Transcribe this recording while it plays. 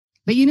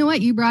But you know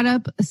what? You brought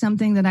up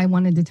something that I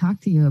wanted to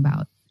talk to you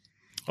about.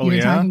 Oh, you were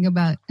yeah? talking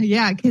about,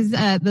 because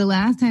the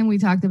last time we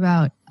talked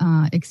about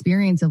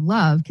experience of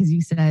love, because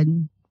you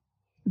said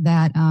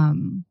that,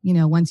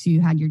 once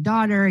you had your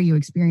daughter, you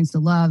experienced a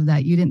love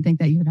that you didn't think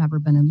that you had ever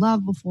been in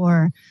love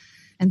before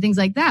and things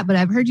like that. But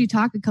I've heard you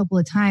talk a couple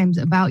of times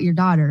about your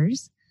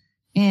daughters.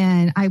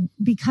 And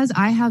because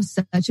I have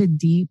such a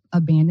deep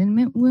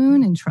abandonment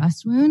wound and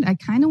trust wound, I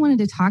kind of wanted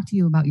to talk to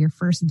you about your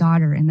first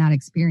daughter and that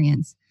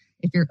experience,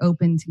 if you're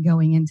open to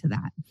going into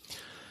that.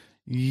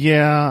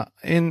 Yeah,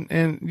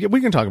 and yeah, we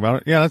can talk about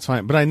it. Yeah, that's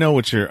fine. But I know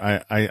what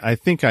I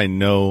think I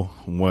know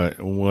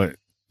what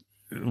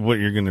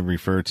you're going to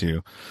refer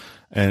to,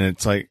 and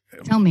it's like,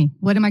 tell me,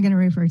 what am I going to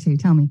refer to?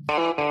 Tell me.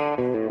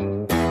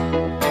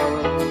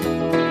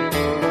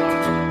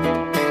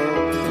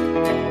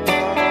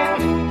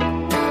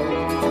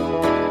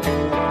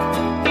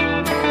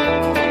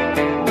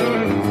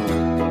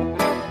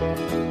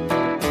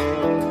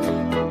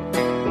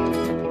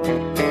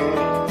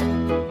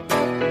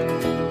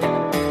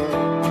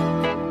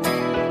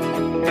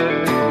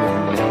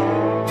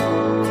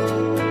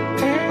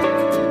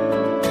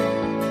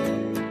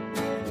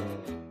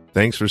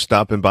 Thanks for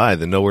stopping by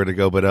the Nowhere to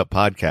Go But Up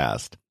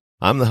podcast.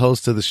 I'm the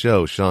host of the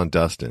show, Sean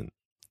Dustin.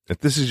 If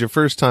this is your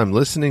first time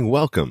listening,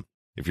 welcome.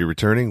 If you're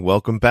returning,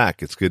 welcome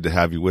back. It's good to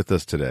have you with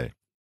us today.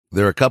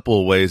 There are a couple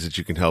of ways that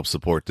you can help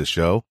support the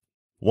show.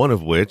 One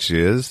of which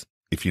is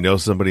if you know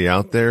somebody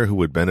out there who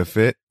would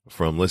benefit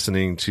from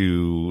listening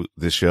to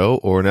the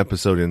show or an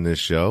episode in this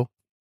show,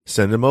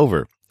 send them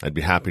over. I'd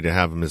be happy to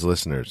have them as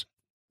listeners.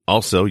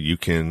 Also, you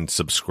can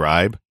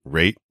subscribe,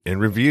 rate, and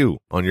review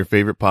on your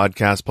favorite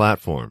podcast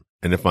platform.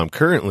 And if I'm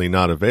currently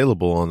not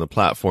available on the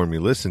platform you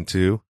listen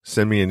to,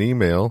 send me an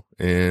email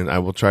and I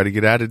will try to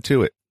get added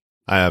to it.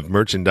 I have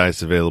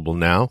merchandise available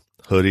now,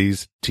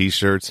 hoodies,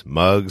 t-shirts,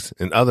 mugs,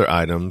 and other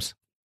items.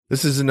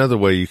 This is another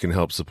way you can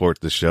help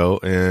support the show,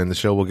 and the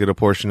show will get a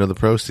portion of the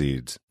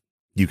proceeds.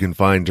 You can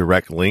find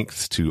direct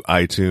links to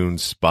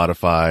iTunes,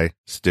 Spotify,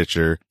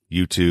 Stitcher,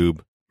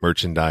 YouTube,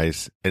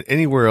 merchandise, and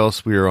anywhere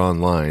else we are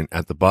online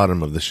at the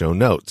bottom of the show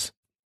notes.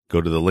 Go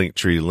to the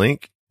Linktree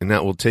link, and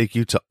that will take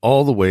you to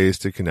all the ways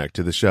to connect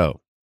to the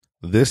show.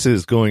 This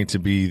is going to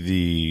be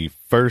the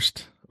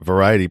first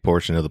variety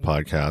portion of the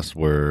podcast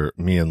where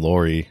me and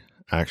Lori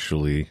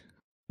actually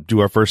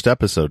do our first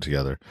episode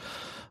together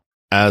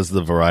as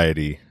the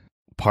variety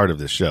part of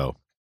the show.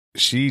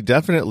 She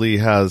definitely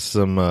has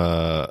some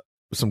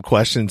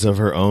questions of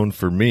her own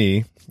for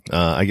me.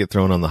 I get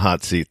thrown on the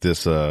hot seat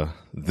in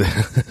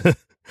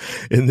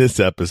this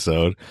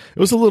episode. It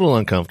was a little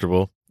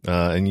uncomfortable.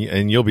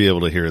 And you'll be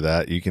able to hear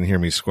that. You can hear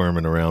me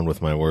squirming around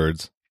with my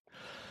words.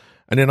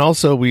 And then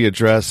also we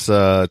address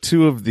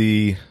two of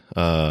the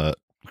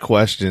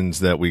questions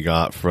that we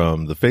got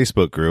from the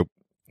Facebook group,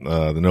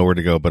 the Nowhere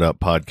to Go But Up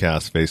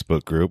podcast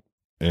Facebook group,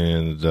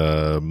 and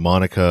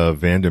Monica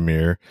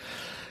Vandermeer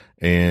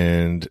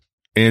and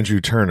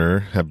Andrew Turner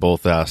have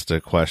both asked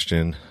a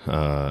question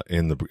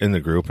in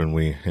the group, and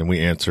we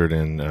answered,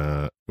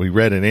 and we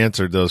read and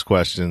answered those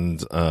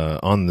questions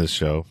on this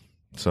show.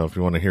 So if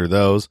you want to hear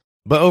those.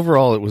 But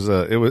overall, it was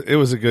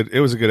a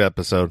good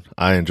episode.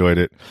 I enjoyed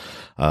it,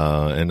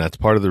 and that's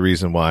part of the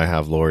reason why I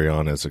have Lori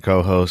on as a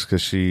co-host,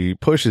 because she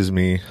pushes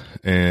me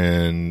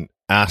and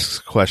asks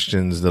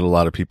questions that a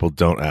lot of people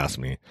don't ask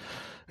me,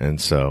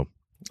 and so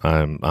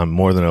I'm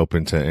more than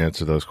open to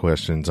answer those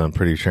questions. I'm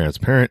pretty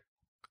transparent,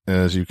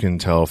 as you can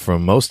tell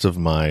from most of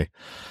my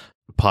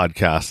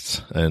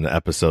podcasts and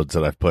episodes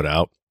that I've put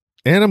out,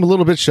 and I'm a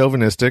little bit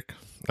chauvinistic,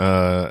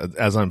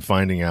 as I'm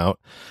finding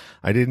out.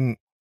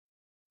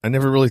 I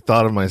never really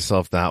thought of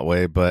myself that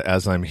way, but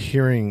as I'm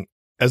going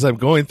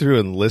through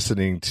and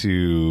listening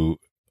to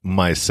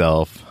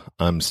myself,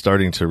 I'm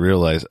starting to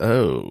realize,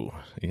 oh,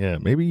 yeah,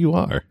 maybe you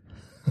are,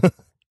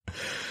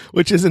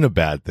 which isn't a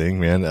bad thing,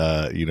 man.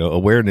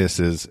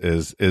 Awareness is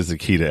the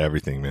key to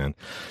everything, man.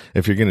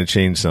 If you're going to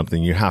change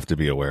something, you have to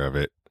be aware of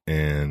it.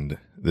 And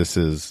this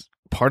is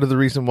part of the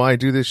reason why I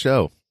do this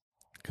show,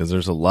 because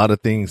there's a lot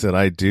of things that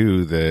I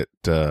do that,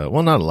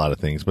 not a lot of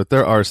things, but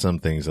there are some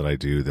things that I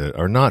do that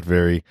are not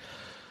very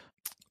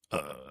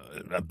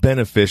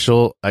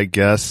beneficial, I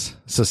guess,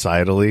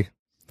 societally.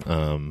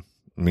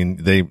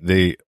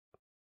 They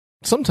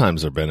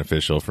sometimes are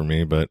beneficial for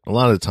me, but a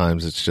lot of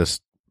times it's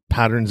just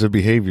patterns of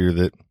behavior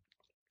that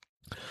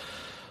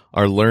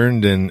are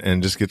learned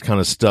and just get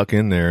kind of stuck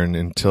in there, and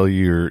until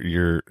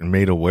you're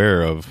made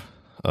aware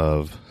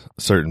of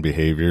certain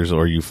behaviors,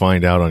 or you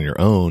find out on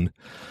your own,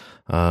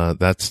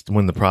 that's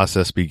when the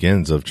process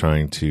begins of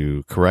trying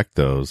to correct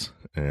those.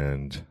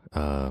 And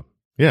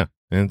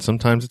and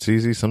sometimes it's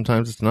easy,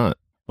 sometimes it's not.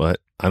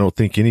 But I don't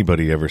think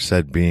anybody ever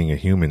said being a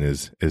human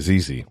is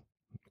easy,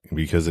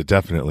 because it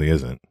definitely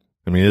isn't.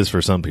 I mean, it is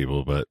for some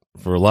people, but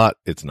for a lot,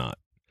 it's not.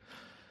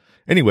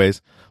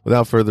 Anyways,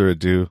 without further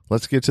ado,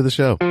 let's get to the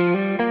show.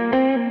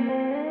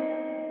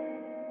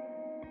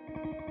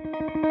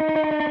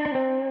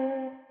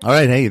 All All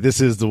right. Hey,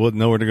 this is the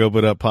Nowhere to Go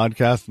But Up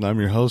podcast, and I'm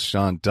your host,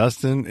 Sean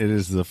Dustin. It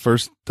is the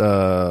first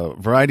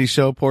variety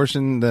show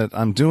portion that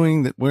I'm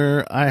doing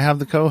where I have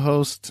the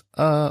co-host,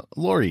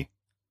 Lori.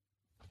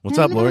 What's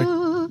up, Lori?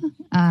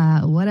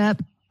 What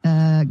up?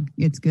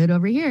 It's good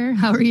over here.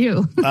 How are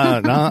you?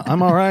 No,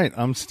 I'm all right.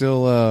 I'm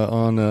still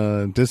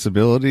on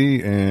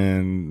disability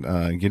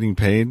and getting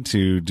paid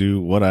to do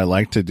what I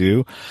like to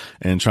do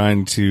and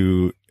trying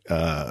to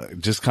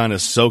just kind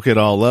of soak it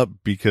all up,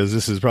 because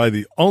this is probably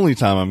the only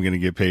time I'm going to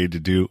get paid to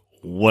do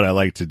what I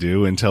like to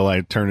do until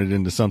I turn it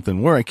into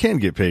something where I can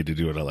get paid to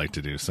do what I like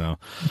to do. So, are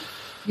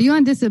you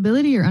on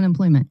disability or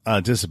unemployment?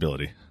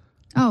 Disability.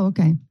 Oh,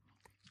 okay.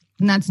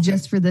 And that's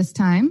just for this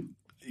time?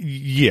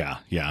 Yeah.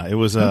 It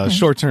was a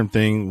short-term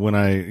thing when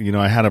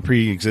I had a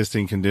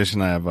pre-existing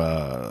condition. I have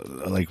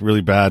like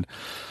really bad,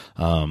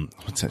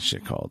 what's that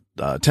shit called?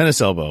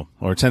 Tennis elbow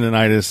or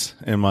tendonitis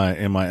in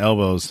my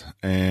elbows.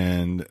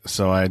 And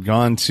so I had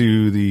gone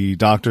to the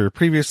doctor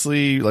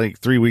previously, like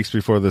 3 weeks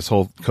before this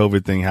whole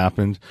COVID thing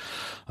happened.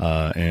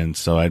 And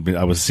so I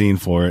was seen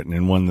for it. And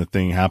then when the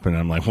thing happened,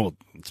 I'm like, well,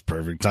 it's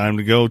perfect time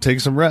to go take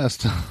some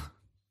rest.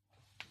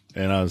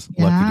 And I was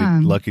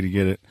lucky to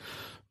get it.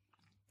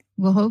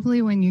 Well,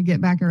 hopefully when you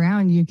get back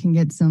around, you can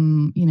get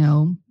some,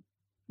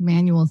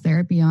 manual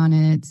therapy on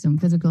it, some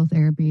physical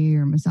therapy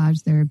or massage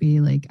therapy.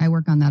 Like I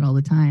work on that all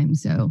the time.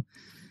 So,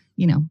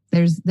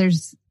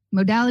 there's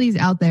modalities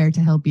out there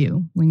to help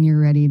you when you're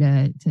ready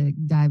to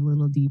dive a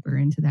little deeper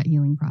into that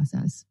healing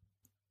process.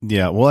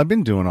 Yeah. Well, I've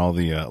been doing all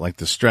the, like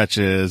the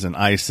stretches and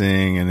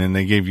icing, and then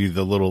they gave you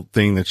the little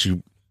thing that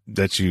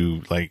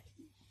you like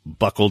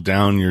buckle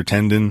down your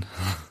tendon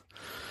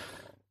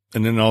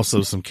and then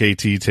also some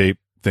KT tape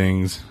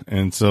things.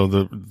 And so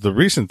the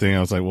recent thing, I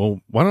was like,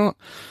 well,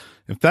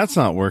 if that's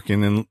not working,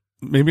 then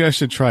maybe I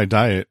should try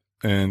diet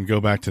and go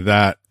back to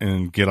that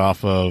and get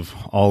off of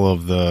all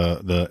of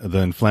the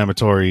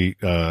inflammatory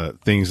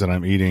things that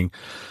I'm eating,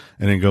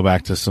 and then go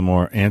back to some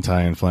more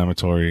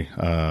anti-inflammatory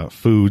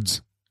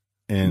foods.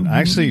 And I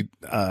actually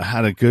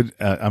had a good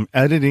I'm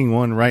editing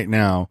one right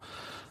now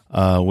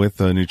with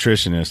a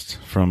nutritionist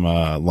from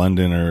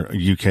London or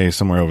UK,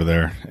 somewhere over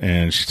there,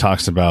 and she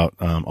talks about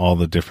all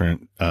the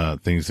different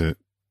things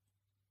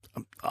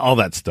all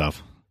that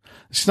stuff.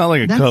 She's not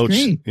like a coach.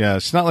 Great. Yeah,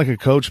 she's not like a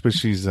coach, but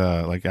she's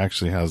like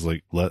actually has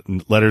like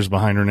letters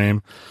behind her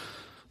name.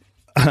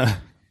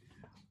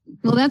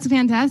 Well, that's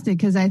fantastic,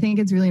 because I think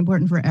it's really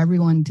important for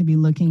everyone to be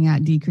looking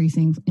at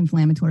decreasing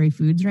inflammatory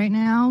foods right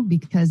now,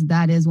 because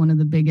that is one of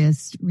the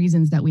biggest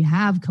reasons that we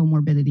have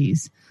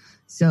comorbidities.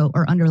 So,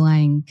 or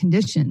underlying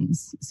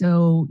conditions.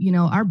 So,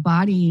 our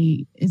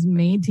body is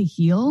made to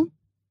heal,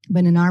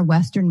 but in our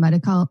Western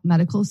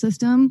medical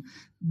system,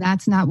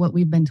 that's not what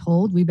we've been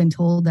told. We've been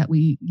told that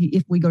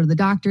if we go to the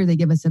doctor, they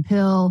give us a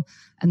pill,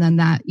 and then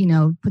that,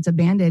 puts a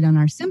Band-Aid on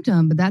our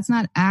symptom, but that's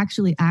not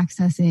actually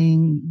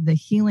accessing the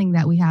healing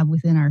that we have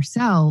within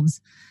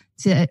ourselves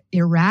to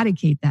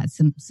eradicate that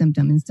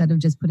symptom, instead of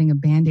just putting a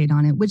Band-Aid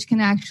on it, which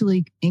can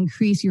actually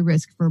increase your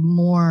risk for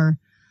more,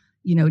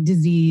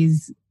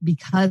 disease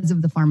because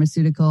of the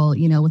pharmaceutical,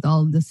 with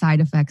all of the side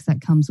effects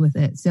that comes with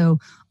it. So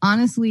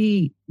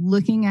honestly,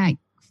 looking at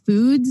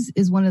foods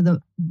is one of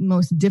the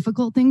most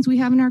difficult things we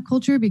have in our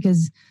culture,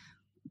 because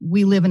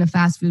we live in a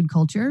fast food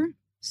culture.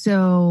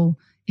 So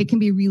it can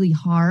be really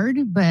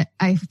hard. But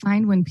I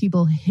find when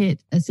people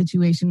hit a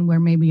situation where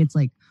maybe it's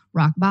like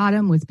rock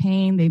bottom with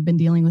pain, they've been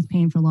dealing with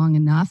pain for long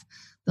enough,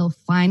 they'll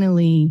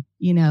finally,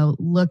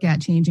 look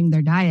at changing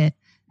their diet.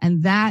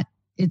 And that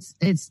it's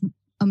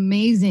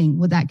amazing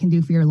what that can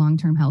do for your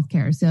long-term health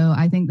care. So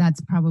I think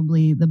that's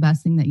probably the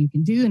best thing that you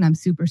can do. And I'm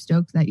super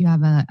stoked that you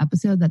have an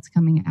episode that's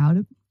coming out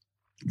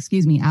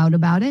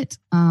about it,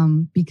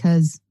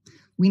 because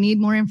we need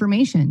more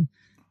information.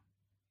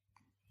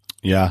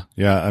 Yeah.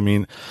 I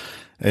mean,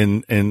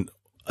 and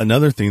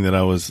another thing that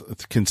I was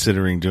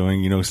considering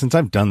doing, since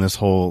I've done this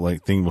whole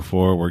like thing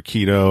before, where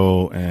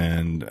keto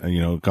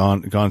and,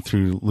 gone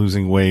through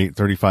losing weight,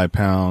 35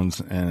 pounds.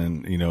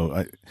 And,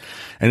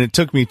 and it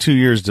took me 2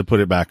 years to put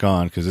it back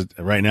on, because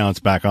right now it's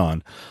back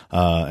on.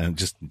 And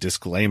just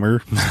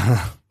disclaimer.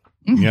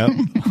 Yep.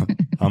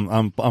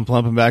 I'm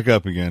plumping back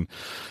up again.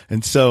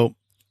 And so,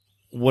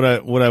 what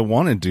I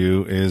want to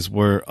do is,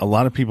 where a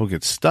lot of people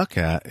get stuck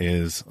at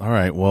is, all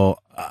right,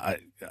 well,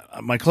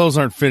 my clothes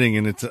aren't fitting,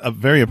 and it's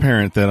very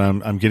apparent that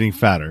I'm getting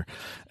fatter,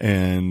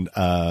 and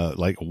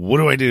like, what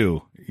do I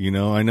do?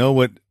 I know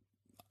what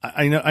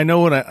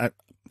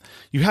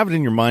you have it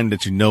in your mind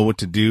that you know what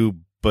to do,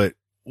 but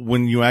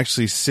when you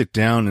actually sit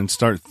down and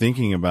start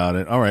thinking about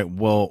it, all right,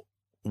 well,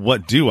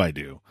 what do I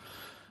do?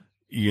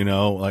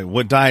 Like,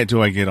 what diet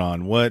do I get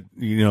on? What,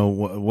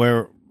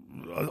 where,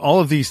 all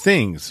of these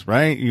things,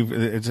 right?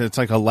 It's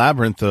like a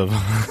labyrinth of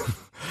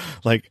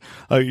like,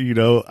 I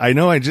know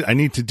I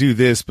need to do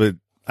this, but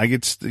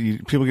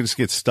people just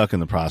get stuck in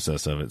the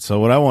process of it. So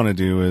what I want to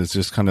do is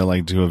just kind of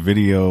like do a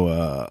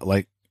video,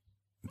 like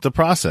the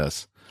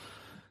process,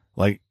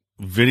 like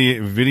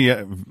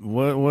video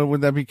what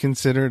would that be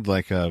considered,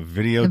 like a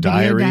video Video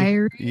diary?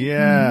 diary?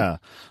 Yeah,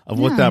 of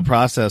what Yeah. that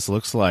process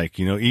looks like,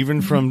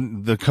 even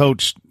from the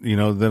coach,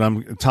 that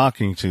I'm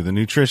talking to, the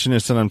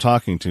nutritionist that I'm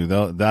talking to,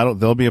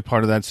 they'll be a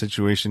part of that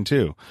situation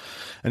too.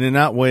 And in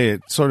that way,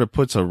 it sort of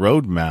puts a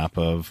roadmap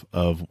of,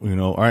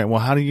 all right,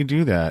 well, how do you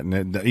do that?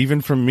 And even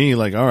from me,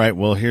 like, all right,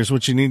 well, here's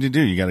what you need to do.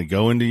 You got to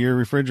go into your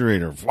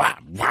refrigerator,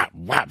 whap, whap,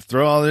 whap,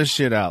 throw all this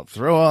shit out,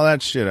 throw all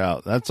that shit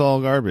out. That's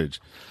all garbage.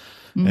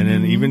 And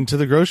then even to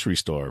the grocery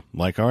store,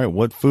 like, all right,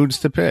 what foods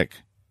to pick?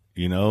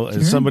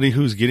 As somebody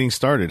who's getting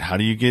started, how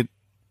do you get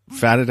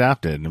fat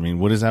adapted? I mean,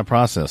 what is that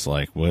process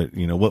like?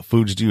 What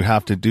foods do you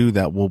have to do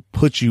that will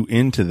put you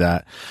into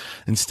that,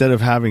 instead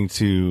of having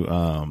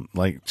to,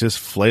 just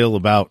flail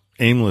about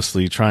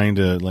aimlessly trying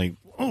to, like,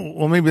 oh,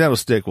 well, maybe that'll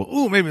stick. Well,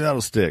 oh, maybe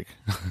that'll stick.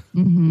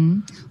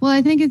 Well,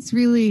 I think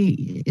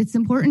it's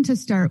important to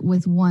start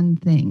with one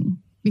thing,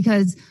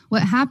 because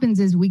what happens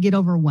is we get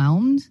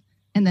overwhelmed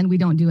and then we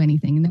don't do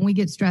anything. And then we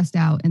get stressed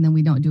out and then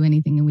we don't do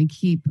anything. And we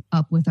keep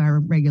up with our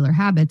regular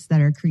habits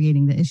that are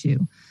creating the issue.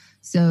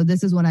 So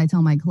this is what I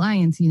tell my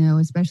clients,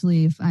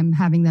 especially if I'm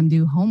having them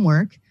do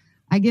homework,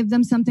 I give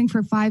them something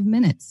for 5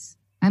 minutes.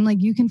 I'm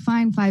like, you can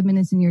find 5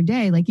 minutes in your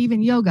day. Like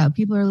even yoga,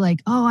 people are like,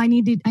 oh, I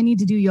need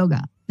to do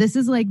yoga. This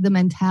is like the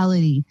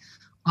mentality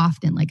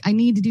often. Like, I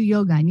need to do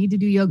yoga. I need to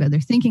do yoga. They're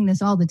thinking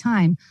this all the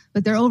time,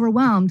 but they're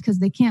overwhelmed because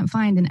they can't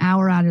find an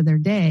hour out of their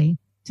day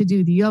to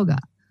do the yoga.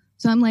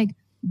 So I'm like,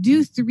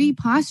 do 3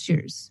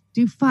 postures,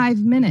 do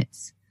 5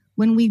 minutes.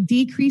 When we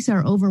decrease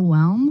our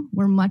overwhelm,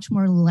 we're much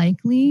more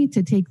likely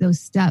to take those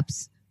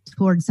steps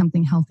towards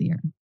something healthier.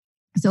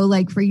 So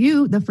like for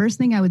you, the first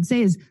thing I would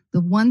say is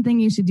the one thing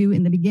you should do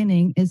in the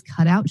beginning is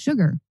cut out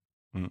sugar.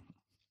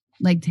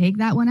 Like take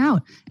that one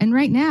out. And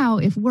right now,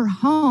 if we're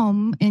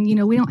home and,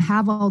 we don't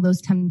have all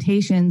those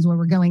temptations where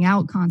we're going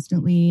out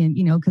constantly and,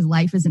 because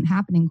life isn't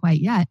happening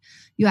quite yet,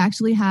 you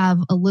actually have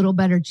a little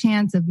better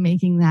chance of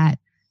making that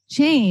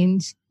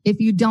change if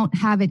you don't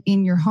have it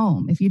in your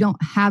home, if you don't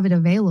have it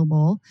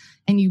available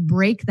and you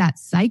break that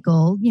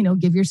cycle,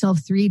 give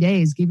yourself 3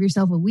 days, give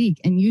yourself a week.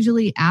 And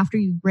usually after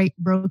you've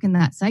broken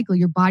that cycle,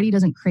 your body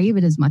doesn't crave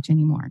it as much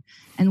anymore.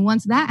 And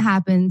once that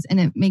happens and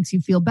it makes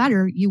you feel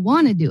better, you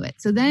want to do it.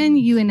 So then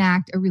you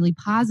enact a really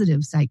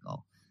positive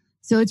cycle.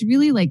 So it's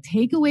really like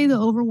take away the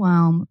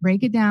overwhelm,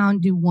 break it down,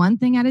 do one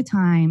thing at a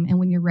time. And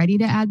when you're ready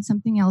to add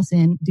something else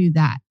in, do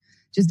that.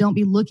 Just don't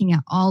be looking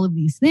at all of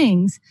these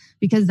things,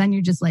 because then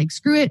you're just like,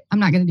 screw it, I'm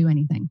not going to do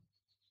anything.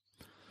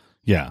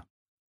 Yeah.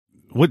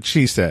 What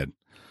she said.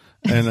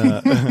 And,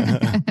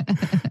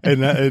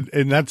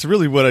 and that's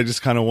really what I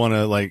just kind of want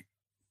to like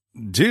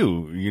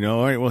do,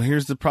 all right, well,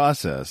 here's the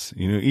process,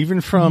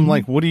 even from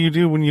like, what do you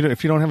do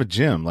if you don't have a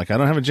gym? Like, I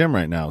don't have a gym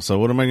right now. So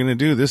what am I going to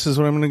do? This is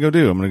what I'm going to go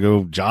do. I'm going to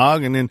go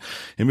jog. And then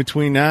in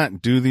between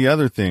that, do the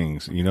other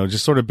things,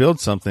 just sort of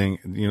build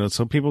something,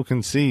 so people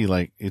can see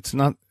like, it's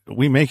not,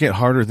 we make it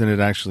harder than it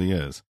actually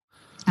is.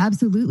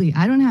 Absolutely.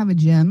 I don't have a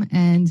gym.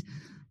 And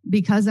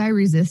because I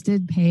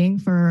resisted paying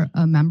for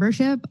a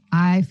membership,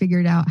 I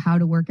figured out how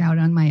to work out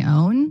on my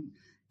own.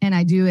 And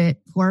I do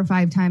it 4 or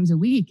 5 times a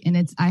week.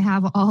 And I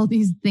have all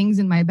these things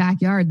in my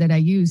backyard that I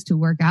use to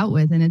work out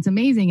with. And it's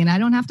amazing. And I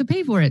don't have to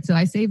pay for it. So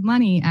I save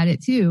money at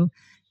it too.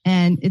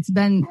 And it's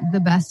been the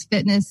best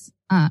fitness.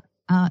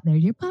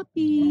 There's your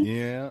puppy.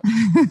 Yeah.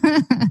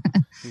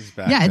 He's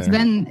back yeah, it's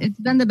there.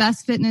 been the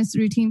best fitness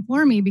routine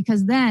for me,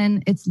 because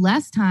then it's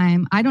less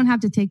time. I don't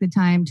have to take the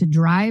time to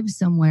drive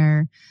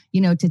somewhere,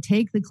 to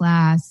take the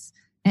class,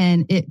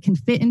 and it can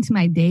fit into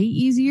my day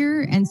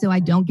easier. And so I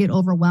don't get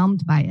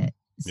overwhelmed by it.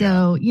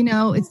 So,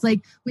 it's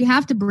like we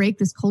have to break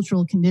this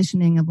cultural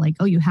conditioning of like,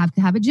 oh, you have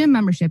to have a gym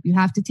membership. You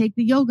have to take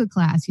the yoga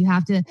class. You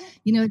have to,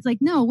 it's like,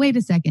 no, wait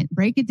a second,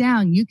 break it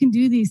down. You can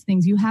do these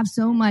things. You have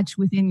so much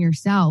within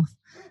yourself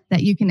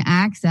that you can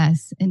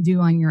access and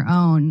do on your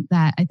own,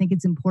 that I think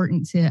it's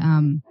important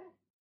to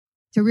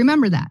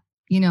remember that,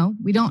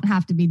 we don't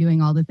have to be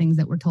doing all the things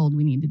that we're told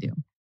we need to do.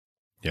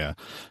 Yeah.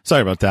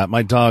 Sorry about that.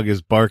 My dog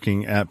is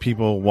barking at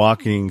people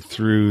walking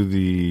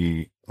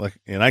through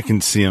and I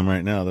can see them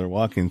right now. They're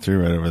walking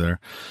through right over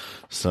there.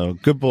 So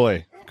good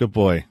boy. Good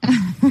boy.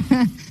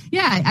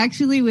 Yeah.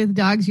 Actually, with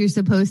dogs, you're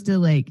supposed to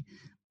like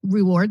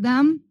reward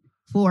them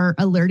for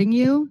alerting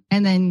you.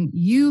 And then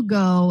you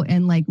go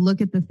and like look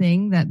at the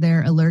thing that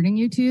they're alerting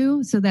you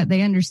to, so that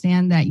they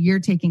understand that you're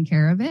taking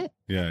care of it.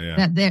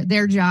 Yeah. That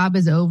their job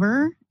is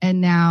over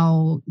and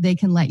now they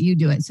can let you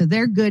do it. So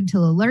they're good to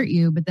alert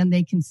you, but then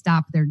they can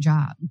stop their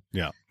job.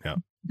 Yeah.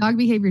 Dog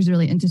behavior is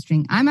really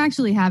interesting. I'm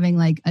actually having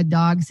like a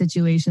dog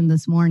situation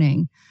this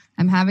morning.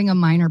 I'm having a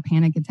minor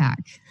panic attack.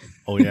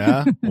 Oh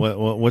yeah?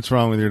 What's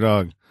wrong with your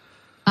dog?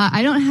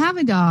 I don't have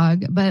a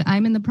dog, but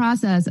I'm in the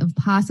process of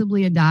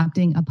possibly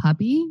adopting a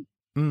puppy.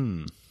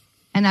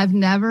 And I've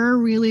never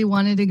really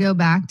wanted to go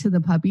back to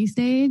the puppy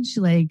stage,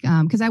 like,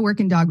 because I work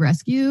in dog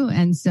rescue.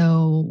 And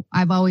so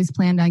I've always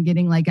planned on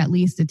getting like at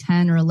least a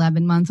 10 or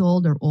 11 month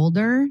old or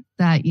older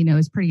that,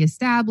 is pretty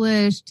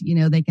established.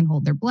 They can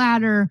hold their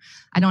bladder.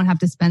 I don't have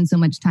to spend so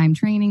much time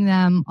training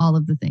them, all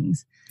of the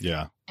things.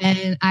 Yeah.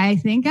 And I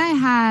think I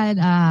had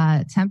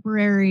a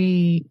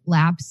temporary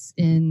lapse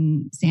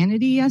in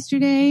sanity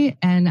yesterday.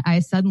 And I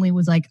suddenly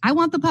was like, I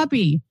want the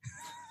puppy.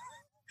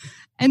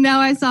 And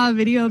now I saw a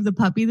video of the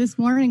puppy this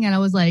morning and I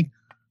was like,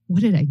 what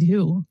did I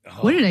do?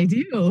 What did I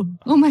do?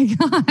 Oh my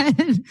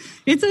God.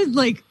 It's a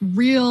like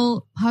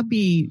real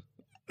puppy.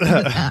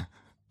 Yeah,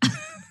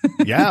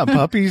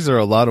 puppies are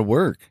a lot of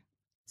work.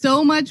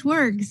 So much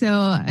work.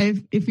 So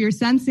if you're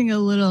sensing a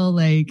little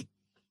like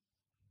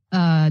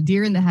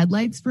deer in the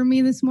headlights for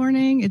me this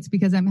morning, it's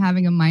because I'm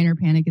having a minor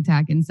panic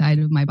attack inside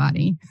of my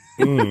body.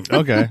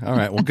 Okay. All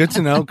right. Well, good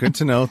to know. Good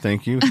to know.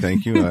 Thank you.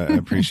 I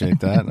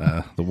appreciate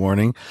that. The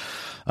warning.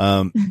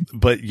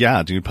 But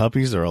yeah, dude,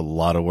 puppies are a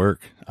lot of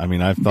work. I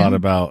mean, I've thought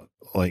about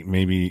like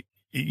maybe,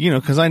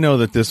 cause I know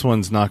that this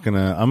one's I'm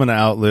going to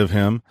outlive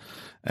him.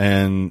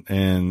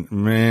 And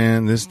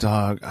man, this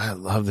dog, I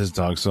love this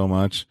dog so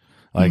much.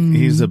 Like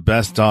he's the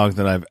best dog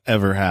that I've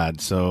ever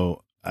had.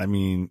 So, I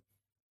mean,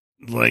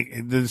 like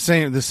the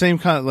same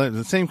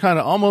kind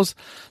of almost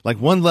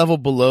like one level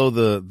below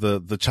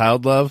the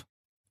child love,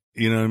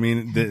 you know what I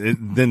mean?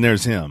 Then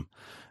there's him.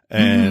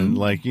 And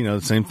like,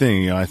 the same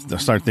thing, I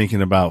start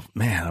thinking about,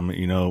 man,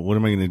 what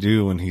am I going to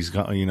do when he's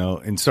got,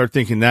 and start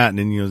thinking that. And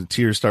then, the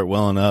tears start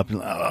welling up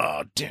and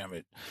oh, damn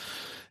it.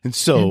 And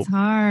so it's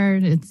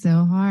hard. It's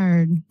so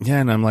hard.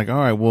 Yeah. And I'm like, all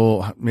right,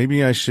 well,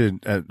 maybe I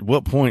should, at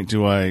what point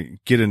do I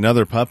get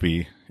another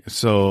puppy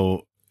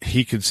so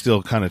he could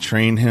still kind of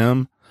train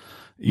him?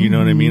 You know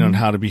what I mean? On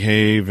how to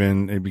behave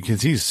and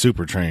because he's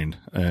super trained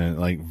and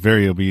like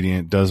very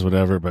obedient, does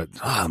whatever, but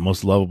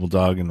most lovable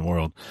dog in the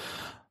world.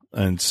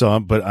 And so,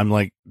 but I'm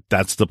like,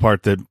 that's the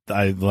part that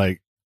I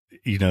like,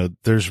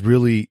 there's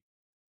really,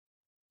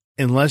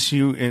 unless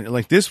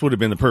like this would have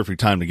been the perfect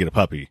time to get a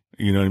puppy,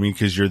 you know what I mean?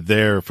 Cause you're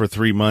there for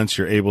 3 months.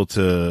 You're able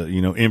to,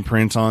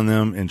 imprint on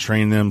them and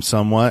train them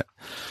somewhat,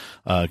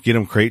 get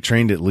them crate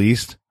trained at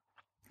least,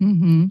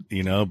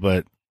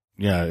 but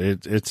yeah,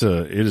 it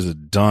is a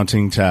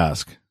daunting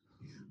task.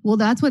 Well,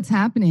 that's what's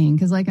happening.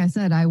 Cause like I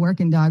said, I work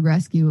in dog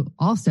rescue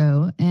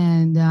also.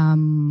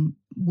 And,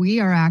 we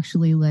are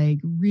actually like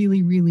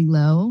really, really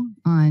low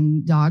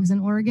on dogs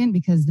in Oregon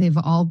because they've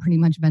all pretty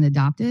much been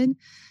adopted.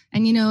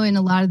 And, in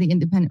a lot of the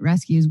independent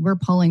rescues, we're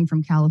pulling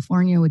from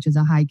California, which is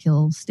a high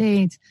kill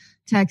state,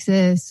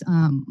 Texas.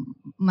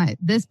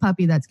 This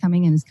puppy that's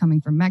coming in is coming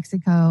from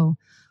Mexico.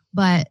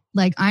 But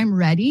like, I'm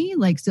ready,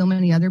 like so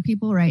many other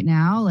people right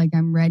now, like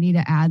I'm ready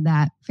to add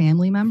that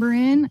family member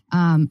in.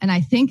 And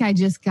I think I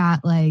just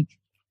got like,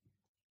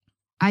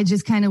 I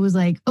just kind of was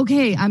like,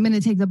 okay, I'm going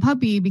to take the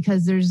puppy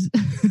because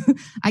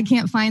I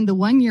can't find the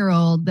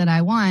 1-year-old that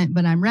I want,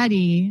 but I'm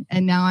ready.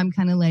 And now I'm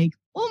kind of like,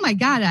 oh my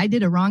God, I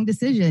did a wrong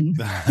decision.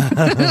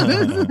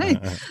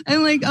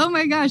 I'm like, oh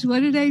my gosh, what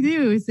did I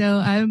do?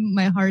 So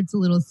my heart's a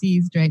little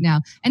seized right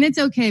now. And it's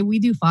okay. We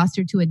do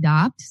foster to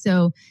adopt.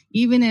 So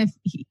even if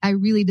I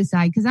really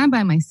decide, because I'm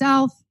by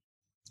myself,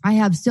 I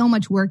have so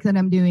much work that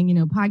I'm doing,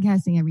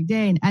 podcasting every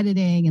day and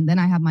editing. And then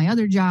I have my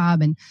other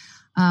job and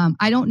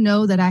I don't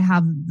know that I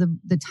have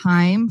the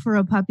time for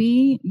a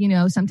puppy.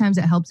 Sometimes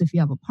it helps if you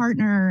have a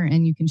partner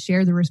and you can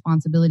share the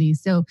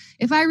responsibilities. So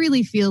if I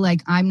really feel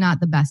like I'm not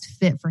the best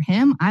fit for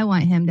him, I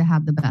want him to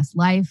have the best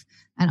life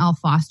and I'll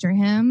foster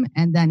him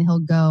and then he'll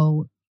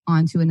go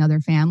on to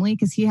another family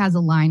because he has a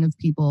line of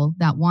people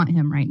that want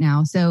him right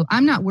now. So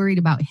I'm not worried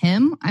about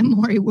him. I'm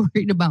more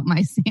worried about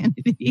my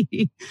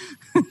sanity.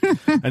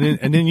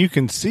 and then you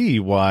can see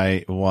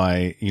why,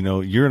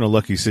 you're in a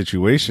lucky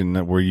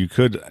situation where you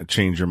could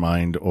change your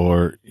mind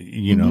or,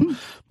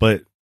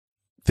 but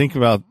think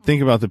about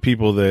the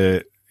people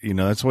that,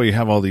 that's why you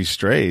have all these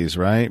strays,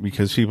 right?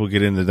 Because people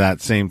get into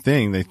that same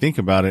thing. They think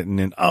about it and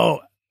then,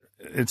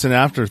 it's an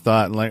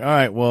afterthought and like, all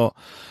right, well,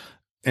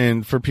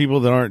 and for people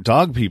that aren't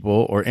dog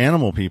people or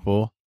animal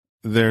people,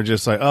 they're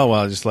just like, oh,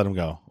 well, just let them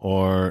go.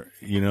 Or,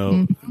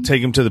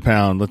 take them to the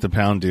pound, let the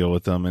pound deal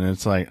with them. And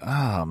it's like,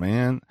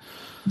 man.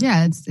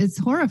 Yeah, it's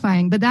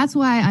horrifying. But that's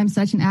why I'm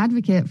such an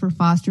advocate for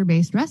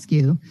foster-based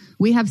rescue.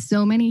 We have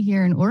so many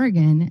here in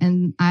Oregon,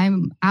 and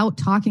I'm out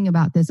talking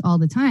about this all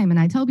the time. And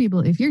I tell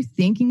people, if you're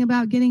thinking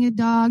about getting a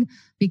dog,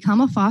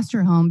 become a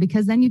foster home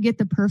because then you get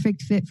the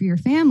perfect fit for your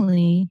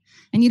family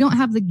and you don't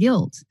have the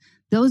guilt.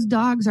 Those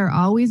dogs are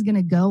always going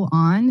to go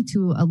on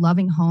to a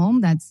loving home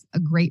that's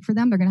great for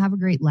them. They're going to have a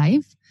great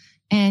life.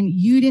 And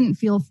you didn't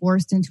feel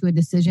forced into a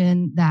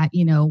decision that,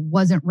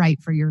 wasn't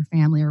right for your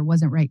family or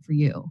wasn't right for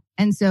you.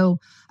 And so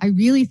I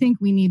really think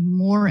we need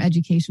more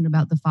education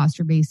about the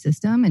foster-based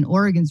system. And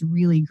Oregon's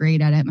really great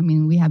at it. I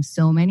mean, we have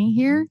so many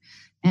here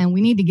and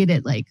we need to get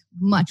it like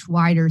much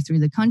wider through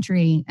the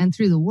country and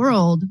through the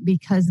world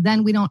because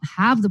then we don't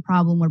have the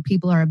problem where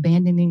people are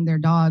abandoning their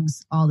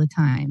dogs all the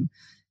time.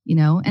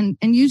 and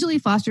usually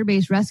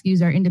foster-based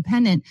rescues are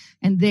independent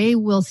and they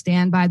will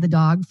stand by the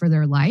dog for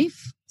their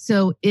life.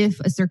 So if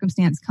a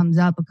circumstance comes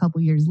up a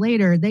couple years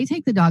later, they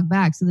take the dog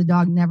back so the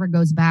dog never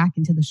goes back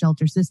into the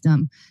shelter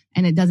system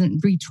and it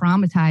doesn't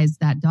re-traumatize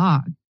that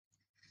dog.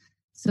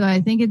 So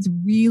I think it's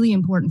really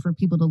important for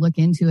people to look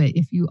into it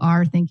if you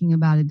are thinking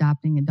about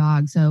adopting a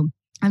dog. So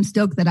I'm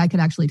stoked that I could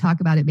actually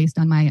talk about it based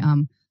on my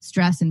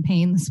stress and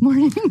pain this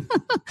morning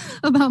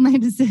about my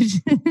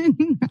decision.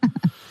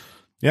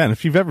 Yeah, and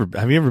have you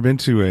ever been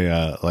to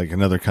a like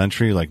another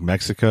country like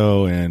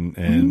Mexico and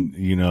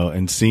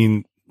and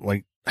seen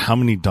like how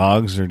many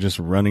dogs are just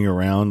running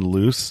around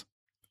loose?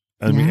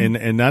 I mean,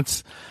 and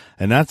that's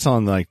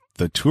on like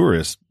the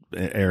tourist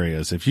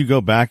areas. If you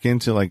go back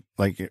into like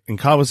in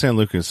Cabo San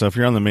Lucas, so if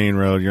you're on the main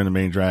road, you're on the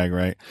main drag,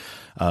 right?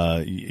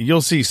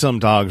 You'll see some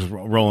dogs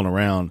rolling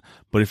around,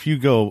 but if you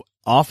go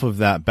off of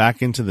that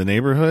back into the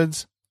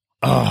neighborhoods,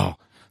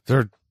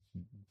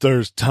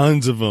 there's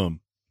tons of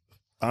them.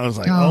 I was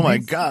like, oh my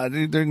God,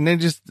 dude, they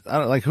just,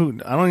 I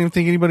don't even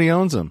think anybody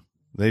owns them.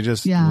 They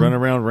just run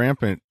around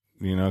rampant,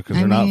 because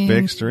they're not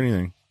fixed or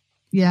anything.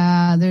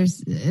 Yeah,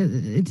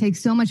 it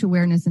takes so much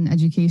awareness and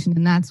education.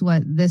 And that's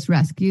what this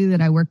rescue that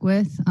I work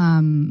with,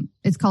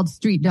 it's called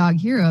Street Dog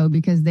Hero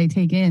because they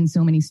take in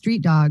so many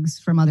street dogs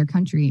from other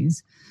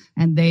countries.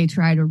 And they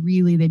do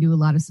a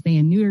lot of spay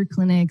and neuter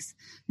clinics,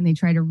 and they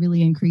try to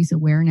really increase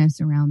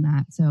awareness around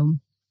that. So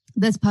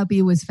this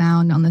puppy was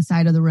found on the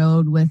side of the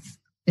road with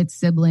its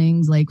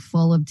siblings, like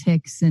full of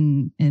ticks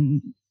and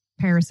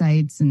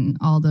parasites and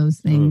all those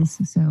things.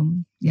 So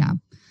yeah,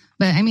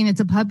 but I mean, it's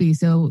a puppy,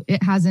 so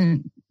it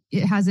hasn't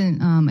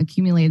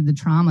accumulated the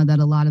trauma that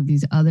a lot of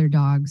these other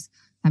dogs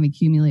have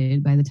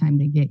accumulated by the time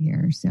they get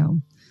here. So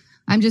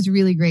I'm just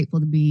really grateful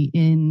to be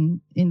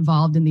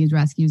involved in these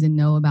rescues and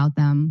know about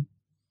them.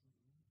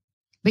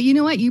 But you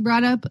know what? You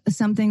brought up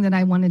something that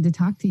I wanted to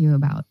talk to you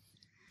about.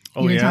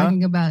 Oh, yeah?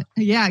 Talking about,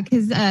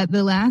 because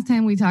the last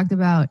time we talked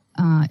about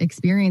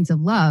experience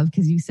of love,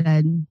 because you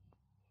said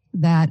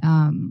that,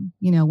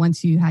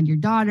 once you had your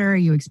daughter,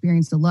 you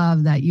experienced a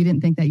love that you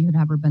didn't think that you had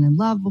ever been in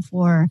love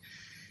before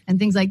and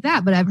things like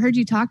that. But I've heard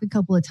you talk a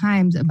couple of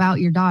times about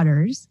your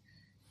daughters.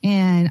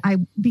 And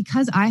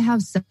because I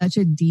have such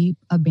a deep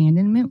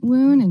abandonment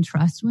wound and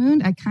trust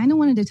wound, I kind of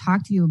wanted to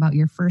talk to you about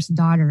your first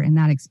daughter and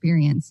that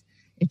experience,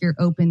 if you're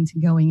open to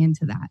going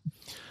into that.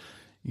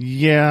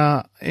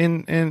 Yeah,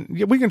 and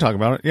yeah, we can talk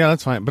about it. Yeah,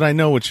 that's fine. But I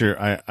know what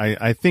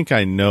I think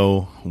I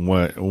know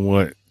what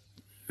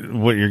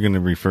you're going to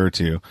refer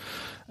to,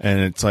 and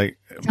it's like,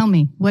 tell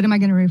me, what am I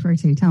going to refer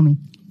to? Tell me.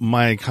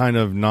 My kind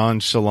of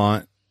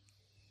nonchalant,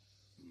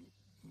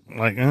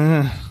 like,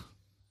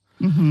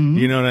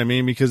 you know what I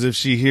mean? Because if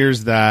she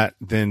hears that,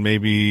 then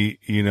maybe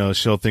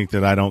she'll think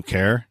that I don't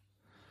care.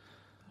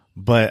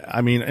 But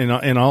I mean,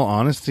 in all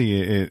honesty,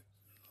 it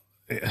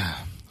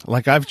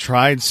like I've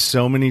tried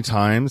so many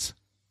times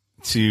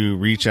to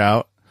reach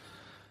out,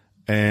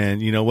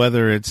 and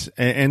whether it's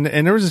and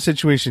there was a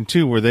situation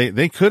too where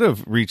they could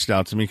have reached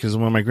out to me, because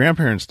when my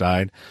grandparents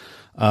died,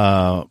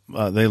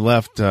 they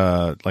left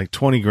like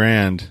 20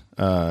 grand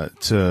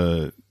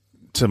to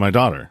my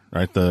daughter,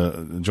 right,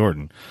 the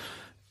Jordan,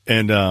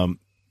 and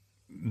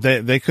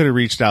they could have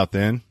reached out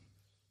then,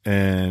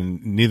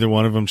 and neither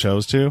one of them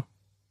chose to,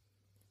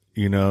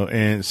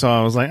 and so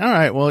I was like, all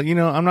right, well,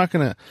 I'm not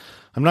gonna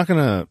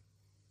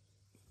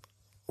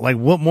like,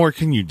 what more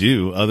can you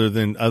do other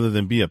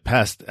than be a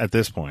pest at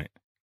this point,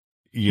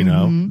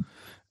 And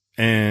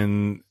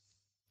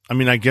I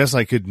mean, I guess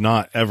I could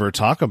not ever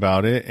talk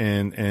about it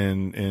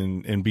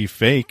and be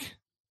fake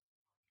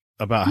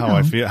about how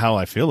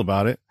I feel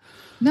about it.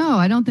 No,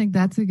 I don't think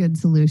that's a good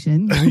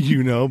solution.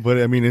 But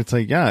I mean, it's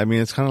like, yeah, I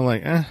mean, it's kind of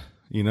like,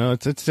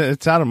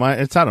 it's out of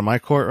my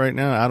court right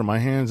now, out of my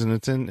hands, and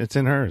it's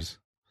in hers.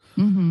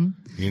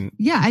 Mm-hmm.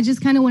 Yeah, I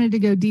just kind of wanted to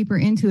go deeper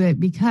into it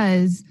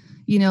because,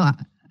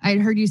 I'd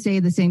heard you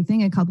say the same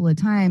thing a couple of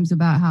times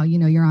about how,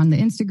 you're on the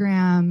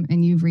Instagram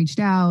and you've reached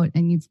out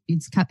and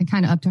it's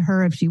kind of up to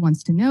her if she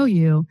wants to know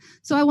you.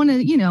 So I want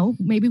to,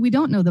 maybe we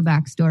don't know the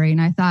backstory.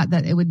 And I thought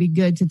that it would be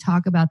good to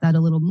talk about that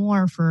a little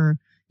more for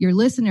your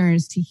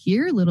listeners to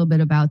hear a little bit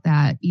about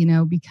that,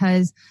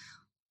 because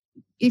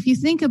if you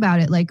think about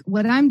it, like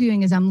what I'm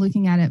doing is I'm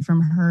looking at it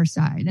from her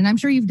side. And I'm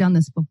sure you've done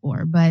this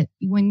before, but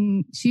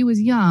when she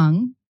was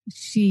young,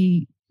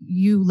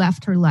 you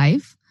left her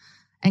life.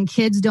 And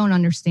kids don't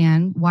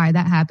understand why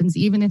that happens,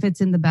 even if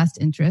it's in the best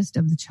interest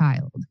of the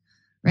child,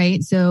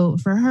 right? So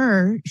for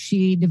her,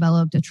 she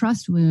developed a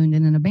trust wound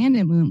and an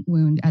abandonment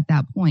wound at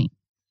that point.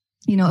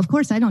 Of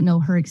course, I don't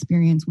know her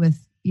experience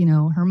with,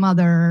 her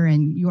mother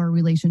and your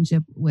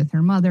relationship with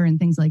her mother and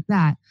things like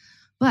that.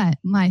 But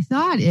my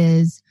thought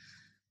is,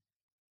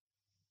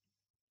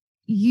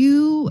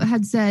 you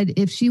had said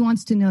if she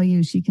wants to know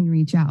you, she can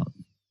reach out.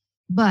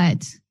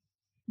 But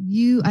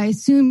I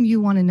assume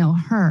you want to know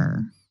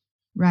her.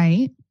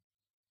 Right?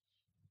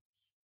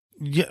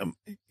 Yeah.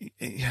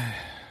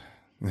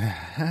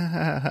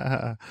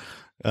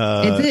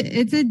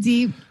 It's a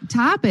deep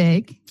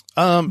topic.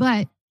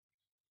 But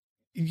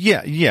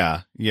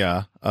yeah.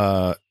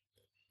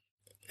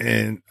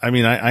 And I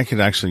mean, I could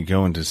actually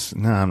go into,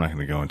 no, I'm not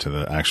going to go into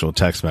the actual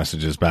text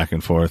messages back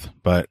and forth,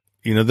 but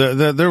you know,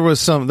 there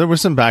was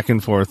some back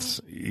and forths,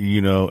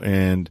 you know,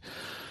 and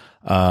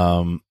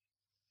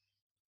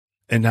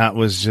that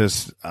was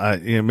just,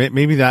 you know,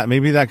 maybe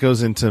that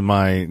goes into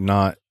my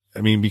not,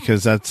 I mean,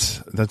 because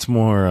that's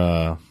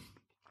more,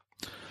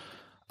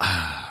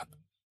 I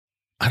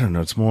don't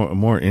know. It's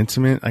more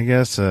intimate, I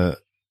guess. I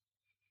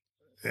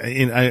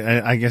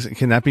guess,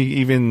 can that be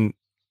even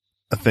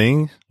a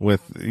thing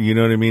with, you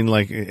know what I mean?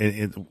 Like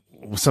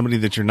somebody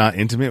that you're not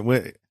intimate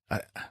with.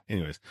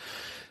 Anyways,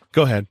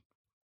 go ahead.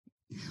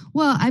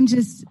 Well,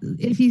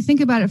 if you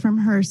think about it from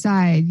her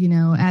side, you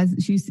know,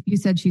 as you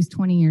said, she's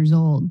 20 years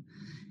old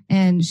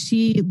and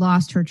she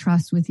lost her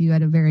trust with you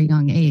at a very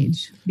young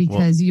age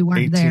because you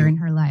weren't there in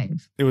her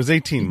life. It was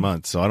 18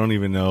 months. So I don't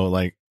even know,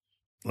 like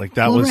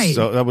that was right.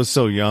 That was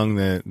so young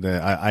that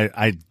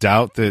I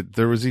doubt that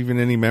there was even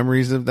any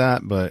memories of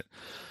that, but.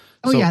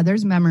 Yeah,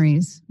 there's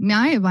memories.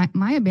 My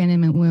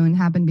abandonment wound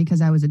happened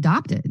because I was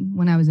adopted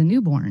when I was a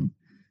newborn.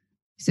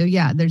 So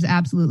yeah, there's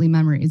absolutely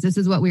memories. This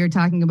is what we were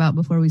talking about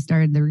before we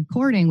started the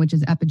recording, which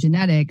is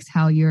epigenetics,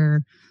 how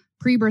your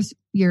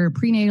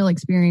prenatal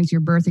experience, your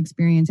birth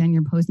experience, and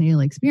your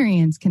postnatal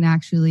experience can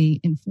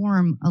actually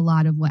inform a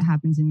lot of what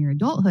happens in your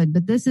adulthood.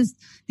 But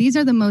these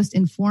are the most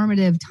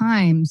informative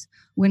times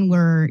when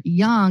we're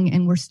young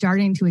and we're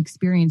starting to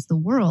experience the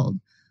world.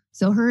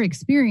 So her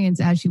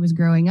experience as she was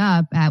growing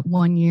up at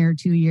 1 year,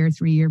 2 year,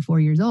 3 year, 4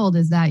 years old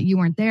is that you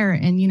weren't there.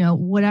 And, you know,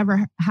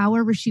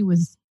 however she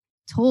was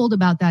told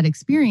about that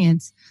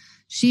experience,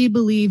 she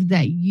believed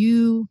that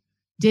you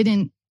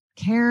didn't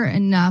care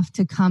enough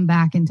to come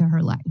back into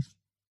her life.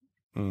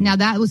 Now,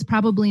 that was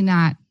probably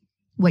not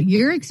what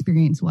your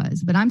experience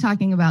was, but I'm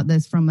talking about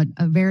this from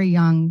a very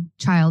young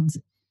child's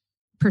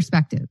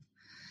perspective.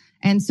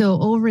 And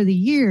so over the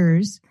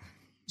years,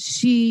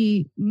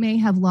 she may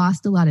have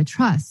lost a lot of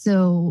trust.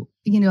 So,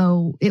 you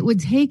know, it would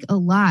take a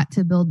lot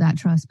to build that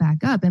trust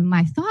back up. And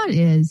my thought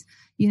is,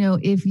 you know,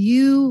 if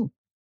you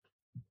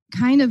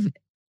kind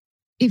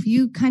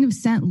of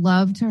sent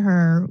love to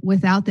her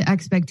without the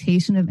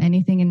expectation of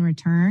anything in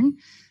return,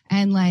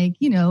 and like,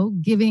 you know,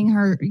 giving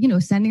her, you know,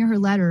 sending her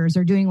letters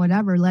or doing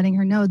whatever, letting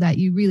her know that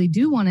you really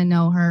do want to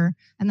know her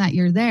and that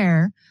you're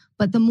there.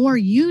 But the more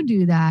you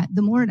do that,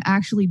 the more it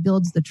actually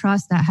builds the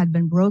trust that had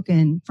been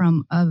broken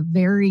from a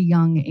very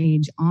young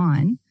age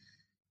on.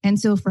 And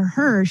so for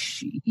her,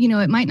 you know,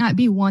 it might not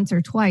be once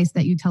or twice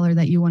that you tell her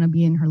that you want to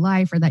be in her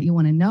life or that you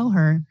want to know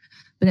her,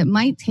 but it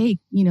might take,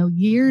 you know,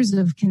 years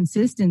of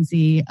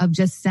consistency of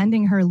just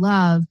sending her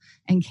love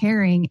and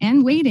caring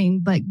and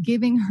waiting, but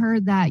giving her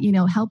that, you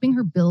know, helping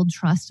her build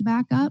trust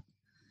back up.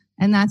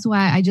 And that's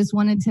why I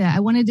wanted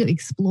to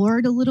explore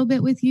it a little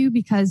bit with you,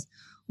 because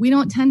we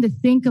don't tend to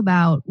think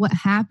about what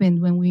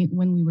happened when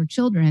we were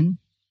children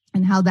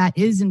and how that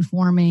is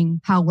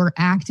informing how we're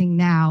acting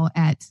now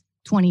at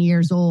 20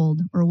 years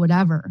old or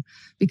whatever,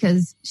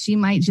 because she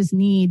might just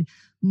need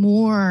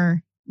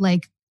more,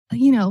 like,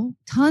 you know,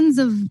 tons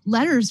of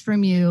letters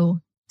from you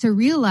to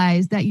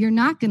realize that you're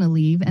not going to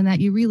leave and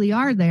that you really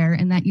are there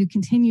and that you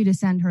continue to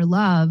send her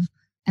love.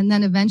 And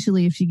then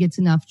eventually, if she gets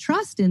enough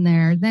trust in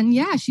there, then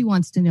yeah, she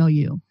wants to know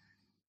you.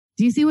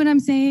 Do you see what I'm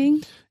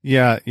saying?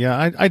 Yeah,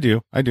 I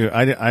do.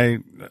 I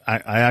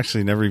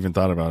actually never even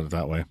thought about it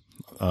that way.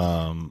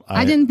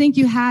 I didn't think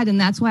you had, and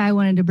that's why I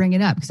wanted to bring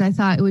it up, because I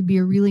thought it would be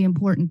a really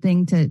important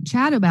thing to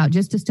chat about,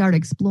 just to start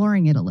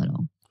exploring it a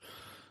little.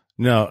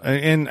 No,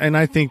 and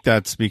I think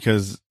that's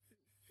because,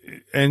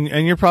 and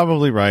you're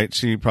probably right.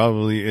 She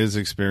probably is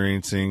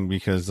experiencing,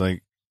 because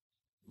like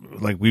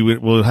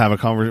we'll have a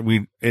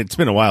conversation. It's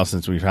been a while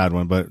since we've had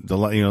one, but the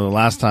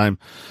last time,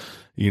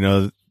 you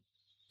know,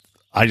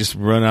 I just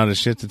run out of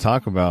shit to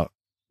talk about.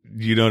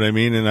 You know what I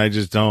mean? And I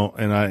just don't,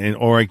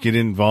 or I get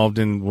involved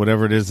in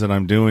whatever it is that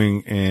I'm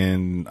doing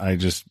and I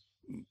just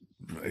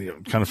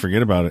kind of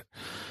forget about it,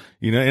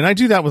 you know, and I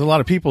do that with a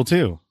lot of people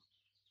too.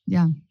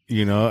 Yeah.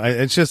 You know,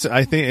 I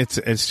think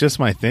it's just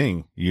my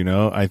thing, you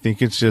know. I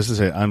think it's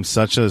just, I'm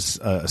such a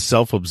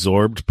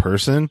self-absorbed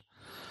person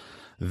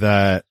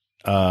that,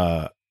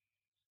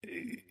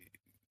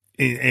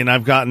 and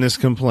I've gotten this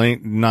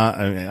complaint,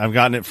 I've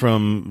gotten it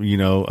from, you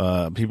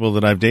know, people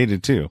that I've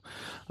dated too,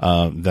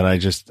 that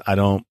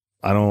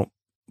I don't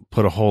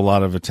put a whole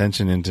lot of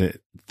attention into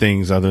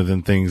things other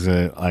than things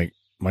that, like,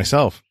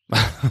 myself.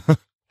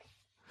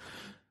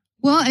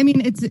 Well, I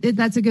mean,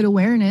 that's a good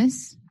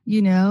awareness,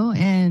 you know,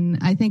 and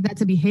I think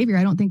that's a behavior.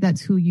 I don't think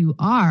that's who you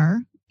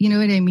are. You know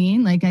what I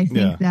mean? Like, I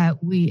think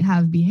that we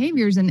have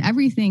behaviors and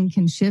everything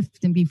can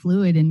shift and be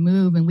fluid and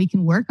move, and we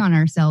can work on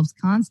ourselves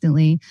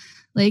constantly.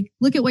 Like,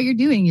 look at what you're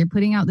doing. You're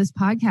putting out this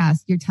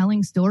podcast. You're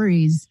telling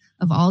stories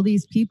of all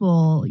these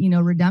people, you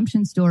know,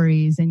 redemption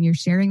stories, and you're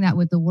sharing that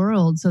with the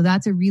world. So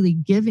that's a really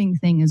giving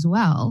thing as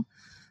well.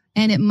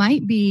 And it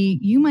might be,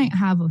 you might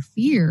have a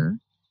fear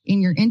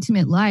in your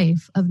intimate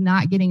life of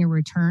not getting a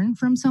return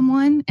from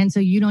someone. And so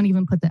you don't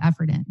even put the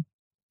effort in,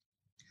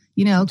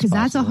 you know, because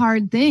that's a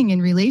hard thing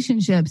in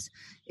relationships.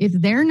 If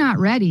they're not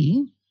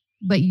ready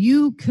but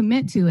you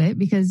commit to it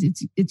because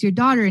it's your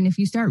daughter. And if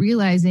you start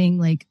realizing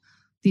like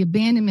the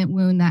abandonment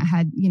wound that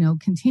had,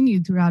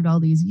 continued throughout all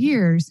these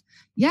years,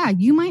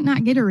 you might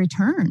not get a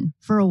return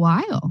for a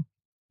while.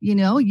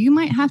 You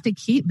might have to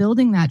keep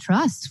building that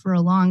trust for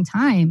a long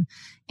time.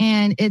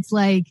 And it's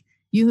like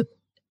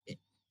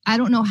I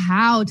don't know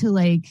how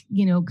to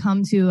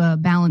come to a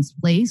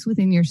balanced place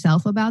within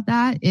yourself about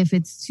that. If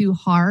it's too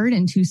hard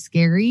and too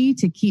scary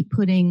to keep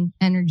putting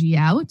energy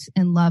out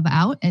and love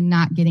out and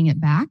not getting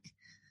it back.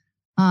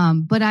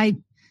 But I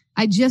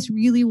just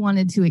really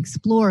wanted to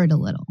explore it a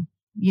little.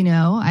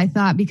 I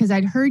thought, because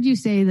I'd heard you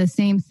say the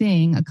same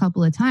thing a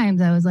couple of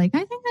times, I was like,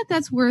 I think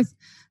that's worth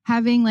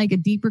having like a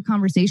deeper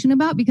conversation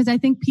about, because I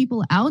think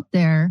people out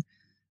there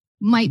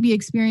might be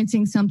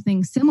experiencing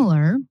something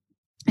similar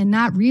and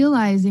not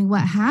realizing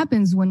what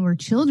happens when we're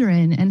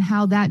children and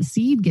how that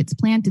seed gets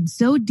planted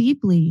so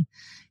deeply.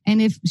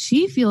 And if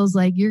she feels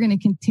like you're going to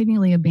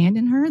continually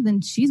abandon her,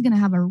 then she's going to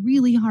have a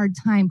really hard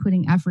time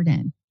putting effort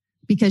in,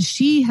 because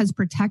she has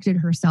protected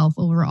herself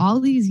over all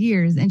these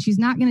years, and she's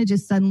not going to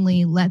just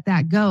suddenly let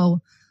that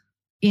go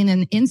in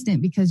an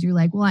instant because you're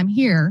like, well, I'm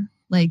here.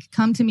 Like,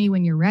 come to me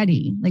when you're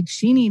ready. Like,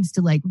 she needs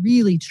to like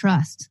really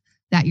trust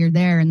that you're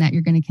there and that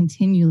you're going to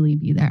continually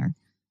be there.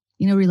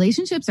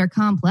 Relationships are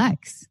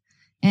complex,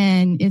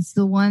 and it's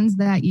the ones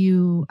that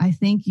I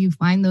think you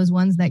find those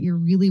ones that you're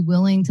really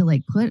willing to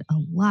like put a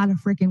lot of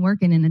freaking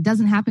work in. And it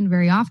doesn't happen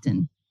very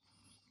often.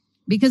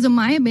 Because of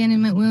my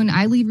abandonment wound,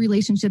 I leave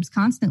relationships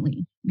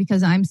constantly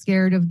because I'm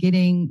scared of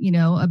getting,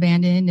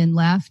 abandoned and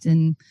left.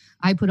 And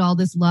I put all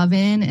this love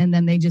in and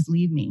then they just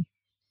leave me.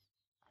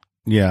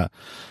 Yeah.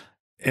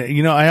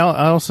 I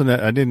also,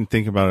 I didn't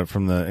think about it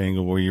from the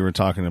angle where you were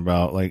talking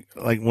about like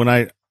when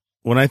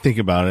I think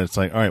about it, it's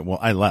like, all right, well,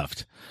 I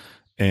left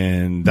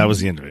and that was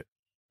the end of it.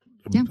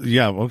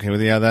 Yeah. Okay.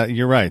 Well,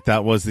 you're right.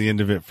 That was the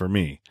end of it for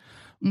me.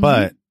 Mm-hmm.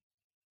 But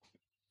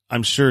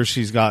I'm sure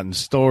she's gotten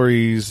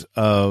stories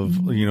of,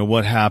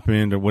 what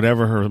happened or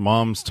whatever her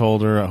mom's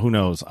told her. Who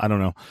knows? I don't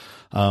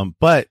know.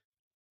 But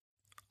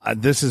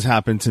this has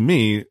happened to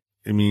me.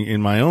 I mean,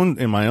 in my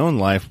own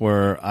life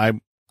where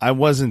I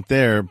wasn't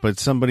there, but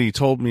somebody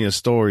told me a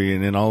story,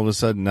 and then all of a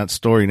sudden that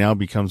story now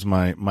becomes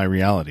my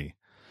reality.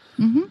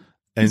 Mm-hmm.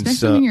 And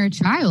especially when you're a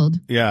child.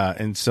 Yeah.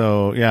 And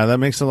so, that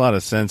makes a lot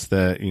of sense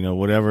that,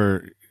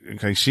 whatever,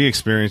 okay, she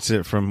experienced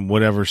it from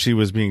whatever she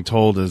was being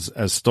told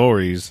as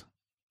stories.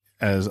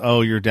 As, oh,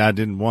 your dad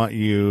didn't want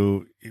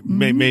you.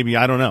 Mm-hmm. Maybe,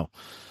 I don't know.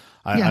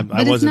 I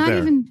wasn't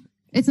there.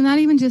 It's not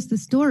even just the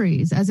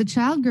stories. As a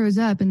child grows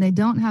up and they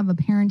don't have a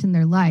parent in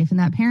their life, and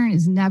that parent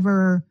is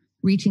never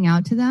reaching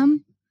out to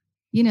them.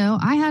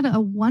 I had a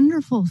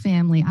wonderful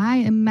family. I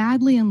am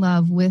madly in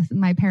love with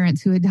my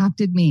parents who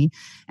adopted me,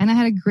 and I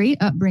had a great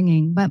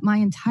upbringing. But my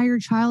entire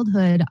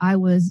childhood, I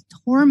was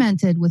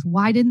tormented with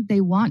why didn't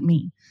they want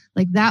me?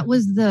 Like that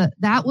was the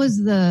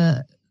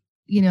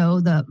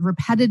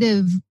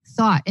repetitive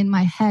thought in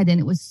my head.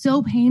 And it was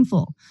so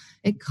painful.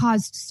 It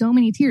caused so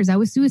many tears. I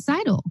was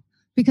suicidal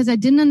because I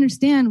didn't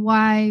understand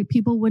why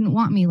people wouldn't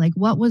want me. Like,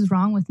 what was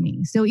wrong with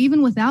me? So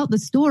even without the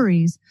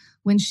stories,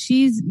 when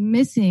she's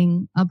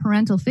missing a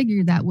parental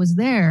figure that was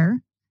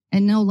there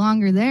and no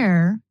longer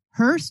there,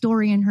 her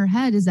story in her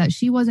head is that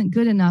she wasn't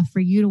good enough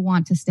for you to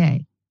want to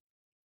stay.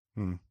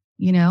 And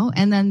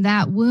then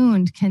that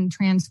wound can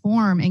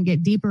transform and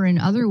get deeper in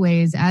other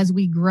ways as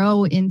we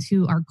grow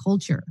into our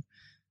culture.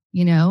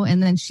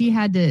 And then she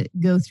had to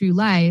go through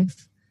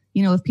life,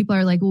 if people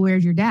are like, well,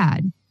 where's your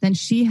dad? Then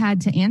she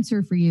had to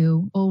answer for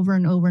you over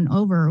and over and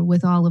over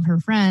with all of her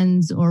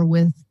friends or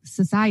with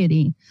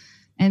society.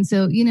 And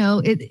so,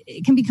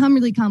 it can become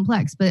really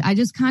complex, but I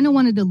just kind of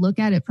wanted to look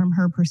at it from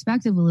her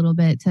perspective a little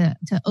bit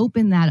to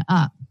open that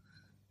up,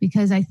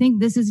 because I think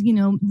this is,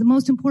 the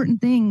most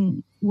important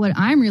thing. What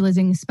I'm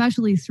realizing,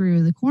 especially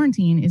through the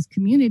quarantine, is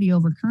community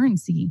over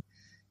currency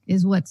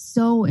is what's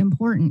so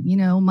important.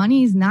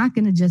 Money is not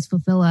going to just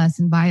fulfill us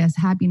and buy us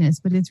happiness,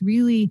 but it's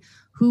really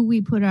who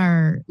we put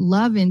our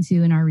love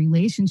into in our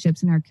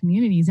relationships and our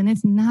communities. And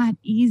it's not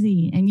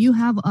easy. And you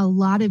have a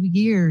lot of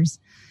years,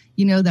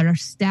 that are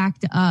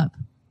stacked up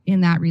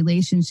in that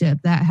relationship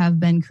that have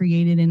been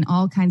created in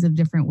all kinds of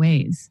different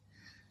ways.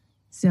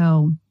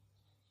 So,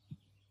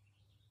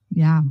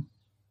 yeah.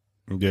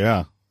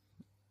 Yeah.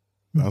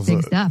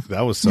 Big stuff.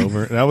 That was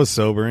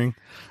sobering.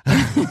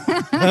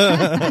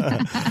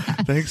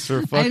 Thanks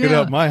for fucking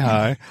up my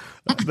high.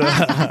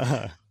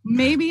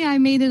 Maybe I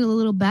made it a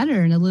little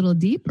better and a little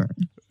deeper.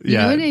 You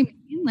know what I mean?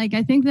 Like,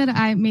 I think that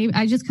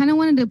I just kind of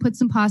wanted to put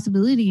some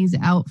possibilities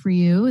out for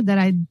you that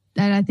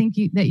I think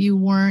you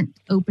weren't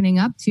opening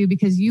up to,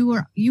 because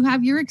you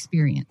have your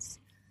experience.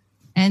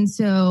 And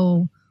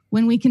so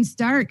when we can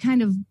start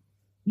kind of,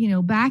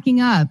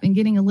 backing up and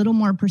getting a little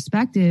more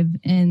perspective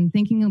and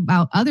thinking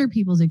about other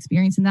people's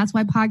experience. And that's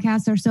why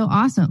podcasts are so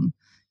awesome.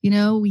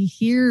 We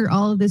hear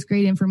all of this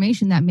great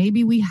information that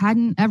maybe we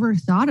hadn't ever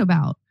thought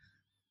about.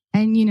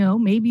 And,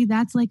 maybe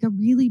that's like a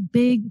really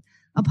big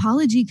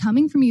apology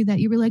coming from you that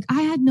you were like,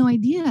 I had no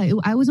idea.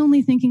 I was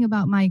only thinking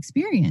about my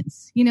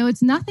experience. You know,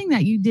 it's nothing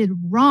that you did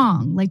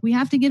wrong. Like, we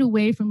have to get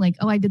away from like,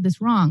 oh, I did this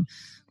wrong.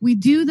 We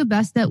do the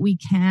best that we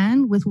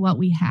can with what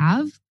we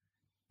have.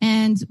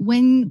 And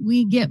when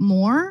we get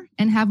more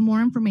and have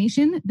more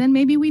information, then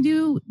maybe we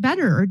do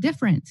better or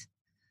different.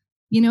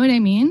 You know what I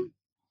mean?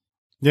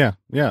 Yeah.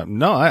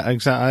 No, I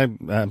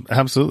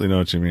absolutely know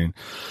what you mean.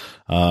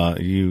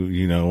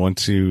 You know,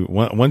 once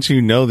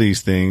you know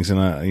these things, and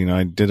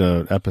I did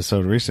a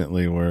episode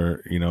recently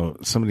where, you know,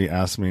 somebody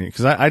asked me,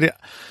 cause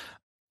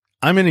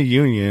I'm in a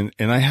union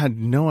and I had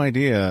no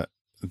idea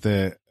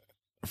that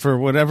for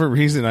whatever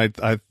reason,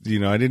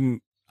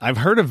 I've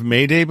heard of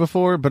May Day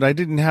before, but I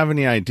didn't have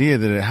any idea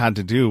that it had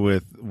to do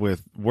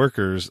with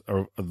workers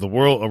or the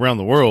world around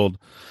the world.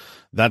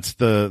 That's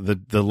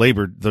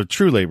the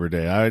true Labor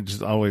Day. I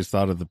just always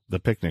thought of the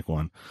picnic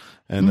one.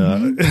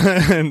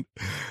 And,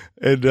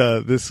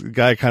 this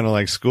guy kind of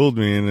like schooled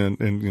me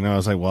and, you know, I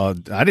was like, well,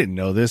 I didn't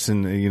know this.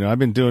 And, you know, I've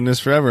been doing this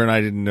forever and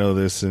I didn't know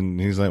this. And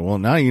he's like, well,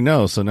 now you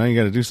know. So now you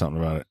got to do something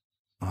about it.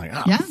 I'm like,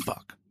 oh, yeah.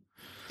 Fuck.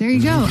 There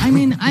you go. I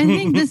mean, I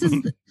think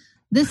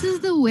this is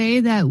the way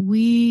that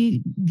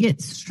we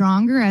get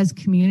stronger as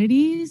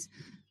communities,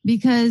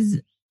 because,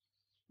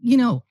 you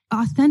know,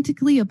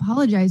 authentically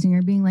apologizing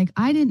or being like,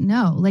 I didn't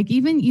know, like,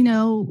 even, you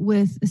know,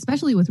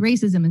 especially with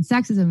racism and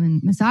sexism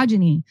and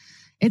misogyny,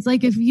 it's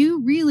like, if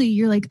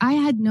you're like, I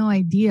had no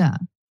idea.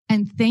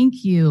 And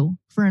thank you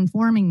for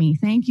informing me.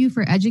 Thank you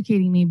for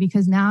educating me,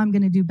 because now I'm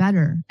going to do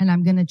better and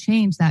I'm going to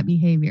change that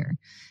behavior,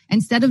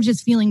 instead of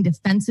just feeling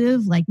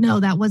defensive. Like,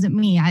 no, that wasn't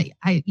me.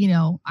 You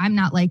know, I'm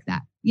not like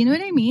that. You know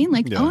what I mean?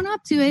 Like, own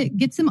up to it,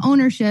 get some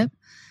ownership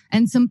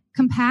and some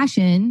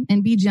compassion,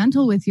 and be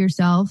gentle with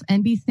yourself,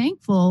 and be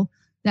thankful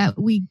that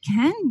we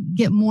can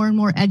get more and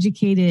more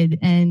educated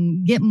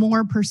and get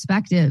more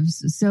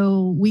perspectives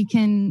so we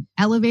can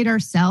elevate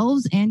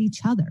ourselves and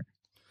each other.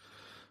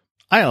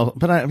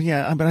 But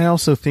I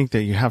also think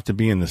that you have to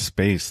be in the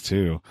space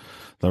too,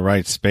 the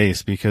right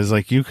space, because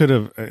like you could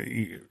have,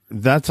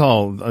 that's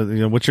all, you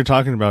know, what you're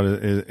talking about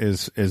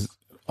is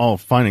all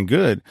fine and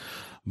good.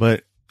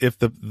 But if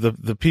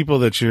the people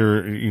that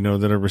you're, you know,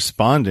 that are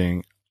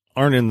responding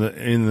aren't in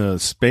the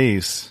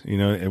space, you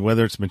know,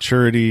 whether it's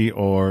maturity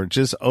or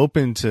just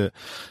open to,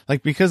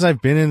 like, because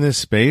I've been in this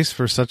space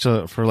for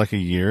like a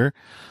year,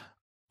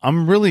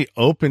 I'm really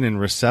open and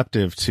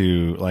receptive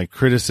to like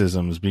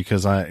criticisms,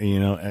 because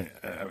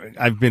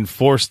I've been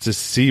forced to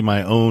see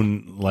my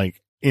own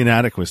like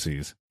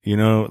inadequacies, you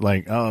know,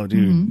 like, oh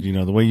dude, you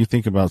know, the way you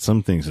think about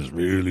some things is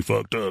really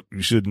fucked up.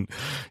 You shouldn't,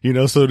 you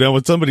know, so now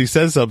when somebody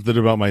says something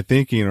about my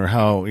thinking or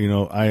how, you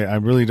know, I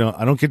really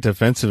don't get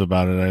defensive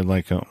about it. I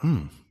like go,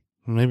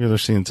 maybe they're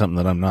seeing something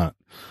that I'm not,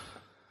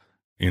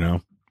 you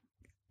know?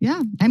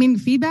 Yeah. I mean,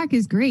 feedback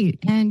is great.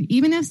 And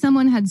even if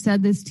someone had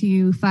said this to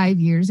you 5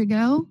 years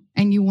ago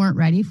and you weren't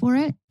ready for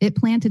it, it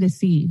planted a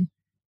seed.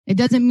 It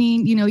doesn't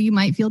mean, you know, you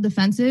might feel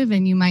defensive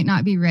and you might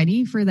not be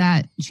ready for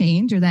that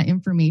change or that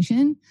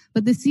information,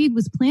 but the seed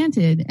was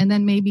planted. And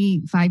then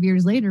maybe 5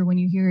 years later, when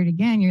you hear it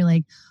again, you're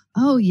like,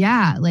 oh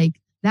yeah, like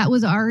that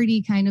was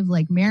already kind of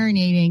like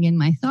marinating in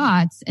my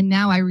thoughts. And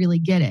now I really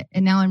get it.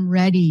 And now I'm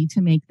ready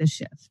to make the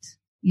shift.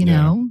 You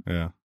know?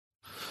 Yeah.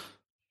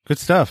 Good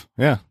stuff.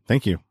 Yeah.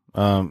 Thank you.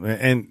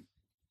 And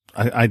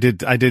I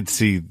did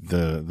see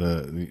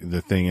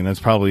the thing, and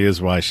that's probably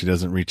is why she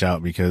doesn't reach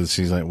out, because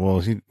she's like, well,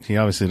 he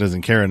obviously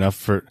doesn't care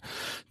enough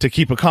to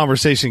keep a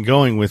conversation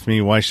going with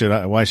me. Why should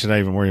I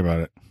even worry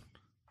about it?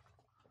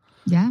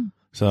 Yeah.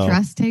 So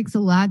trust takes a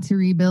lot to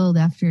rebuild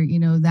after, you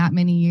know, that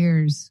many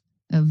years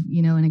of,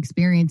 you know, an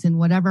experience in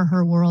whatever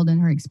her world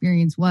and her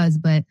experience was,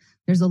 but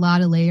there's a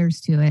lot of layers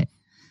to it.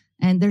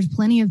 And there's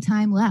plenty of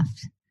time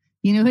left.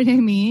 You know what I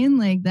mean?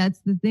 Like, that's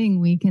the thing.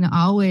 We can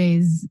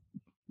always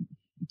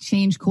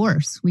change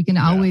course. We can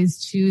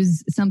always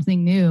choose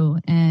something new.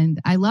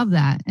 And I love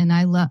that. And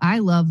I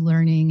love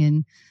learning.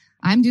 And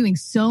I'm doing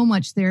so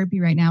much therapy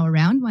right now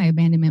around my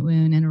abandonment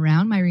wound and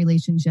around my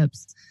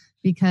relationships,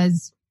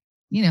 because,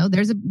 you know,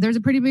 there's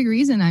a pretty big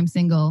reason I'm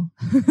single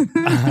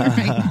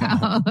right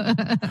now.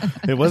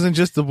 It wasn't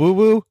just the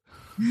woo-woo.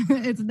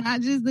 It's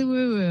not just the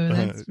woo-woo.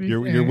 That's for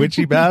your sure. Your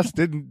witchy bass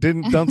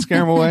don't scare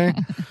them away.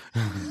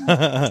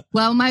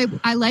 Well,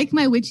 I like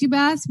my witchy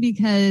bass,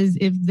 because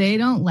if they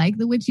don't like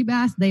the witchy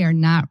bass, they are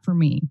not for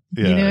me.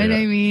 Yeah, you know what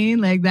I mean?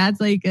 Like, that's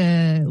like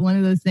one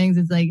of those things.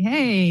 It's like,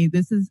 hey,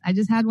 I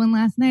just had one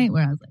last night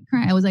where I was like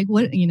crying. I was like,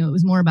 what? You know, it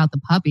was more about the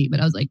puppy,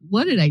 but I was like,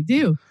 what did I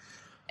do?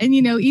 And,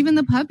 you know, even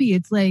the puppy,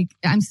 it's like,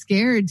 I'm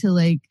scared to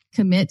like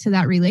commit to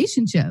that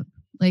relationship.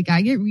 Like,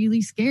 I get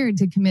really scared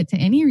to commit to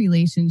any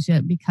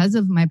relationship because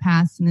of my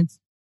past. And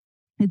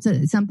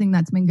it's something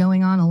that's been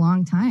going on a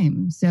long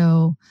time.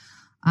 So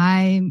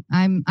I'm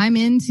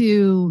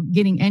into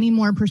getting any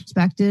more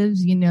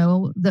perspectives, you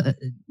know,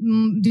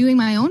 doing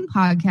my own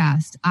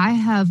podcast. I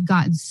have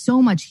gotten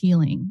so much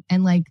healing,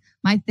 and like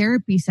my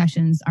therapy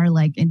sessions are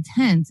like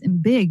intense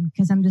and big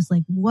because I'm just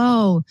like,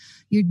 whoa,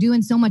 you're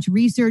doing so much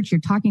research. You're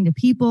talking to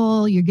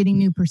people, you're getting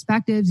new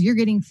perspectives, you're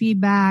getting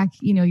feedback,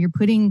 you're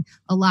putting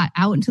a lot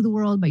out into the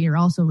world, but you're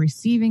also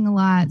receiving a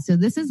lot. So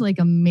this is like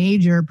a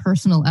major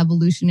personal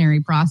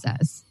evolutionary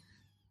process.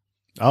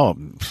 Oh,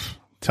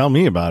 tell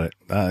me about it.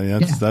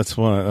 That's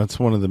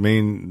one of the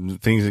main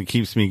things that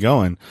keeps me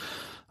going.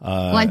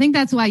 Well, I think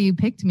that's why you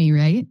picked me,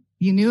 right?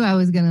 You knew I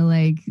was going to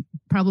like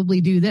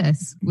probably do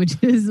this, which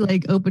is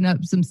like open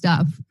up some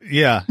stuff.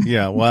 Yeah.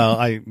 Well,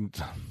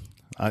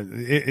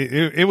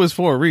 it was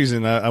for a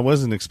reason. I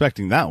wasn't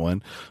expecting that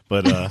one,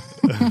 but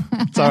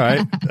it's all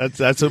right.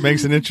 That's what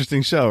makes an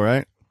interesting show,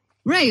 right?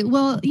 Right.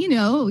 Well,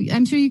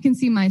 I'm sure you can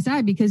see my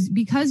side because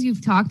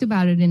you've talked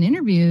about it in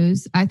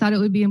interviews. I thought it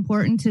would be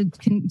important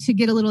to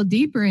get a little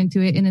deeper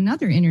into it in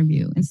another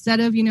interview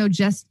instead of,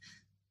 just,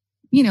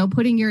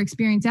 putting your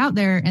experience out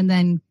there and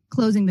then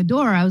closing the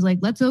door. I was like,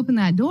 let's open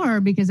that door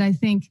because I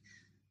think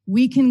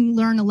we can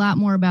learn a lot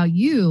more about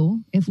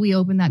you if we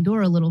open that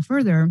door a little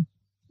further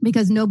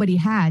because nobody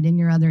had in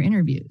your other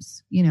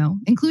interviews,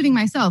 including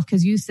myself,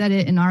 because you said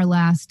it in our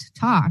last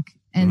talk.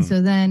 And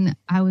so then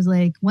I was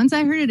like, once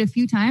I heard it a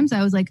few times,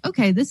 I was like,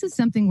 okay, this is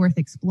something worth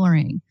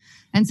exploring.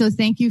 And so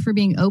thank you for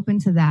being open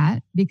to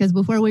that, because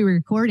before we were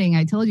recording,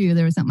 I told you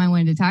there was something I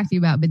wanted to talk to you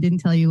about, but didn't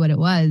tell you what it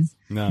was.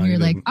 No, and you're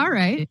like, all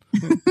right.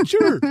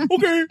 Sure.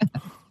 Okay.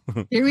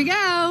 Here we go.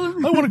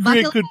 I want to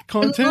create good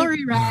content.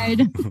 Glory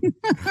ride.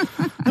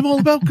 I'm all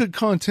about good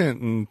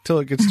content until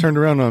it gets turned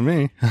around on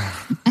me.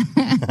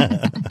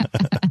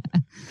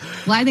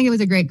 Well, I think it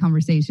was a great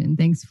conversation.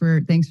 Thanks for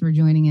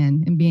joining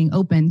in and being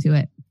open to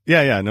it.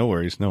 Yeah. No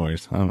worries.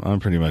 I'm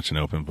pretty much an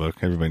open book.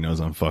 Everybody knows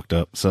I'm fucked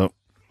up, so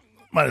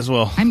might as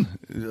well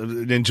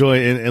enjoy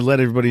and let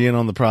everybody in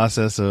on the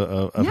process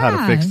of how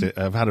to fix it,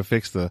 of how to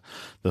fix the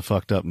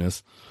fucked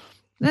upness.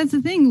 That's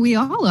the thing. We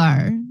all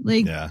are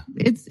like, yeah.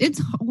 It's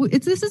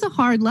this is a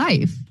hard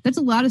life. That's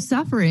a lot of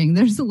suffering.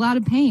 There's a lot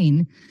of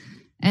pain.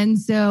 And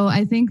so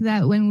I think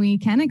that when we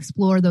can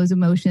explore those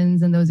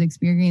emotions and those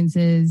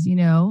experiences,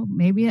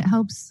 maybe it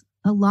helps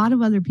a lot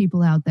of other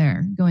people out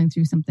there going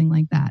through something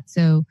like that.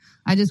 So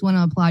I just want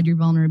to applaud your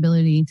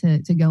vulnerability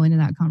to go into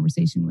that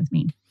conversation with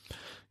me.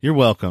 You're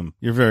welcome.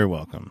 You're very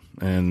welcome.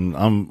 And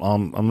I'm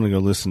going to go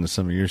listen to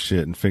some of your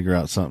shit and figure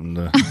out something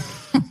to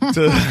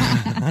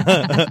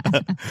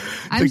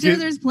I'm sure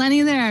there's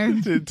plenty there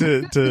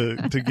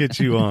to get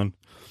you on.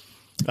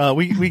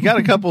 We got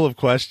a couple of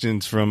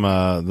questions from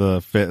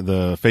the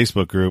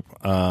Facebook group.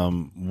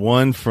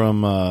 One from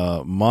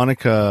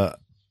Monica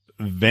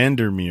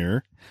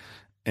Vandermeer,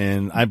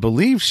 and I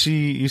believe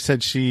you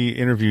said she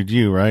interviewed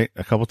you, right?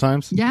 A couple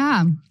times?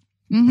 Yeah.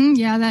 Mm-hmm.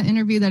 Yeah, that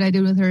interview that I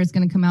did with her is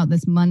going to come out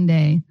this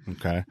Monday.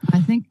 Okay.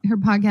 I think her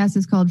podcast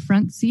is called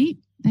Front Seat,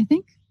 I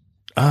think.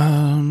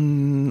 I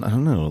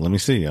don't know. Let me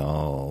see.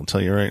 I'll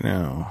tell you right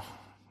now.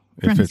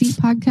 Front Seat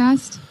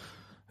Podcast.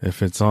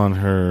 If it's on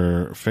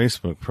her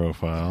Facebook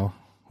profile.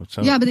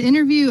 Yeah, but the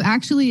interview,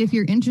 actually, if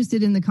you're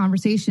interested in the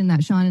conversation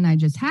that Sean and I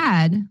just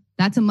had,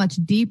 that's a much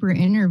deeper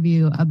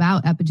interview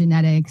about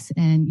epigenetics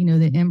and,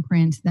 the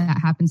imprint that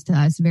happens to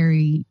us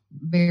very,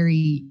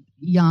 very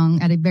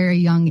young, at a very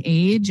young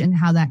age, and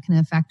how that can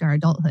affect our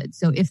adulthood.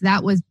 So if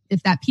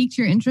that piqued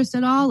your interest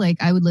at all, like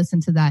I would listen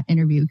to that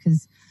interview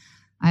because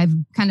I've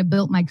kind of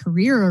built my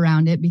career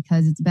around it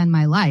because it's been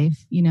my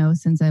life,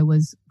 since I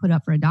was put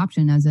up for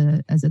adoption as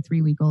a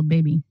 3-week-old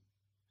baby.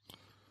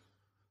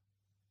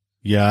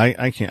 Yeah,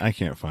 I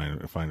can't find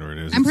where it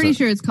is. I'm pretty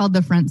sure it's called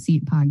the Front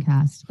Seat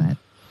Podcast, but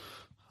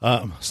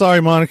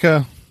sorry,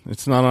 Monica,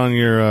 it's not on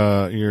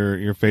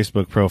your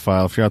Facebook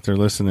profile. If you're out there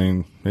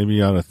listening, maybe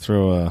you ought to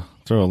throw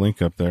a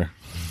link up there.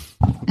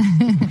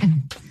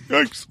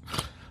 Yikes.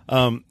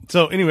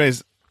 So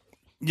anyways,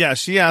 yeah,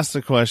 she asked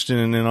a question,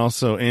 and then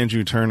also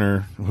Andrew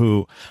Turner,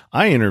 who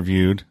I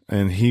interviewed,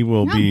 and he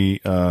will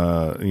be,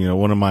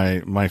 one of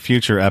my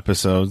future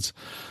episodes.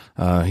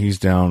 He's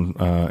down,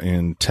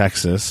 in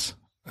Texas.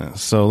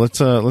 So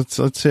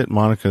let's hit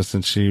Monica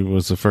since she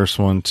was the first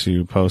one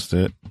to post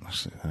it.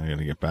 Actually, I got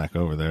to get back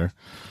over there.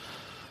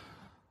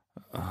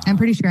 I'm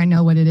pretty sure I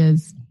know what it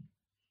is.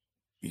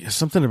 Yeah,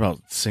 something about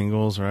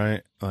singles,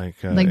 right?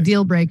 Like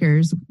deal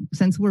breakers.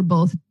 Since we're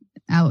both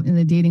out in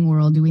the dating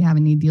world, do we have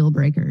any deal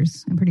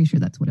breakers? I'm pretty sure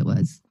that's what it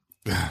was.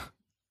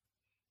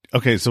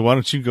 Okay, so why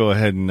don't you go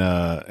ahead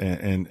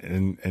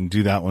and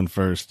do that one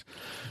first?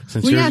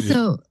 Since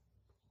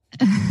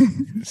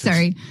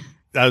sorry.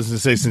 I was going to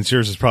say, since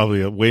yours is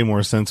probably way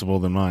more sensible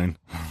than mine.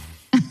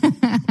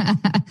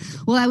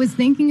 Well, I was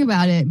thinking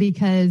about it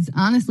because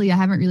honestly, I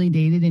haven't really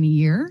dated in a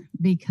year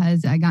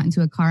because I got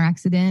into a car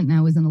accident and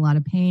I was in a lot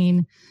of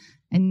pain,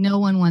 and no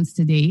one wants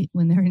to date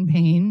when they're in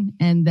pain.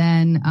 And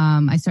then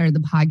I started the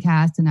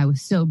podcast and I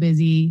was so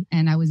busy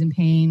and I was in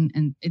pain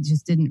and it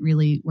just didn't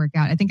really work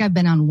out. I think I've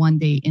been on one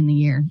date in the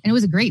year and it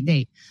was a great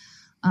date,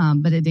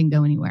 but it didn't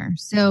go anywhere.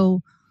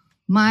 So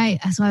I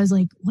was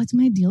like, what's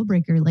my deal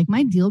breaker? Like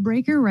my deal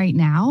breaker right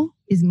now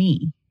is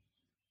me.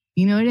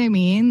 You know what I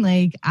mean?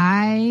 Like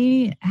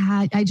I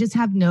just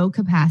have no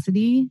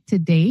capacity to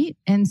date.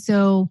 And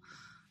so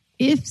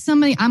if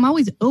somebody, I'm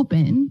always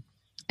open.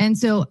 And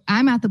so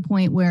I'm at the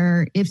point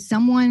where if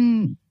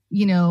someone,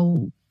 you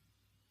know,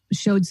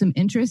 showed some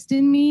interest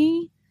in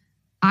me,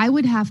 I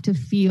would have to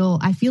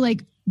I feel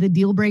like the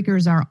deal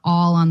breakers are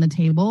all on the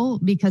table,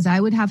 because I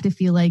would have to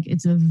feel like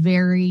it's a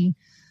very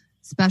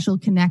special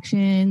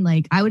connection.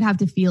 Like I would have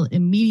to feel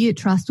immediate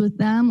trust with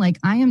them. Like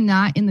I am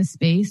not in the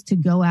space to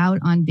go out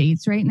on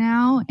dates right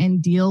now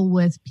and deal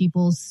with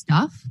people's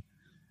stuff.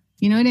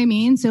 You know what I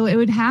mean? So it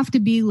would have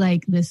to be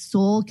like this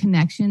soul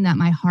connection that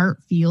my heart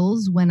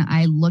feels when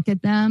I look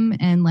at them,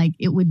 and like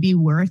it would be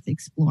worth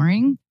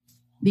exploring,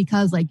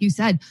 because like you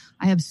said,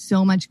 I have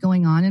so much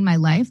going on in my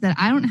life that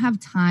I don't have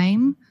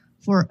time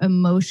for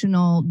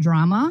emotional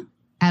drama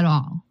at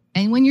all.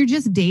 And when you're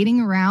just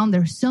dating around,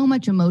 there's so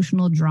much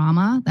emotional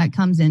drama that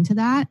comes into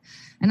that.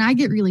 And I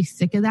get really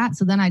sick of that.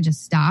 So then I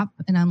just stop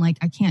and I'm like,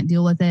 I can't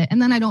deal with it.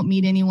 And then I don't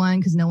meet anyone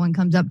because no one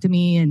comes up to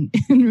me in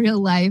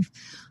real life.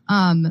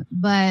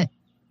 But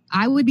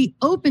I would be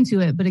open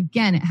to it. But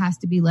again, it has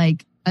to be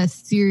like a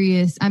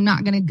serious, I'm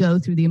not going to go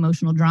through the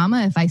emotional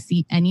drama. If I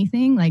see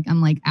anything, like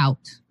I'm like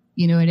out,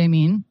 you know what I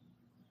mean?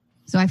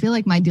 So I feel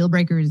like my deal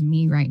breaker is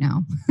me right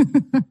now.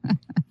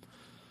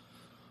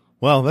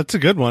 Well, that's a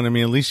good one. I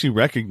mean, at least you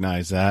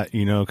recognize that,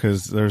 you know,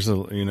 because there's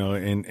a, you know,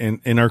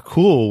 and are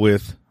cool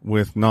with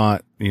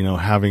not, you know,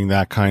 having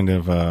that kind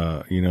of,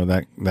 you know,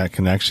 that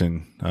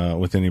connection,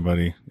 with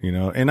anybody, you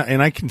know,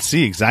 and I can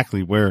see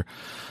exactly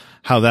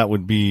how that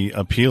would be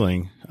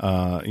appealing.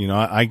 You know,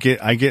 I get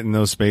in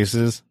those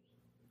spaces,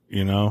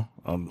 you know,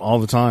 all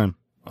the time,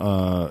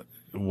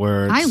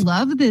 where I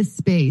love this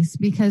space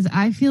because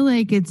I feel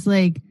like it's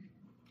like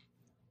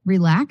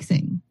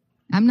relaxing.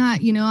 I'm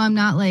not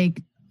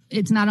like,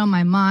 it's not on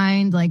my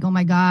mind. Like, oh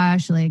my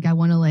gosh, like I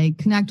want to like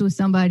connect with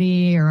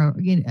somebody, or,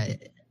 you know,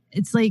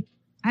 it's like,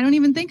 I don't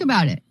even think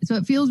about it. So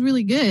it feels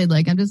really good.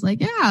 Like, I'm just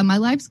like, yeah, my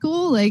life's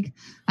cool. Like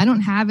I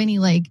don't have any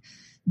like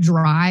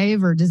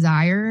drive or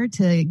desire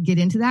to get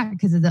into that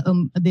because of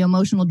the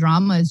emotional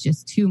drama is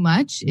just too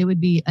much. It would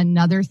be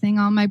another thing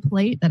on my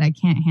plate that I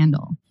can't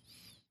handle.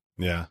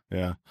 Yeah.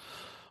 Yeah.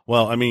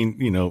 Well, I mean,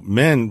 you know,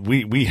 men,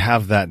 we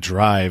have that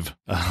drive,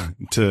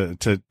 to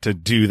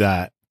do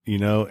that. You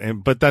know,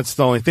 but that's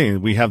the only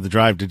thing. We have the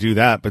drive to do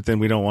that, but then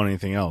we don't want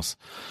anything else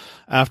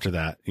after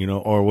that, you know,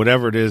 or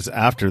whatever it is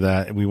after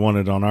that, we want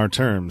it on our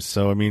terms.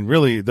 So, I mean,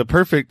 really the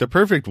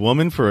perfect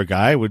woman for a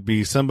guy would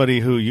be somebody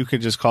who you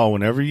could just call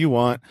whenever you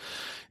want,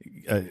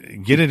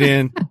 get it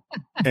in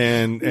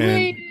and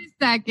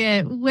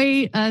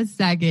Wait a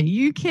second.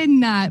 You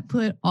cannot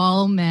put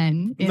all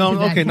men into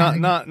that category.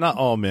 Not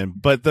all men,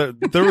 but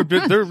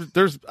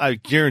there's I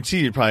guarantee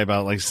you probably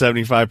about like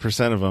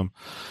 75% of them.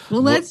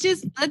 Well, let's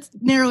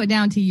narrow it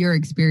down to your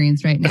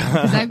experience right now,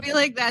 because I feel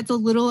like that's a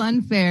little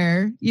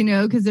unfair, you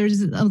know, because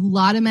there's a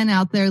lot of men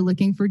out there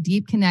looking for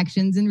deep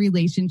connections and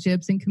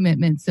relationships and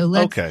commitments. So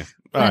let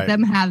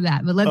them have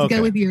that, but let's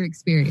go with your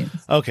experience.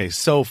 Okay.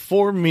 So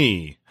for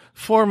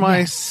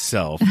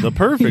myself, the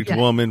perfect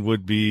woman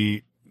would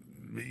be,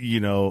 you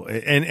know,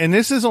 and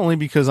this is only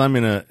because I'm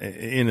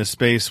in a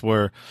space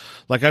where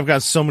like I've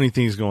got so many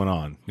things going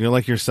on, you know,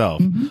 like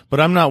yourself, but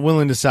I'm not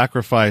willing to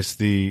sacrifice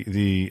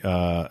the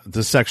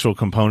sexual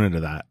component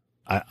of that.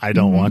 I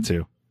don't want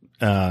to.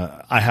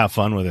 I have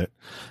fun with it.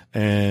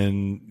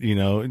 And, you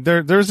know,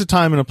 there's a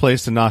time and a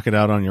place to knock it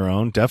out on your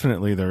own.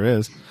 Definitely there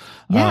is.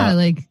 Yeah.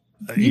 Like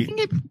you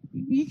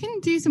can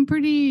do some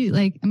pretty,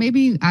 like,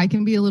 maybe I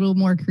can be a little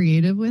more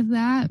creative with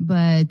that,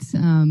 but,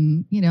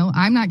 you know,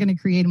 I'm not going to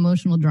create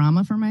emotional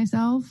drama for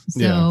myself.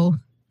 So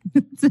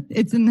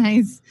it's a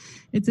nice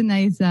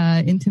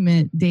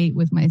intimate date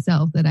with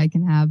myself that I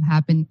can have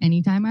happen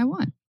anytime I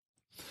want.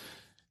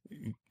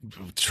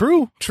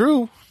 True.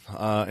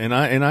 And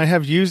I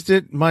have used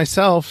it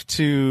myself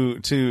to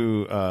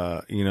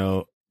you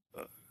know,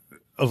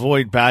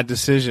 avoid bad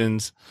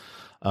decisions,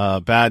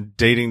 bad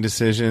dating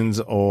decisions,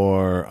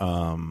 or,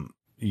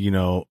 you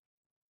know,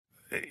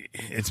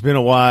 it's been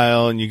a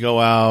while and you go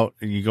out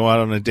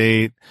on a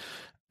date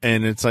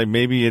and it's like,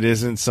 maybe it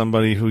isn't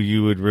somebody who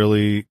you would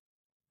really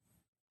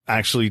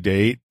actually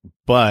date,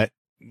 but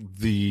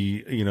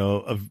the, you know,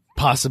 a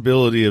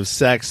possibility of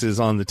sex is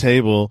on the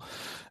table.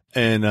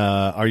 And,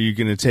 are you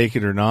going to take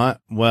it or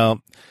not?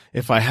 Well,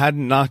 if I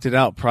hadn't knocked it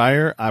out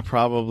prior, I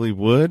probably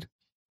would,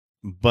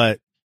 but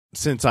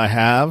since I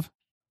have,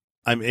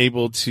 I'm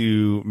able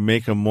to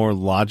make a more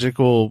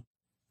logical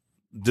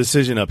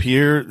decision up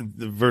here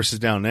versus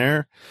down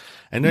there.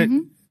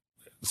 And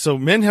so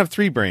men have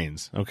three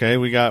brains. Okay.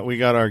 We got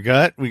our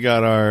gut, we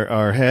got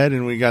our head,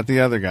 and we got the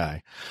other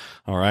guy.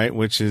 All right.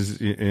 Which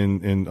is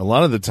in a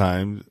lot of the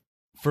time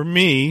for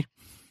me.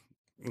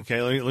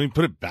 Okay. Let me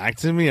put it back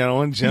to me. I don't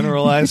want to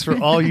generalize for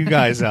all you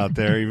guys out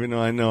there, even though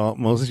I know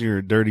most of you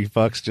are dirty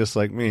fucks just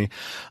like me.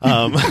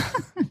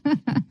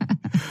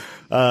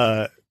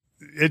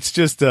 It's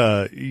just,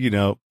 you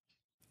know,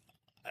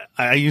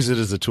 I use it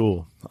as a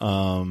tool.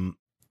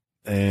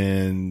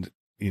 And,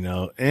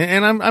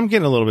 and I'm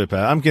getting a little bit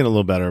better. I'm getting a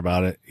little better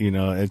about it.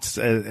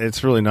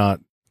 It's really not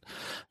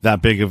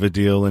that big of a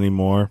deal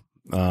anymore.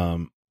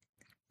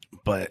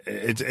 But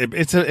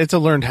it's a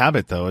learned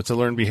habit though. It's a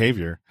learned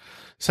behavior.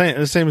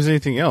 The same as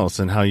anything else,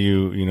 and how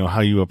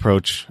you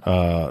approach,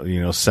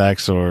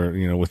 sex, or,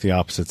 with the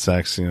opposite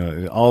sex,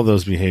 all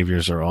those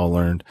behaviors are all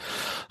learned.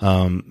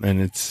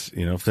 And it's,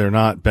 if they're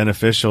not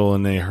beneficial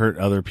and they hurt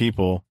other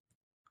people,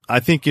 I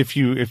think if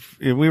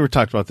we were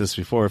talked about this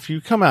before, if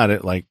you come at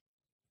it like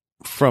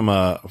from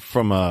a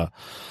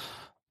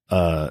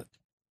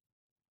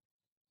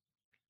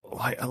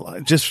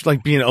just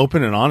like being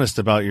open and honest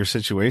about your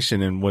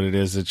situation and what it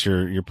is that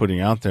you're putting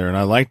out there. And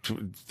I liked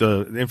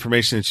the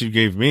information that you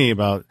gave me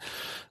about,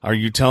 are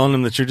you telling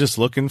them that you're just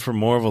looking for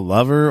more of a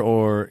lover,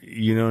 or,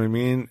 you know what I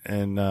mean?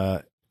 And,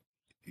 I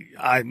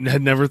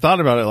had never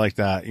thought about it like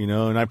that,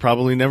 and I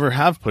probably never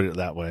have put it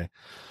that way.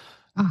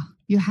 Oh,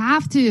 you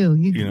have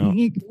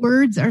to,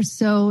 words are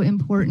so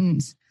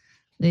important.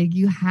 Like,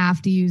 you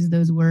have to use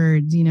those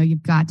words,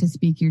 you've got to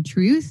speak your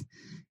truth.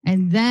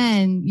 And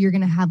then you're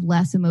going to have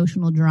less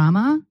emotional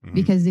drama,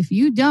 because if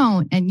you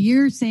don't, and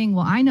you're saying,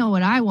 well, I know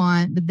what I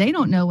want, but they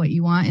don't know what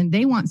you want, and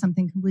they want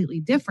something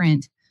completely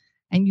different,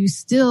 and you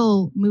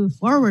still move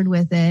forward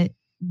with it,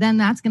 then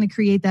that's going to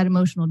create that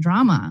emotional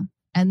drama.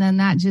 And then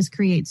that just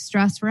creates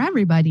stress for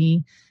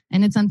everybody.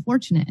 And it's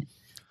unfortunate.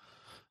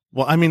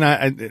 Well, I mean,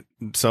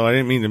 so I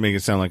didn't mean to make it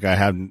sound like I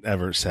haven't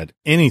ever said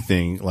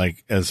anything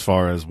like as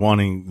far as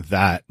wanting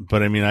that,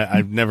 but I mean,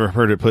 I've never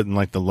heard it put in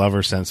like the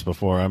lover sense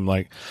before.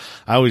 I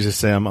always just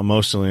say I'm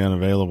emotionally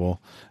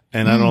unavailable,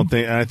 and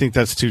I think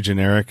that's too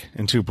generic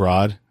and too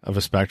broad of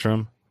a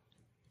spectrum,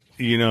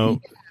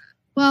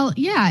 Well,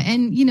 yeah.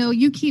 And,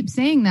 you keep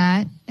saying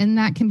that, and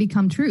that can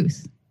become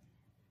truth.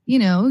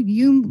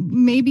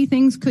 Maybe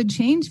things could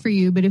change for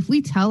you, but if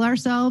we tell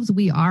ourselves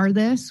we are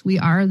this,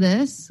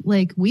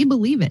 like, we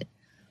believe it.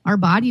 Our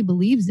body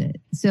believes it.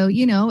 So,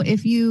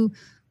 if you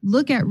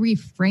look at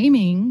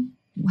reframing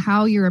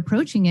how you're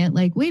approaching it,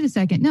 like, wait a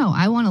second, no,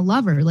 I want a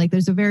lover. Like,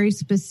 there's a very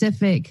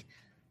specific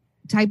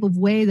type of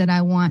way that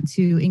I want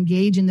to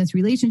engage in this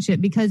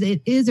relationship, because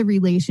it is a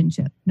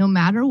relationship, no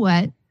matter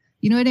what.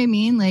 You know what I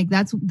mean? Like,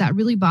 that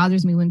really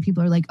bothers me when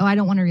people are like, oh, I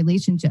don't want a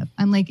relationship.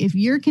 I'm like, if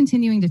you're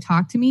continuing to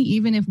talk to me,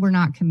 even if we're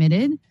not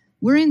committed,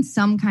 we're in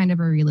some kind of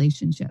a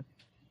relationship.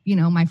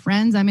 My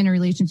friends, I'm in a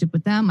relationship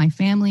with them. My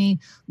family,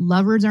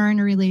 lovers are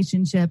in a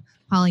relationship.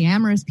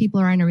 Polyamorous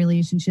people are in a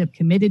relationship.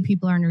 Committed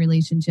people are in a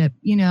relationship,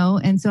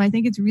 And so I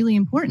think it's really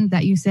important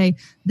that you say,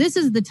 this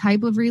is the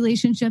type of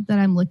relationship that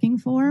I'm looking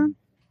for,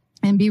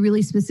 and be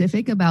really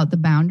specific about the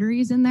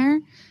boundaries in there.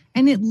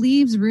 And it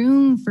leaves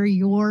room for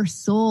your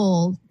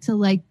soul to,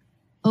 like,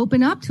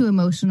 open up to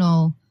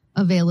emotional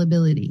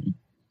availability.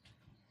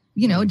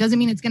 It doesn't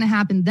mean it's going to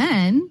happen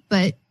then,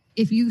 but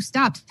if you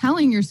stop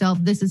telling yourself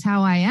this is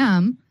how I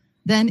am,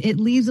 then it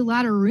leaves a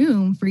lot of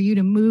room for you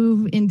to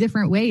move in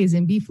different ways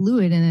and be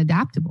fluid and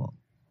adaptable.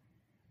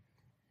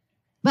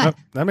 But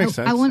that makes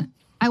sense.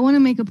 I want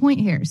to make a point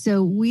here.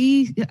 So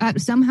we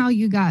somehow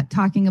you got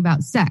talking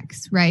about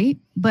sex, right?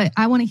 But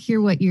I want to hear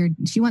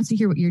she wants to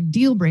hear what your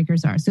deal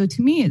breakers are. So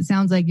to me, it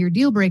sounds like your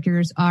deal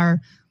breakers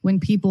are when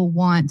people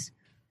want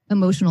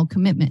emotional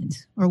commitment,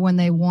 or when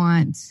they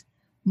want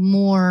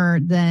more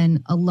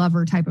than a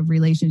lover type of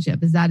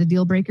relationship. Is that a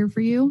deal breaker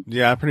for you?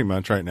 Yeah, pretty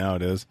much right now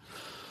it is.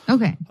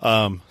 Okay.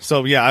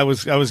 So yeah, I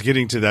was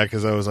getting to that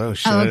because I was, oh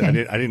shit,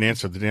 okay. I didn't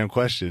answer the damn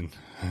question.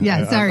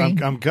 Yeah, sorry.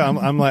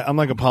 I'm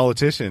like a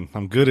politician.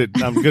 I'm good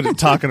at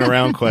talking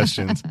around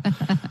questions.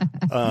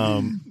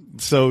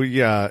 So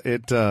yeah,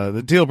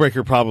 the deal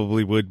breaker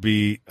probably would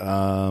be,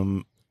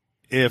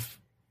 if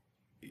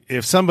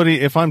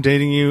I'm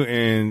dating you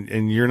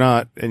and you're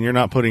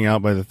not putting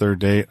out by the third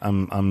date,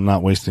 I'm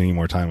not wasting any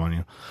more time on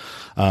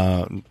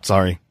you.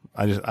 Sorry.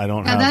 I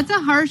don't have. That's a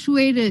harsh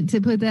way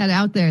to put that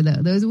out there,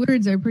 though. Those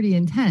words are pretty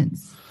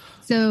intense.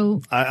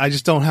 So I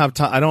just don't have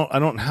time. I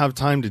don't have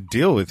time to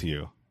deal with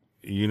you.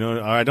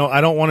 I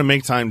don't want to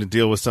make time to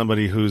deal with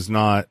somebody who's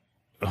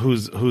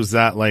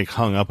that like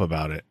hung up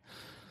about it.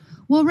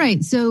 Well,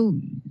 right. So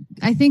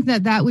I think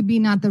that would be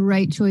not the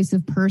right choice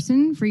of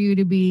person for you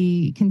to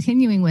be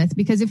continuing with,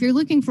 because if you're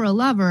looking for a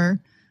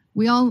lover,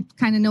 we all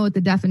kind of know what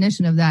the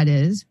definition of that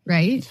is,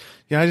 right?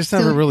 Yeah, I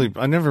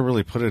never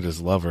really put it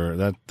as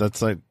lover.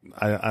 That's like,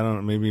 I don't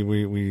know,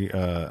 maybe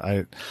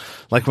I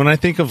like when I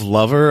think of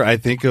lover, I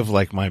think of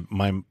like my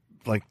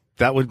like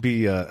that would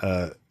be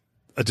a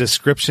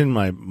description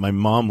my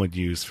mom would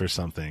use for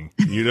something.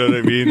 You know what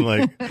I mean?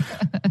 Like,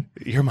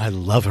 you're my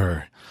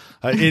lover.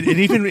 And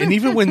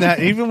even when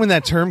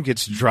that term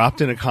gets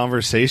dropped in a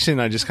conversation,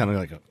 I just kind of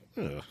like,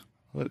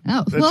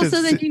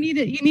 so then you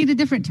need a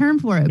different term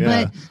for it.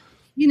 Yeah. But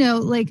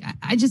like,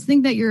 I just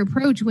think that your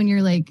approach when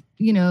you're like,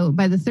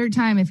 by the third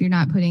time, if you're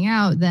not putting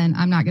out, then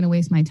I'm not going to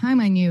waste my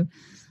time on you.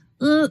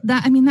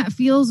 That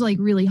feels like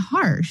really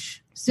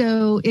harsh.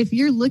 So if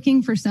you're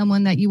looking for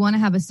someone that you want to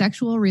have a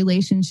sexual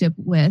relationship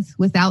with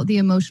without the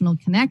emotional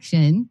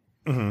connection,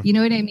 you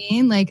know what I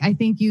mean? Like, I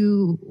think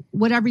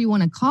whatever you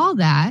want to call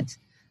that,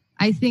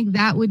 I think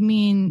that would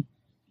mean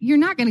you're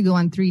not going to go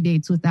on 3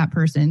 dates with that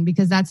person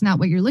because that's not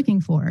what you're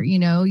looking for. You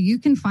know, you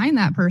can find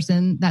that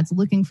person that's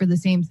looking for the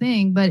same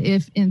thing. But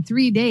if in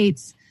 3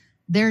 dates,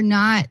 they're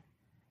not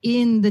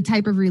in the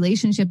type of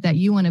relationship that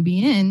you want to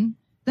be in,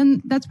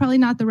 then that's probably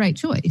not the right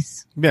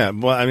choice. Yeah.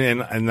 Well, I mean,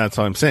 and that's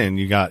what I'm saying.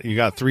 You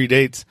got 3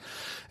 dates,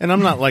 and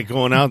I'm not like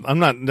going out. I'm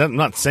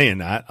not saying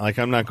that. Like,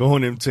 I'm not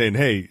going and saying,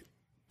 hey,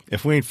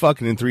 if we ain't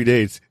fucking in 3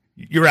 dates,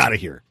 you're out of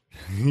here.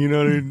 You know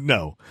what I mean?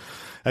 No,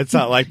 it's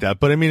not like that.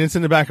 But I mean, it's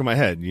in the back of my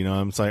head. You know,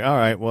 I'm just like, all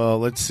right, well,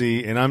 let's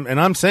see. And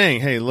I'm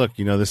saying, hey, look,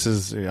 you know, this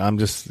is,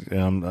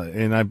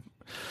 and I'm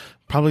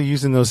probably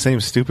using those same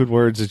stupid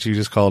words that you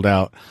just called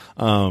out.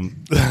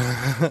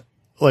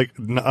 Like,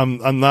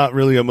 I'm not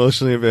really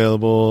emotionally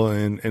available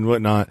and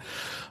whatnot.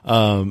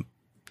 You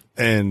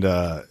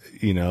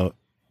know,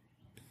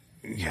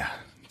 yeah.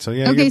 So,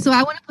 yeah. Okay. So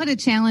I want to put a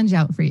challenge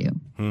out for you.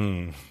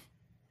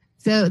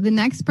 So the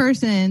next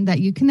person that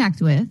you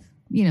connect with,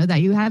 you know,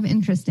 that you have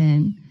interest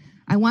in,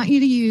 I want you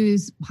to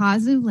use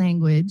positive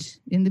language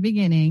in the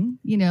beginning,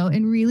 you know,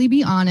 and really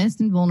be honest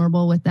and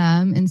vulnerable with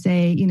them and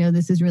say, you know,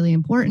 this is really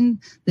important.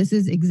 This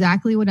is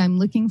exactly what I'm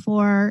looking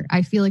for.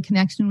 I feel a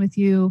connection with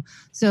you.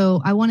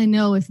 So I want to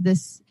know if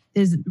this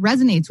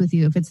resonates with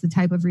you, if it's the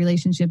type of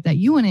relationship that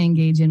you want to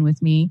engage in with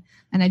me.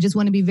 And I just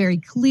want to be very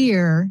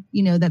clear,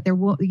 you know, that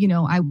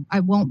I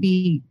won't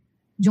be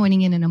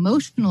joining in an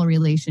emotional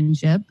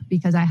relationship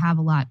because I have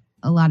a lot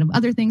of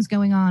other things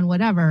going on,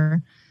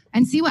 whatever,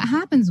 and see what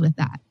happens with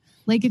that.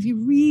 Like, if you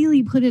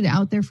really put it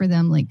out there for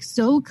them, like,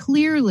 so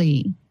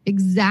clearly,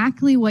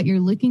 exactly what you're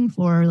looking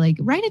for, like,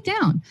 write it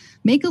down,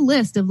 make a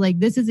list of like,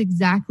 this is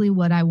exactly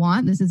what I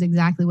want. This is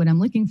exactly what I'm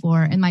looking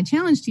for. And my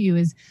challenge to you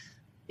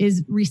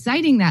is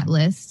reciting that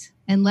list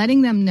and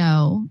letting them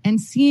know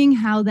and seeing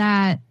how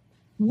that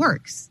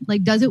works.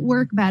 Like, does it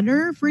work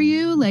better for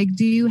you? Like,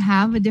 do you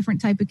have a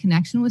different type of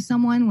connection with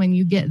someone when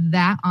you get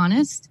that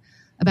honest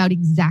about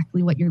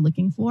exactly what you're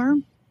looking for?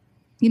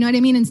 You know what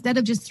I mean? Instead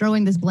of just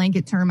throwing this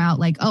blanket term out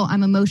like, oh,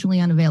 I'm emotionally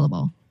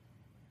unavailable.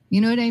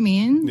 You know what I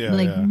mean? Yeah,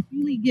 like,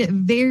 really get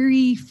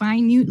very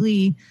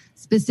minutely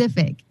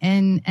specific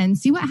and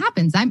see what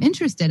happens. I'm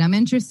interested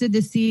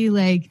to see,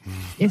 like,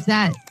 if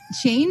that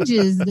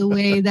changes the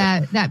way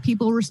that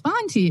people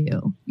respond to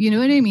you. You know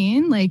what I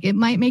mean? Like, it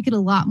might make it a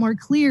lot more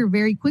clear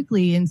very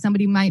quickly. And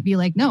somebody might be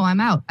like, no,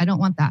 I'm out. I don't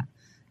want that.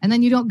 And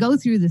then you don't go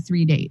through the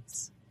 3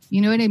 dates. You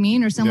know what I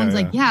mean? Or someone's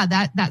like, yeah,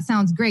 that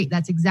sounds great.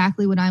 That's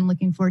exactly what I'm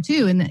looking for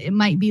too. And it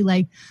might be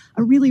like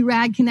a really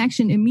rad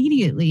connection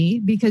immediately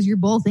because you're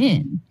both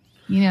in,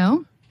 you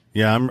know?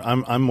 Yeah,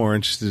 I'm more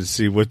interested to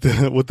see what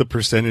the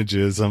percentage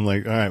is. I'm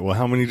like, all right, well,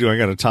 how many do I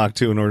got to talk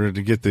to in order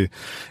to get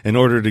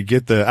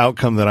the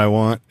outcome that I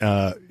want?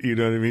 You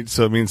know what I mean?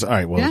 So it means, all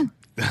right, well,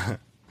 yeah.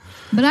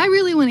 But I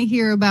really want to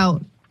hear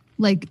about,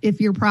 like, if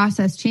your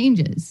process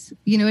changes,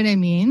 you know what I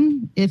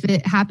mean? If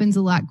it happens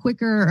a lot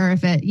quicker, or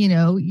if it, you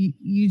know,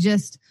 you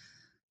just,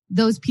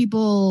 those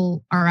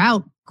people are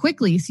out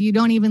quickly. So you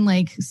don't even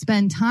like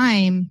spend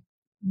time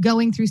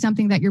going through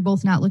something that you're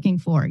both not looking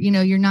for. You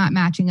know, you're not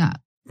matching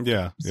up.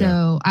 Yeah.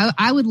 So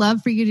I would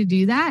love for you to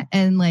do that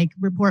and like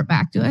report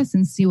back to us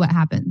and see what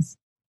happens.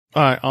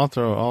 All right.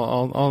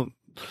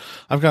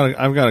 I've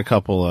got a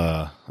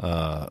couple,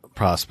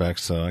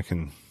 prospects, so I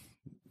can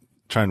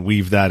try and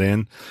weave that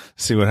in,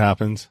 see what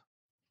happens,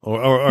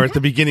 or at the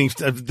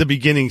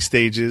beginning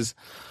stages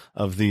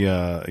of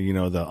the you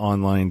know, the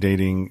online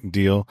dating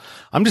deal.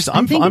 I'm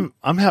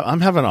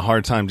having a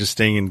hard time just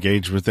staying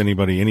engaged with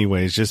anybody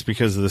anyways, just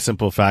because of the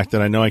simple fact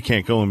that I know I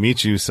can't go and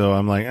meet you. So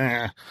I'm like,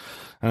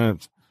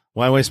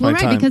 why waste my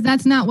time? Because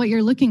that's not what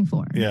you're looking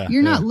for. Yeah,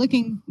 you're not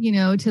looking, you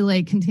know, to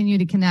like continue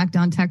to connect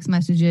on text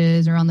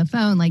messages or on the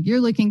phone. Like,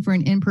 you're looking for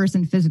an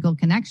in-person physical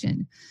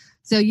connection.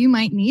 So you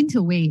might need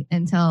to wait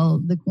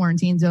until the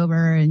quarantine's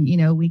over and, you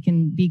know, we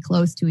can be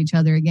close to each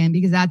other again,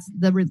 because that's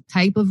the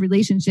type of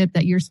relationship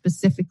that you're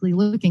specifically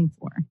looking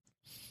for.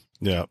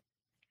 Yeah.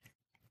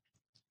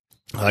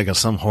 Like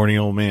some horny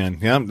old man.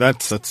 Yeah.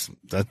 That's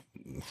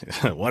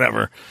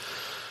whatever.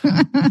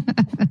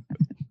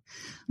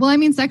 Well, I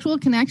mean, sexual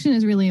connection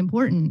is really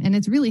important, and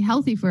it's really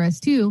healthy for us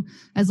too,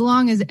 as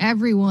long as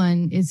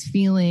everyone is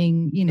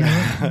feeling, you know,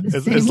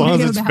 as long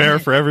as it's fair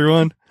for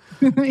everyone.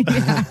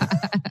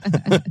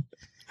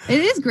 It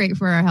is great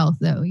for our health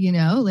though, you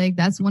know, like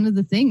that's one of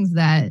the things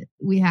that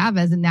we have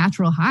as a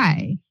natural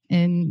high,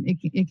 and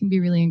it can be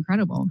really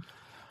incredible.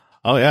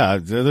 Oh yeah.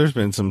 There's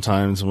been some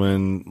times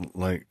when,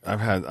 like,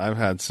 I've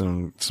had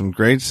some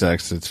great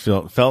sex that's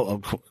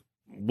felt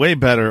way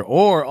better,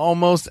 or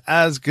almost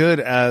as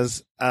good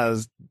as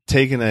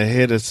taking a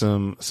hit of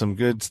some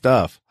good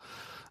stuff.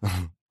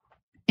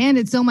 And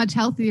it's so much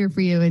healthier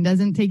for you and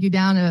doesn't take you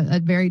down a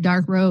very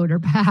dark road or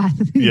path.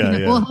 Yeah,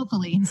 yeah. Well,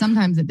 hopefully.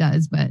 Sometimes it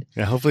does, but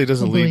yeah, hopefully it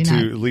doesn't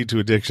lead to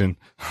addiction.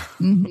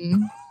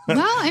 Mm-hmm.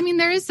 Well, I mean,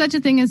 there is such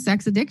a thing as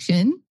sex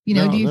addiction. You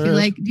know, do you feel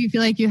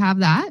like you have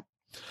that?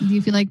 Do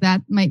you feel like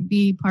that might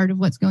be part of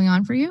what's going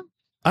on for you?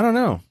 I don't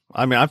know.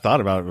 I mean, I've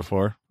thought about it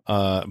before.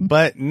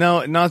 But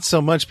no, not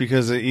so much,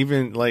 because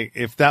even like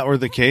if that were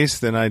the case,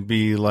 then I'd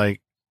be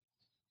like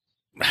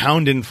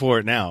hounding for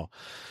it now.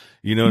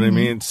 You know what I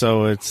mean?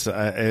 So I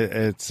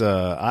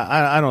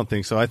don't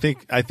think so. I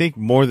think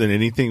more than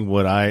anything,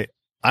 what I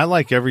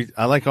like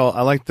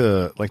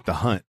the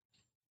hunt.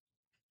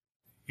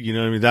 You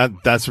know what I mean?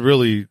 That's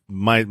really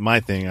my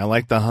thing. I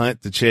like the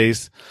hunt, the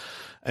chase.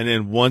 And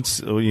then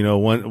once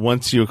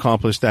you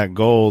accomplish that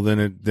goal,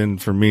 then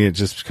for me, it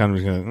just kind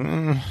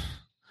of,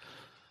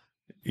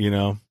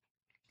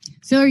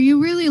 So are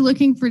you really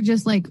looking for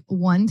just like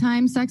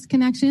one-time sex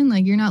connection?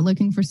 Like you're not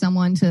looking for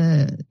someone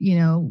to,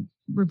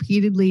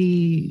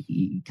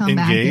 repeatedly come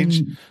engage,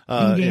 back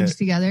and engage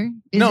together?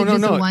 Is it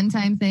just a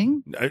one-time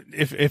thing?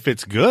 If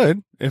it's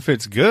good,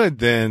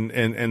 then,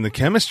 and the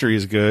chemistry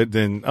is good,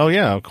 then, oh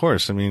yeah, of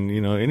course. I mean,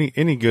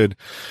 any good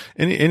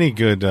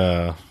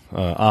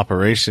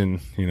operation,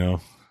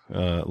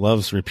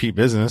 loves repeat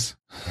business,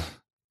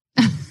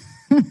 but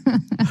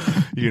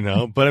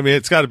I mean,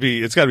 it's gotta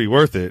be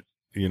worth it,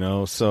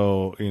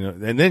 so,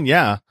 and then,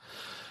 yeah.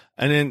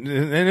 And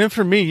then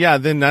for me, yeah,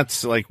 then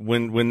that's like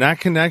when that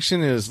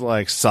connection is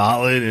like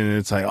solid and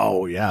it's like,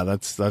 oh yeah,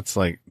 that's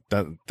like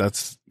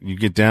that's you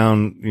get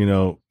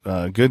down,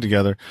 good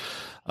together.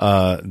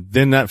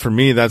 Then that for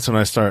me, that's when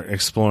I start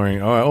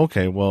exploring. Oh,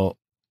 okay. Well,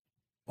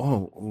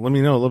 let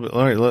me know a little bit.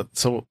 All right.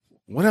 So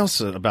what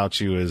else about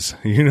you is,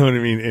 you know what I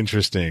mean?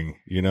 Interesting.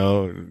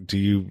 Do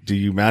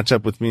you match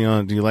up with me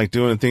do you like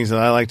doing the things that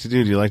I like to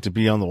do? Do you like to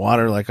be on the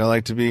water like I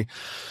like to be?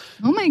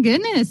 Oh my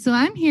goodness. So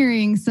I'm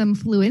hearing some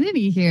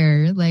fluidity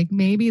here. Like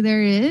maybe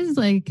there is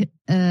like,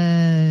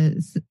 an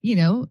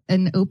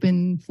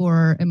open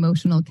for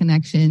emotional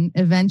connection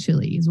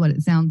eventually is what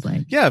it sounds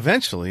like. Yeah,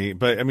 eventually.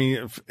 But I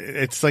mean,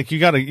 it's like you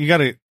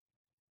gotta,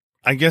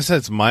 I guess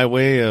that's my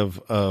way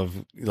of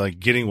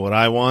like getting what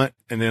I want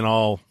and then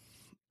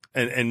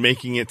and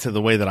making it to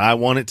the way that I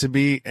want it to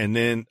be. And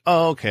then,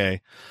 oh,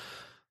 okay.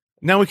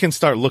 Now we can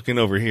start looking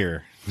over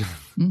here,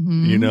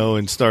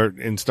 and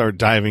start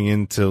diving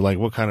into like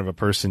what kind of a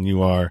person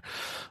you are,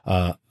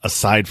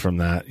 aside from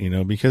that,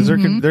 because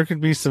there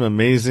could be some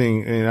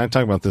amazing, and I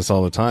talk about this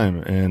all the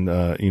time. And,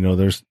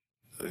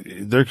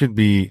 there could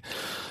be,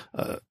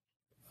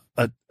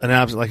 an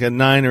app like a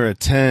 9 or a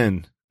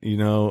 10,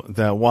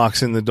 that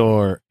walks in the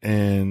door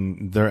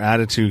and their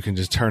attitude can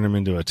just turn them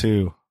into a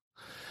 2.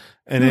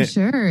 And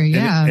sure.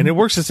 Yeah. And it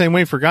works the same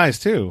way for guys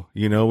too.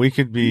 We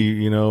could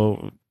be,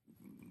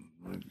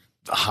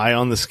 high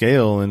on the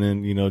scale and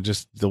then,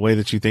 just the way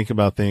that you think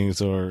about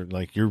things or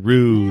like you're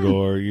rude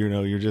or,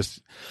 you're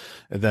just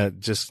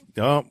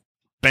oh,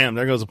 bam,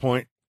 there goes a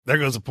point. There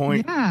goes a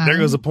point. Yeah. There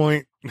goes a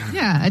point.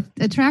 Yeah.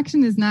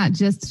 Attraction is not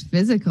just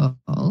physical,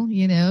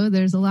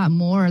 there's a lot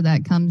more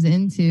that comes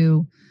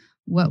into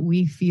what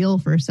we feel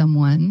for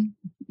someone,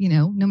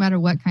 no matter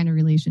what kind of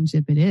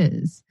relationship it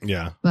is.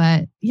 Yeah.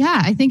 But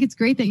yeah, I think it's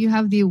great that you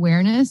have the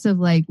awareness of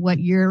like what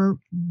your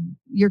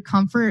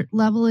comfort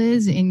level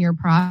is in your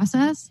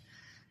process.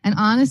 And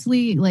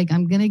honestly, like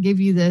I'm going to give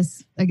you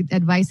this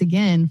advice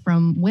again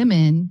from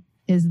women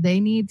is they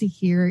need to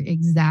hear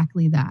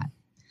exactly that.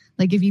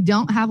 Like if you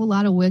don't have a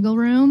lot of wiggle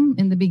room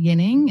in the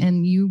beginning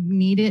and you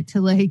need it to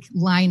like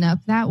line up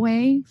that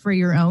way for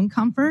your own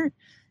comfort,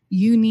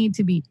 you need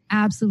to be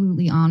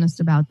absolutely honest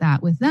about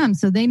that with them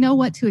so they know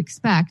what to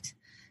expect.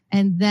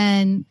 And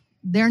then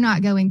they're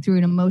not going through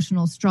an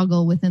emotional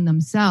struggle within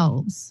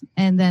themselves.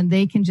 And then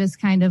they can just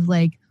kind of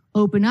like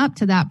open up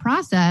to that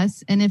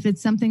process. And if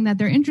it's something that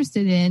they're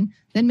interested in,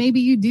 then maybe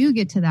you do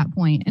get to that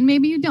point and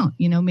maybe you don't,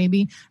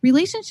 maybe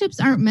relationships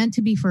aren't meant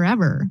to be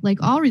forever.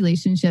 Like all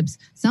relationships,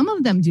 some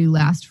of them do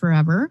last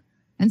forever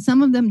and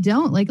some of them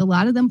don't. Like a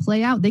lot of them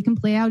they can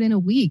play out in a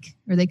week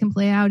or they can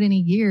play out in a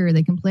year.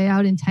 They can play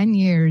out in 10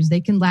 years.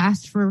 They can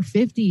last for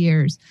 50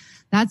 years.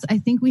 I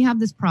think we have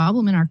this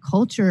problem in our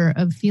culture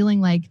of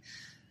feeling like,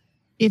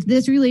 if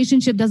this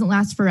relationship doesn't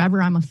last forever,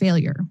 I'm a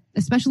failure,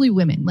 especially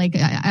women. Like,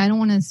 I don't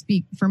want to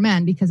speak for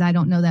men because I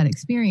don't know that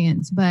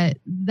experience, but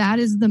that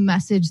is the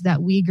message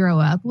that we grow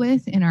up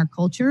with in our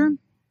culture.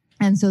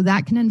 And so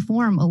that can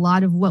inform a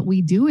lot of what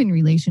we do in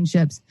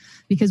relationships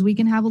because we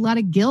can have a lot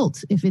of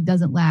guilt if it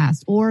doesn't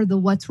last or the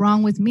what's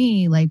wrong with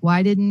me? Like,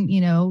 why didn't,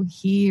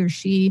 he or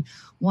she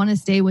want to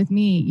stay with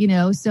me?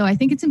 So I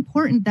think it's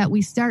important that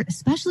we start,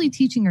 especially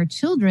teaching our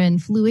children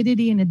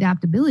fluidity and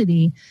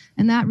adaptability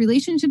and that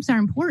relationships are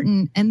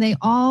important and they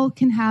all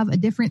can have a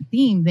different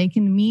theme. They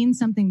can mean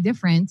something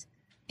different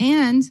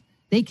and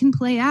they can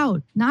play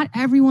out. Not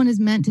everyone is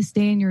meant to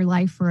stay in your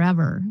life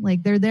forever.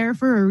 Like they're there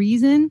for a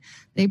reason.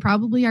 They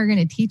probably are going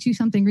to teach you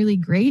something really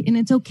great and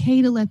it's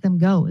okay to let them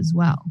go as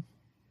well.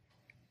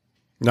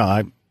 No,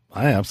 I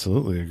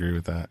absolutely agree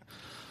with that.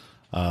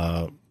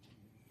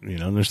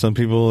 There's some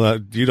people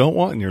that you don't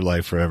want in your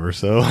life forever.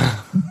 So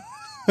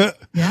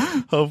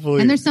yeah,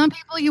 hopefully. And there's some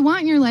people you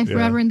want in your life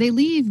forever and they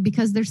leave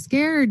because they're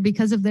scared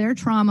because of their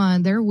trauma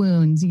and their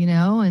wounds,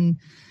 and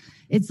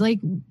it's like,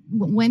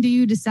 when do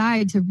you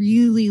decide to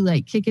really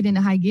like kick it into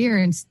high gear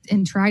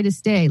and try to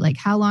stay? Like,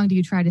 how long do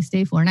you try to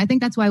stay for? And I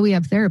think that's why we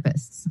have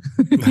therapists.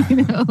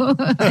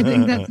 I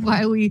think that's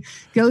why we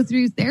go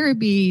through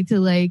therapy to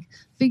like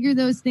figure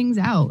those things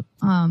out.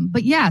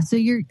 But yeah, so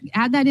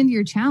add that into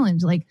your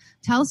challenge. Like,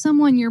 tell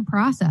someone your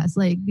process.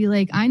 Like, be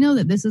like, I know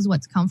that this is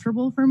what's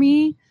comfortable for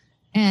me.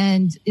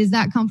 And is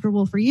that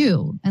comfortable for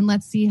you? And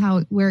let's see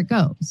where it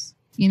goes.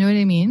 You know what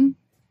I mean?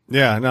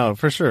 Yeah, no,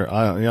 for sure.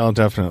 I'll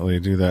definitely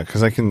do that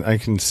because I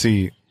can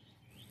see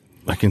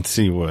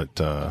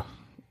what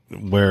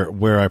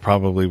where I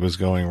probably was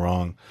going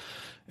wrong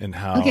and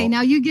how. Okay,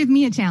 now you give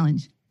me a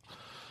challenge.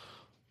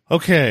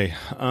 Okay.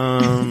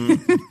 Well,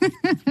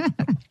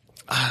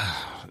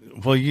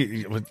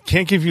 you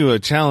can't give you a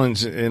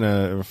challenge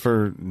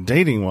for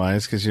dating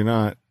wise because you're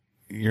not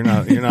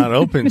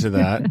open to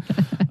that.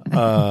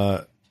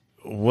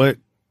 What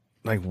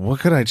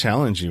could I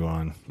challenge you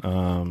on? I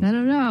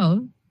don't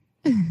know.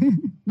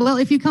 Well,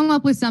 if you come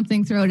up with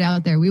something, throw it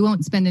out there. We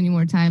won't spend any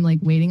more time like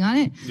waiting on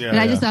it. Yeah, but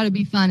I just thought it'd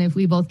be fun if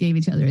we both gave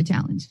each other a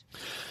challenge.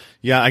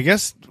 Yeah, I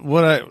guess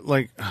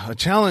a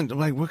challenge.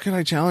 Like, what can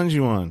I challenge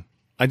you on?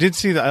 I did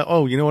see that.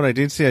 Oh, you know what I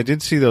did see? I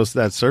did see that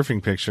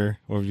surfing picture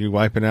of you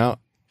wiping out.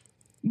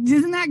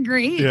 Isn't that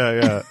great?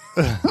 Yeah.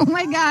 Oh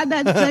my God,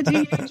 that's such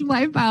a huge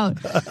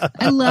wipeout.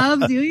 I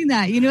love doing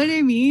that. You know what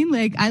I mean?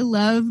 Like, I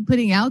love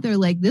putting out there,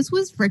 like, this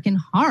was freaking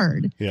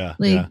hard. Yeah.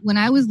 Like, when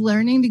I was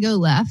learning to go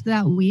left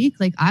that week,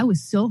 like, I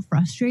was so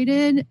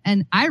frustrated.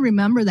 And I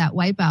remember that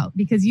wipeout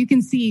because you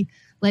can see,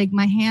 like,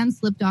 my hand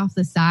slipped off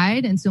the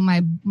side. And so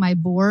my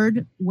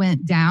board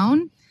went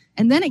down.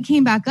 And then it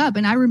came back up.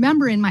 And I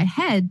remember in my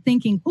head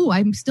thinking, oh,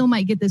 I still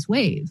might get this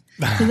wave.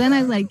 So then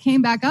I like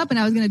came back up and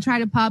I was going to try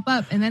to pop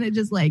up. And then it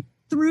just like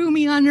threw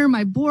me under.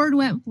 My board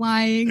went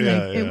flying.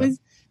 It was.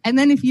 And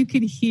then if you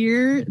could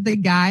hear the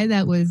guy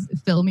that was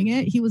filming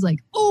it, he was like,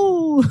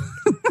 oh.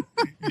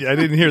 Yeah, I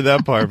didn't hear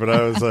that part, but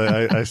I was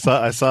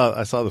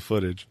I saw the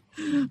footage.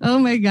 Oh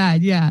my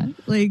God. Yeah.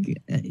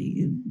 Like,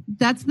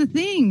 that's the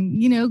thing,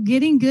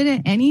 getting good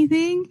at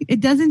anything. It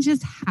doesn't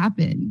just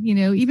happen,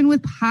 even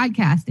with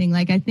podcasting.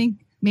 Like, I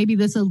think maybe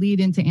this will lead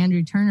into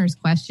Andrew Turner's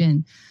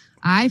question.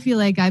 I feel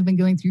like I've been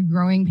going through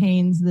growing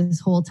pains this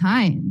whole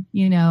time,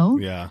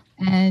 Yeah.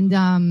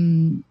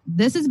 And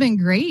this has been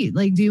great,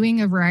 like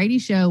doing a variety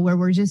show where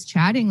we're just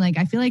chatting. Like,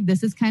 I feel like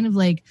this is kind of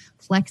like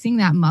flexing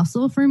that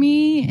muscle for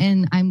me,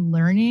 and I'm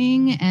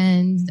learning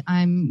and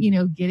I'm,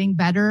 getting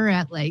better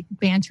at like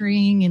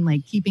bantering and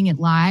like keeping it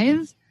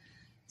live.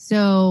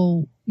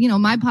 So,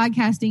 my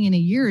podcasting in a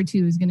year or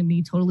two is going to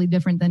be totally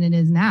different than it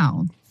is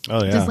now.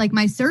 Oh, yeah. Just like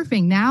my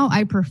surfing now,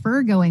 I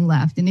prefer going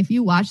left. And if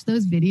you watch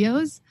those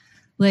videos,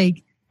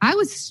 like, I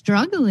was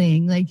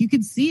struggling. Like, you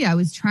could see I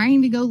was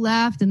trying to go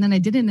left and then I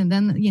didn't. And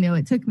then,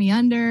 it took me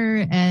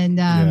under. And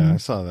yeah, I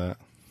saw that.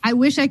 I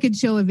wish I could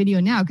show a video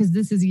now because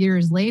this is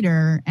years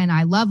later and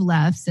I love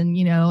lefts. And,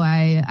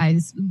 I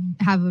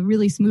have a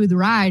really smooth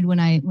ride when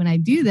I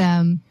do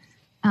them.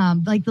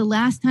 Like the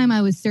last time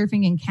I was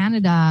surfing in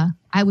Canada,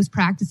 I was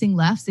practicing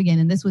lefts again.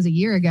 And this was a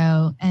year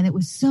ago. And it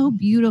was so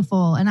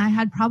beautiful. And I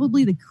had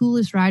probably the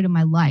coolest ride of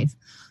my life.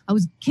 I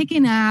was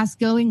kicking ass,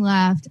 going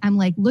left. I'm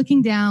like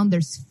looking down.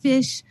 There's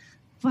fish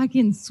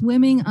fucking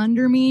swimming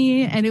under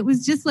me. And it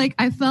was just like,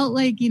 I felt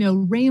like,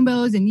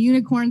 rainbows and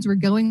unicorns were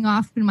going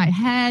off in my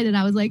head. And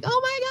I was like,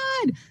 oh my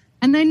God.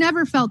 And I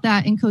never felt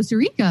that in Costa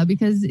Rica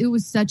because it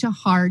was such a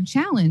hard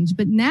challenge.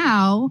 But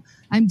now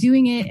I'm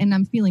doing it and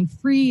I'm feeling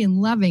free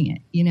and loving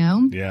it,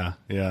 Yeah.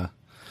 Yeah.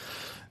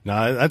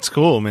 No, that's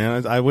cool,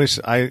 man. I wish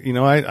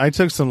I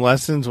took some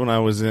lessons when I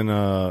was in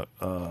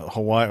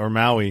Hawaii or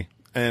Maui.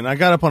 And I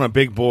got up on a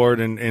big board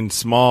and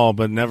small,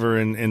 but never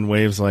in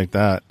waves like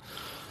that.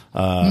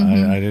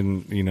 I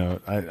didn't,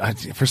 I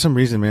for some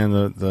reason,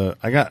 man,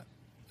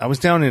 I was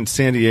down in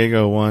San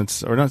Diego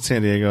once, or not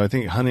San Diego, I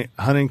think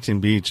Huntington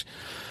Beach.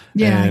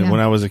 Yeah. When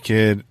I was a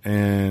kid,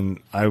 and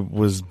I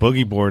was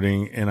boogie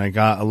boarding and I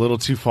got a little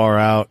too far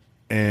out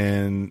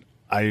and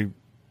I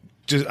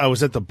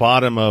was at the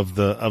bottom of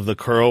the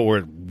curl where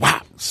it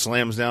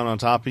slams down on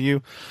top of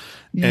you.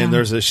 Yeah. And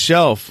there's a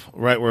shelf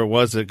right where it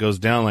was that goes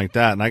down like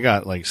that. And I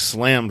got like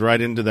slammed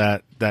right into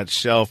that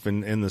shelf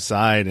in the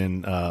side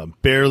and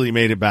barely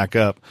made it back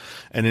up.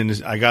 And then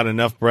I got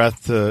enough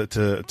breath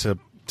to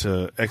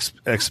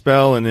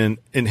expel and then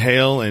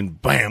inhale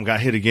and bam, got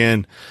hit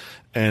again.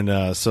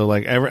 And so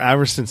like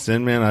ever since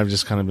then, man, I've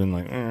just kind of been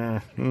like,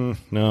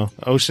 no,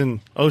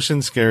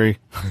 ocean's scary.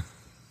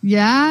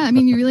 Yeah. I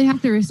mean, you really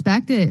have to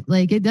respect it.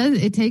 Like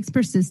it takes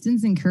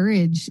persistence and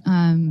courage.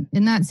 In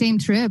that same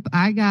trip,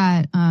 I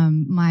got,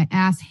 my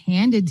ass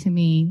handed to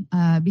me,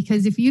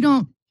 because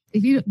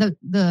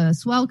the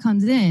swell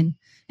comes in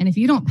and if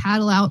you don't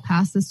paddle out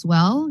past the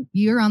swell,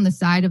 you're on the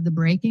side of the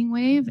breaking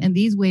wave. And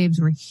these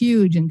waves were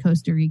huge in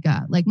Costa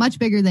Rica, like much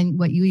bigger than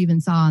what you even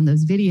saw on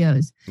those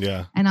videos.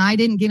 Yeah. And I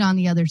didn't get on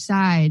the other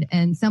side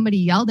and somebody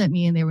yelled at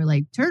me and they were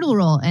like, turtle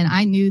roll. And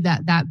I knew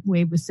that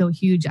wave was so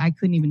huge, I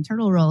couldn't even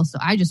turtle roll. So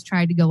I just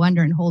tried to go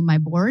under and hold my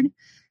board.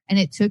 And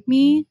it took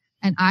me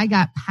and I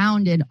got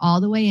pounded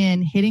all the way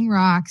in, hitting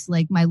rocks.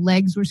 Like my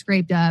legs were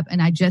scraped up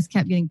and I just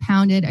kept getting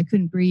pounded. I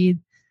couldn't breathe.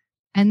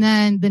 And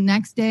then the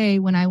next day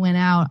when I went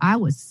out, I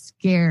was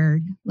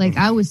scared. Like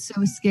I was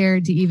so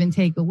scared to even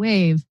take a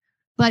wave.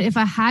 But if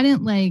I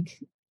hadn't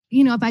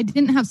if I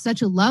didn't have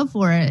such a love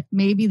for it,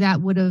 maybe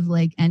that would have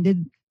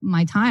ended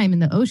my time in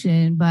the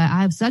ocean. But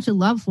I have such a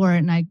love for it.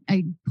 And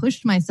I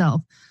pushed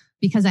myself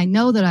because I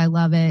know that I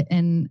love it.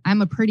 And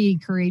I'm a pretty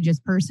courageous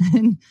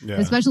person,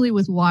 especially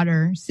with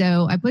water.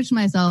 So I pushed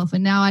myself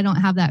and now I don't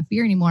have that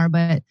fear anymore,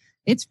 but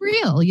it's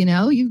real.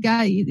 You've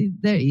got,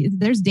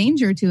 there's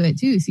danger to it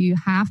too. So you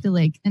have to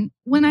and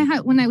when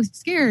I was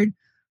scared,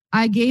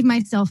 I gave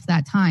myself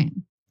that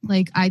time.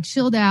 I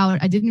chilled out.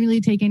 I didn't really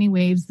take any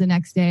waves the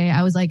next day.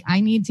 I was like, I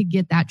need to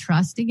get that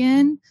trust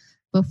again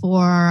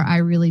before I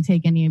really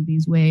take any of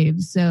these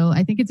waves. So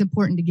I think it's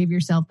important to give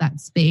yourself that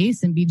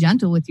space and be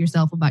gentle with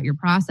yourself about your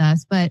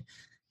process. But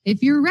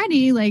if you're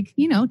ready,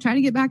 try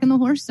to get back on the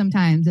horse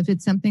sometimes. If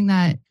it's something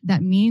that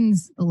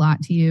means a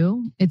lot to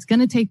you, it's going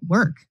to take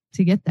work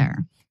to get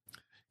there.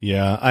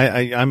 Yeah,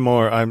 I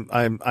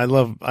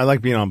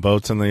like being on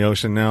boats in the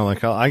ocean now.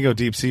 I go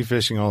deep sea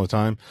fishing all the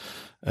time.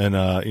 And,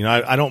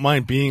 I don't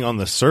mind being on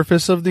the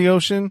surface of the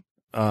ocean.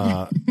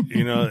 I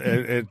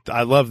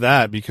love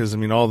that because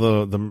all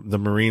the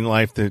marine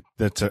life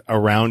that's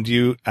around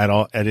you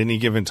at any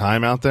given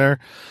time out there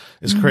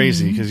is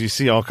crazy because you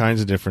see all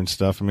kinds of different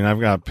stuff. I've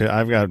got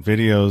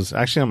videos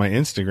actually on my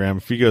Instagram.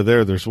 If you go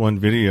there, there's one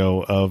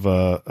video of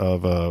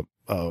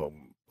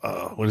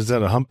what is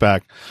that? A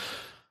humpback.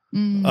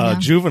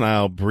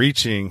 Juvenile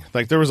breaching.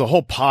 There was a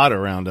whole pod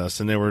around us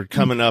and they were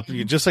coming up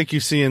just like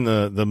you see in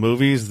the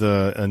movies,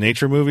 the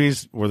nature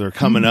movies where they're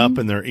coming up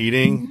and they're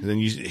eating. Then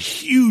you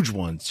huge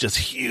ones, just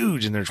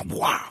huge. And there's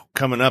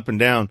coming up and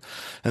down.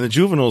 And the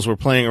juveniles were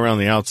playing around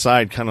the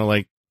outside, kind of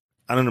I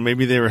don't know,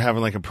 maybe they were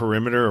having a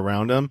perimeter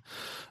around them.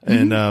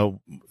 And,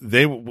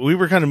 we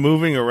were kind of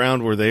moving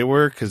around where they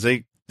were because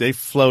they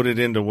floated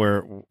into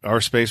where our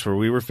space where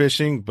we were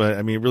fishing, but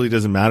it really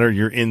doesn't matter.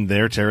 You're in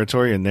their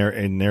territory and they're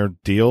in their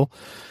deal.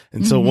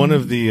 And so one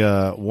of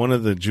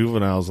the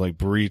juveniles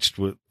breached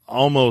with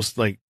almost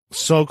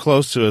so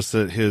close to us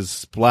that his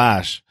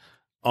splash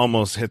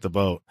almost hit the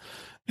boat.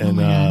 And,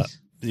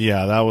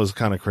 that was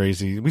kind of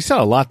crazy. We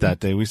saw a lot that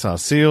day. We saw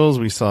seals.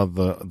 We saw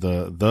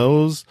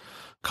those,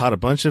 caught a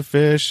bunch of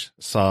fish,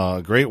 saw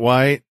a great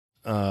white.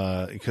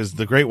 Because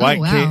the great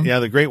white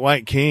the great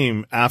white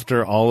came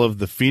after all of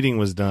the feeding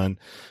was done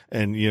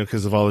and,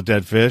 because of all the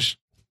dead fish.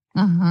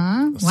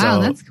 Wow.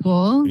 So, that's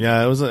cool.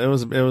 Yeah. It was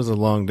a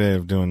long day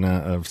of doing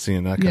that, of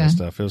seeing that kind of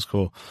stuff. It was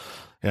cool.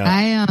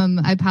 Yeah.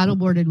 I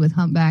paddleboarded with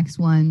humpbacks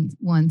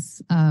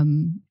once,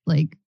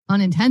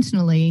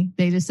 unintentionally.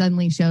 They just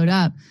suddenly showed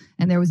up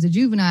and there was a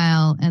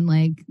juvenile and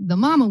the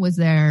mama was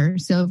there.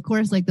 So of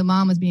course, the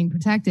mom was being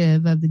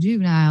protective of the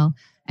juvenile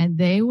and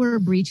they were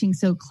breaching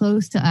so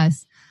close to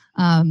us.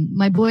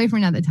 My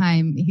boyfriend at the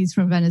time, he's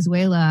from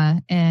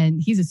Venezuela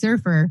and he's a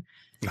surfer.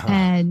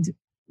 And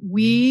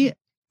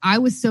I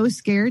was so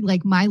scared,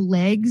 my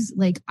legs,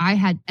 I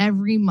had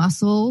every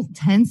muscle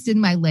tensed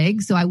in my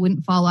legs so I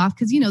wouldn't fall off.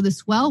 Cause the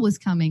swell was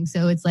coming.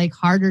 So it's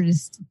harder to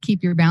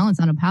keep your balance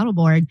on a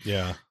paddleboard.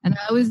 Yeah. And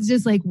I was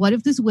just what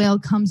if this whale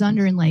comes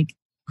under and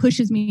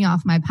pushes me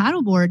off my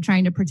paddleboard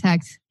trying to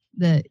protect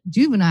the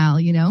juvenile,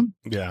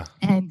 Yeah.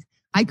 And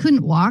I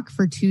couldn't walk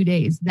for 2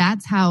 days.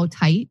 That's how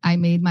tight I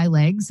made my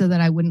legs so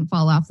that I wouldn't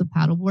fall off the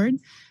paddleboard.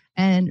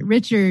 And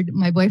Richard,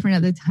 my boyfriend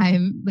at the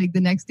time,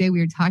 the next day we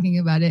were talking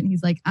about it and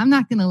he's like, I'm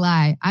not going to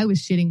lie. I was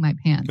shitting my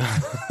pants.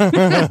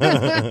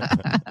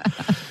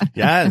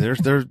 Yeah.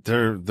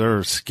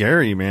 They're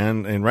scary,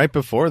 man. And right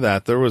before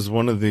that, there was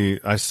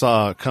I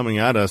saw coming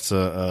at us,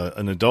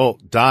 an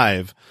adult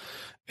dive.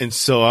 And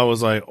so I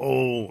was like,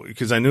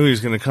 because I knew he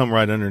was going to come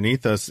right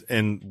underneath us.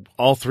 And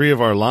all three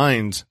of our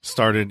lines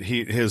started,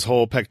 his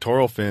whole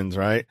pectoral fins,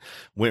 right,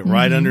 went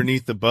right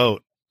underneath the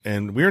boat.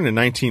 And we were in a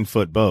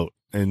 19-foot boat.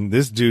 And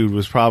this dude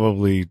was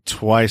probably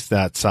twice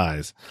that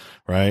size,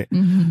 right?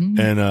 And,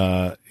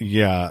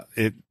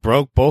 it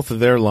broke both of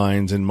their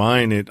lines and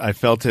mine. I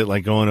felt it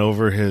going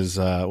over his,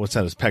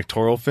 his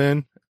pectoral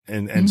fin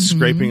and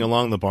scraping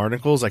along the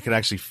barnacles. I could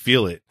actually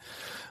feel it.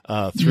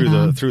 Through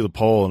the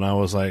pole. And I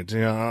was like,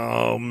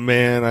 oh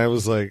man, I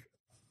was really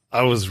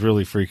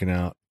freaking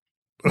out.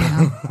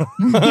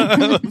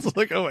 I was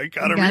like, oh my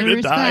God, I'm going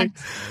to die.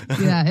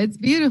 Yeah, it's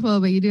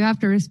beautiful, but you do have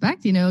to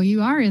respect,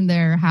 you are in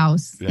their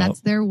house. Yep. That's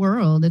their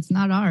world. It's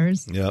not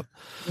ours. Yep.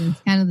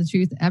 It's kind of the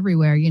truth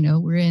everywhere.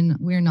 We're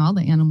in all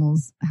the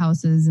animals'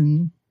 houses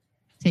and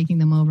taking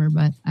them over,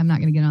 but I'm not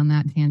going to get on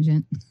that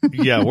tangent.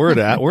 Yeah, we're at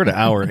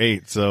hour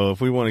 8. So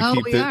if we want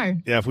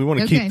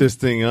to keep this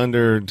thing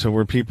under to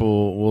where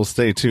people will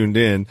stay tuned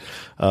in,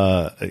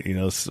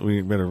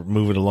 we better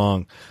move it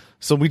along.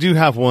 So we do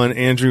have one.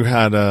 Andrew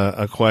had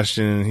a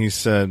question. He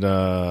said,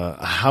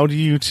 how do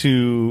you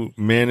two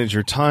manage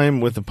your time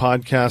with the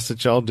podcast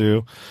that y'all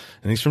do?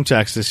 And he's from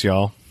Texas,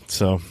 y'all.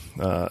 So,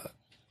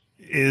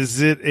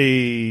 is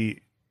it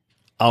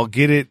I'll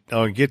get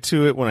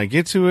to it when I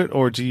get to it,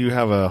 or do you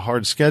have a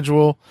hard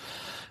schedule?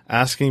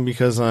 asking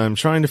because I'm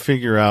trying to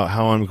figure out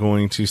how I'm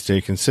going to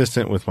stay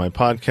consistent with my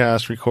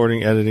podcast.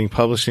 Recording, editing,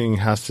 publishing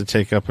has to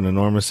take up an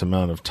enormous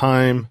amount of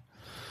time.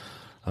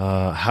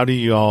 How do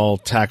you all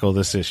tackle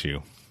this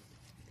issue?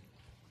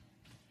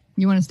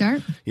 You want to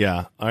start?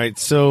 Yeah. All right.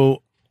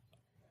 So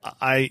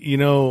right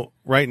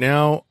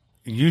now,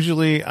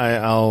 usually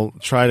I'll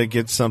try to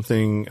get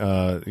something,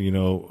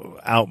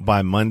 out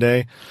by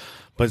Monday,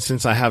 but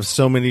since I have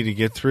so many to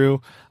get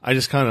through,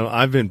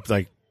 I've been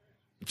like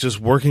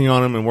just working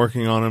on them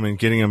and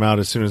getting them out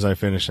as soon as I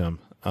finish them.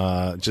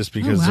 Just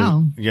because,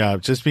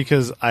 just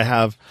because I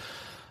have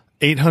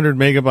 800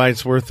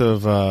 megabytes worth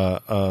of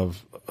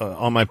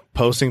on my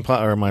posting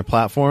or my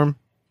platform,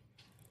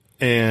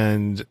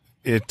 and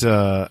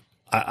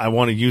I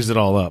want to use it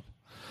all up.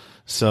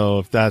 So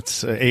if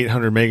that's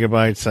 800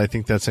 megabytes, I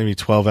think that's maybe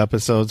 12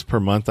 episodes per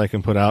month I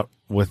can put out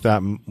with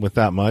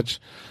that much.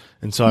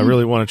 And so I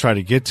really want to try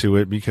to get to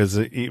it because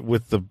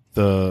with the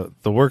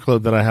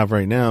workload that I have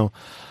right now,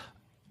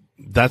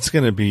 that's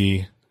going to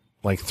be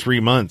like 3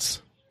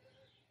 months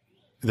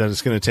that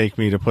it's going to take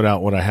me to put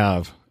out what I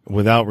have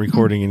without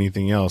recording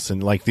anything else.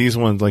 And like these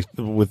ones, like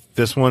with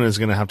this one is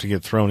going to have to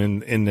get thrown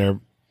in there.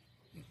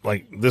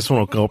 Like this one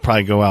will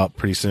probably go out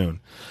pretty soon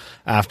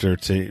after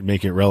to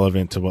make it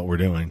relevant to what we're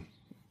doing,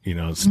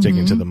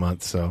 sticking to the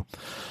month. So,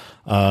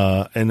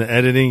 and the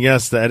editing,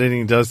 yes, the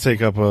editing does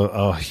take up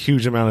a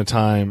huge amount of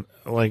time,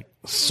 like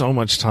so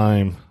much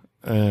time.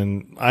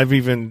 And I've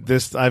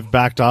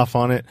backed off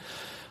on it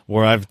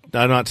where I'm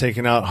not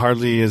taking out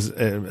hardly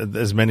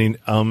as many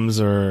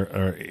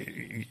or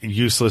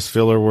useless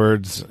filler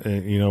words,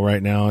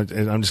 right now.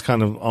 I'm just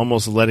kind of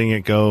almost letting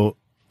it go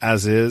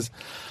as is.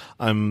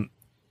 I'm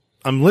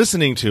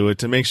listening to it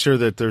to make sure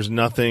that there's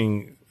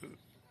nothing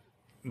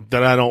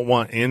that I don't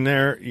want in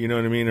there, you know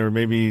what I mean? Or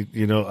maybe,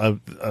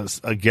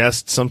 a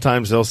guest,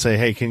 sometimes they'll say,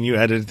 hey, can you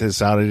edit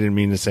this out? I didn't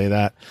mean to say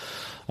that.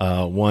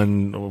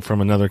 One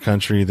from another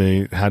country,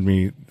 they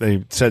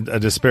said a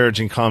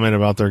disparaging comment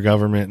about their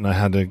government, and I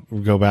had to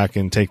go back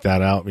and take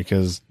that out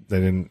because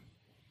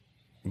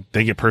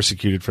they get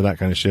persecuted for that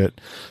kind of shit.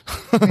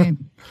 Right.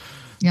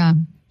 Yeah.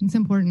 It's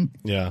important.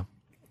 Yeah.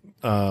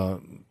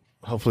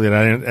 Hopefully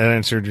that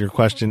answered your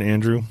question,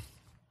 Andrew.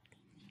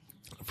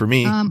 For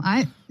me,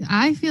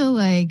 I feel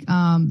like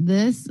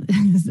this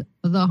is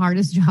the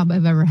hardest job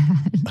I've ever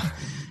had.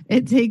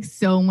 It takes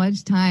so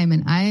much time,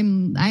 and I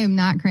am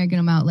not cranking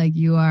them out like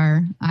you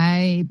are.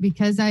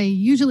 Because I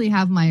usually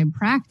have my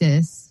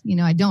practice,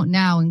 I don't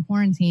now in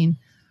quarantine.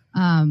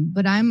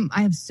 But I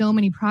have so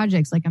many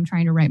projects. Like I'm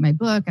trying to write my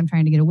book. I'm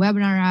trying to get a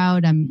webinar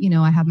out.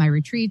 I have my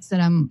retreats that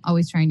I'm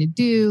always trying to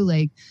do.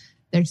 Like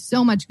there's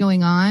so much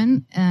going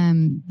on,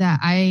 that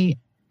I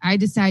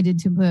decided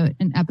to put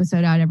an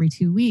episode out every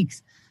 2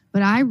 weeks.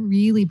 But I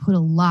really put a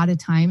lot of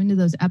time into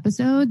those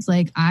episodes.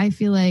 Like, I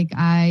feel like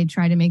I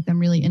try to make them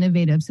really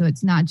innovative. So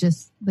it's not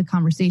just the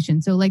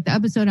conversation. So like the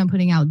episode I'm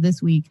putting out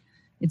this week,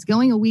 it's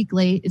going a week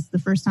late. It's the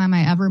first time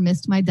I ever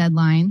missed my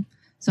deadline.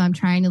 So I'm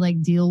trying to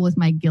like deal with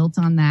my guilt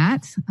on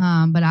that.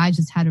 But I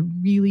just had a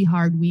really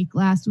hard week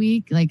last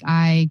week. Like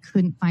I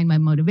couldn't find my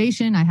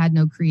motivation. I had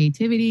no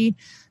creativity.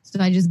 So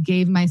I just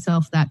gave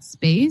myself that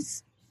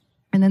space.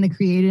 And then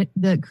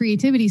the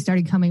creativity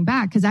started coming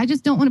back because I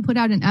just don't want to put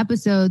out an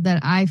episode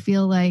that I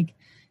feel like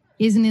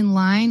isn't in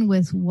line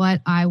with what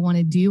I want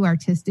to do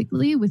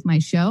artistically with my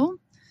show.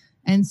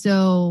 And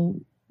so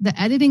the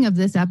editing of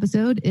this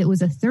episode, it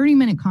was a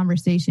 30-minute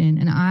conversation,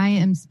 and I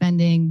am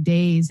spending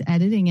days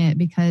editing it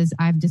because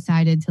I've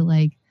decided to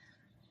like,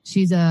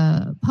 she's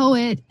a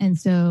poet. And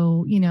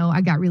so,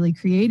 I got really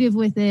creative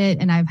with it.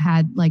 And I've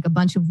had like a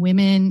bunch of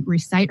women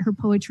recite her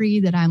poetry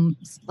that I'm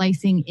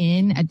splicing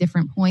in at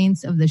different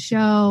points of the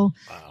show.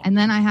 Wow. And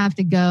then I have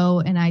to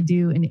go and I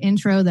do an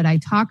intro that I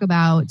talk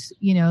about,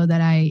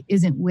 that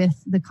isn't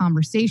with the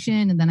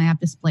conversation. And then I have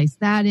to splice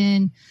that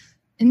in.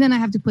 And then I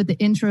have to put the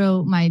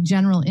intro, my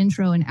general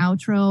intro and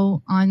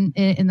outro on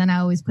it. And then I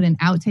always put an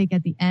outtake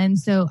at the end.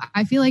 So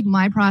I feel like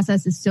my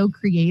process is so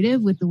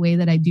creative with the way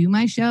that I do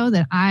my show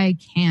that I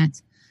can't,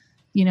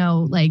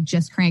 like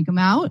just crank them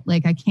out.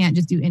 Like I can't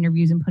just do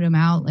interviews and put them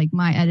out. Like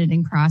my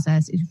editing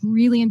process is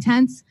really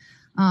intense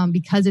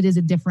because it is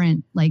a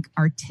different, like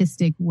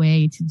artistic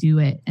way to do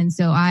it. And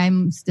so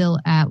I'm still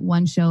at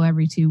one show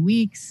every 2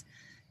 weeks.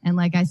 And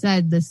like I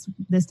said,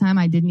 this time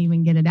I didn't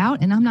even get it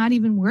out, and I'm not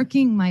even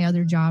working my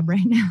other job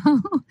right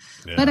now.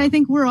 Yeah. But I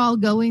think we're all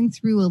going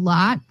through a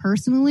lot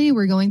personally.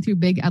 We're going through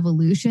big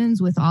evolutions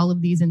with all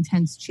of these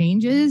intense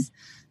changes.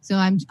 So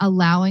I'm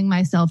allowing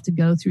myself to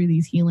go through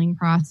these healing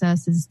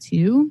processes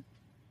too,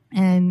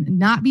 and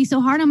not be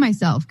so hard on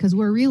myself because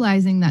we're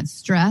realizing that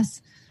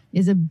stress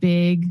is a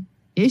big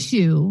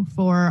issue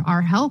for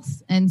our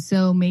health. And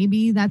so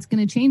maybe that's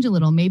going to change a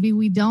little. Maybe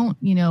we don't,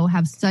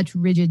 have such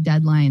rigid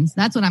deadlines.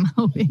 That's what I'm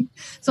hoping.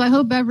 So I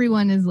hope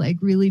everyone is like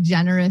really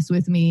generous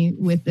with me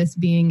with this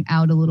being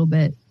out a little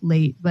bit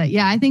late. But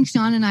yeah, I think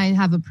Sean and I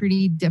have a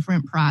pretty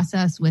different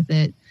process with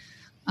it.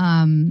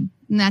 And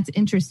that's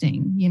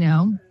interesting,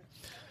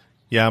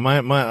 Yeah,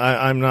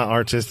 I'm not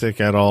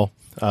artistic at all.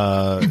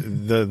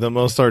 The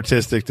most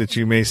artistic that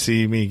you may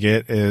see me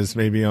get is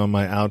maybe on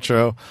my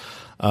outro,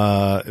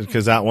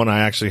 because that one I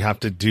actually have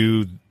to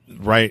do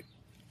right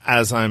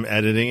as I'm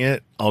editing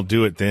it. I'll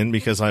do it then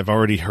because I've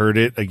already heard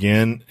it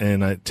again,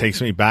 and it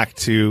takes me back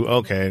to,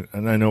 okay,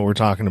 and I know what we're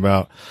talking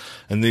about,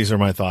 and these are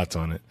my thoughts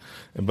on it.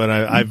 But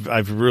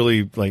I've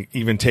really like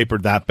even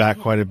tapered that back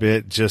quite a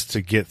bit just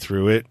to get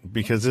through it,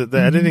 because the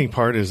editing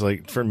part is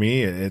like, for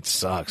me, it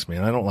sucks,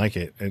 man. I don't like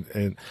it,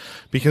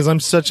 because I'm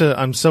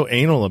so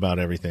anal about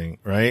everything,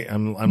 right?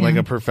 I'm like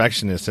a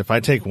perfectionist. If I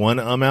take one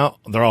out,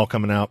 they're all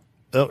coming out.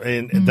 Oh,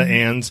 and the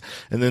ands,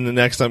 and then the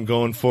next I'm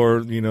going for,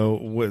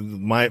 with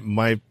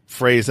my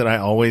phrase that I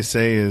always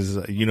say is,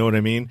 you know what I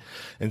mean?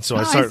 And so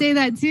I say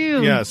that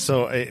too. Yeah.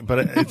 So, but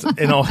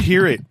and I'll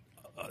hear it.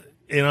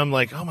 And I'm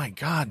like, oh my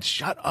God,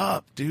 shut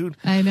up, dude.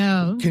 I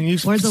know. Can you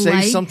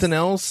say something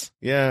else?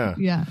 Yeah.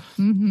 Yeah.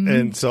 Mm-hmm.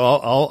 And so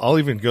I'll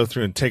even go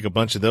through and take a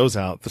bunch of those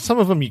out. Some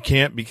of them you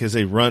can't because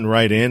they run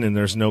right in and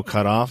there's no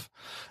cutoff.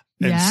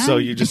 And so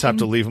you just have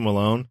to leave them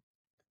alone.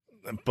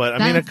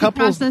 But I mean, a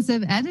couple the process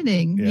of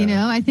editing,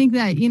 I think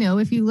that,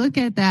 if you look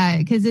at that,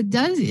 because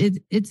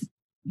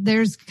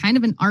there's kind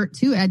of an art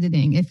to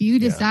editing. If you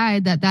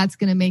decide that that's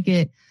going to make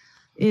it,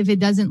 if it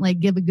doesn't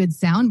like give a good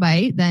sound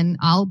bite, then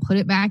I'll put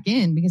it back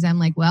in, because I'm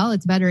like, well,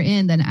 it's better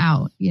in than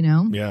out,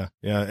 Yeah.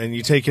 Yeah. And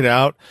you take it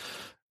out,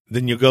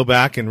 then you go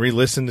back and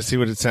re-listen to see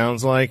what it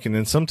sounds like. And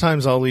then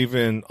sometimes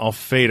I'll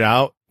fade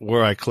out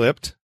where I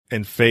clipped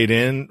and fade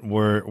in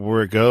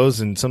where it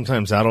goes. And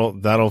sometimes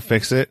that'll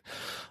fix it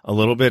a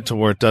little bit to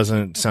where it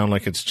doesn't sound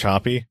like it's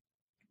choppy,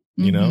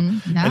 Yeah.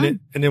 And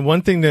then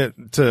one thing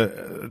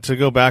to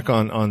go back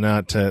on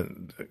that, to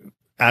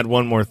add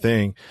one more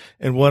thing,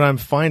 and what I'm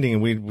finding,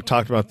 and we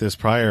talked about this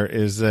prior,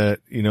 is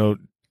that,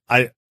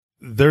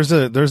 there's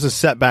a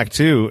setback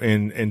too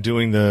in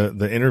doing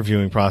the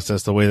interviewing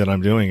process the way that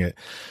I'm doing it,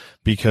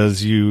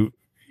 because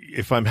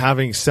if I'm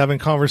having 7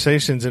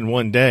 conversations in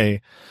one day,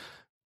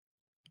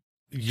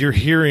 you're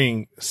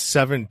hearing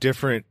 7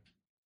 different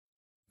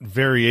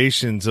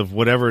variations of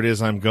whatever it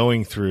is I'm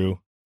going through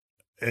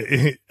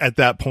at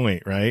that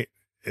point, right?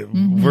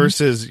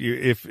 Versus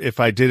if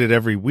I did it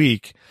every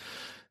week,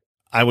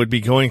 I would be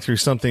going through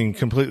something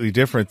completely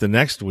different the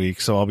next week.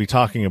 So I'll be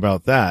talking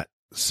about that.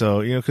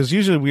 So, because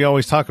usually we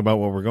always talk about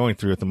what we're going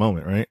through at the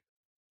moment, right?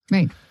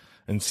 Right.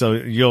 And so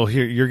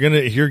you're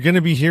going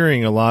to be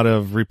hearing a lot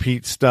of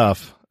repeat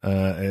stuff,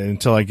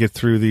 until I get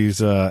through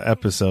these,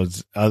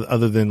 episodes,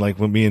 other than like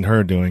what me and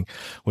her are doing,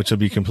 which will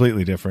be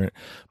completely different.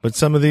 But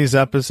some of these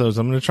episodes,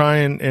 I'm going to try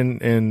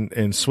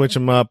and switch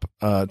them up,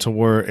 to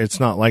where it's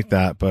not like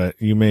that, but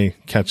you may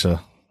catch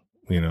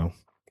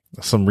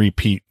some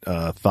repeat,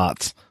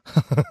 thoughts.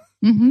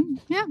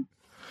 Yeah.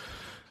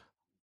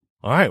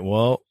 All right.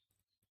 Well,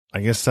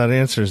 I guess that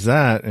answers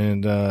that.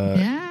 And,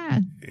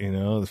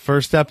 the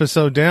first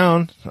episode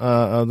down,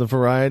 of the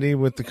Variety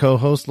with the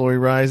co-host Lori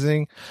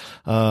Rising,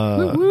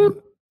 and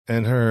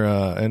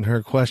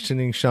her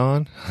questioning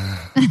Sean.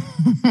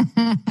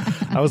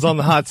 I was on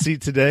the hot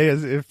seat today,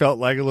 as it felt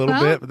like a little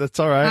bit, but that's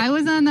all right. I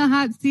was on the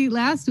hot seat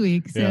last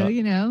week. So,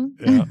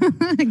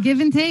 give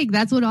and take.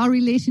 That's what all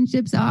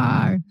relationships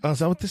are. Oh, is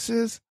that what this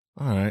is?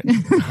 All right.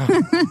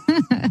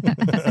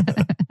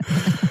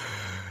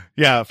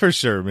 Yeah, for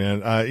sure,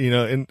 man.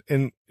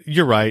 And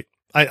you're right.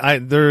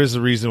 There is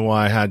a reason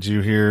why I had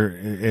you here,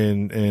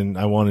 and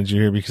I wanted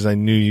you here, because I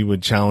knew you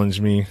would challenge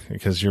me,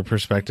 because your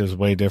perspective is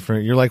way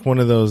different. You're like one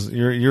of those,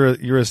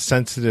 you're a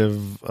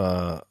sensitive,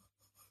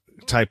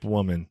 type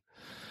woman.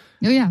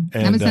 Oh yeah.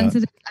 And,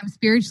 I'm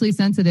spiritually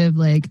sensitive,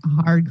 like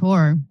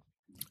hardcore.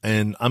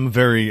 And I'm a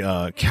very,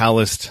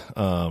 calloused,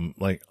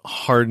 like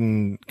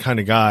hardened kind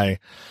of guy.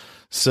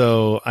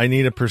 So I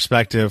need a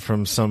perspective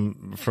from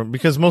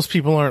because most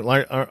people aren't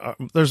like,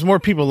 there's more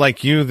people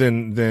like you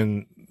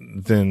than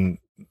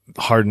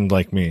hardened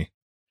like me.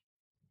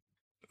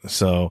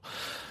 So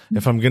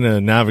if I'm going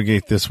to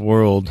navigate this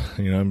world,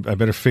 I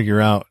better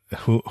figure out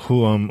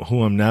who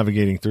I'm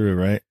navigating through.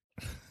 Right.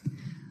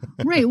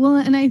 Right. Well,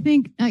 and I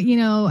think,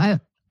 I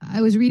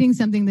was reading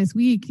something this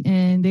week,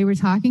 and they were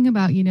talking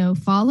about,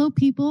 follow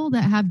people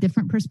that have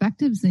different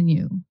perspectives than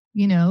you.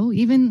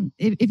 Even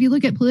if you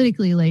look at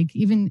politically, like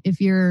even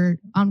if you're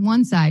on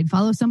one side,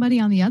 follow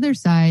somebody on the other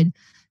side,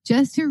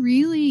 just to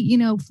really,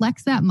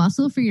 flex that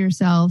muscle for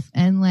yourself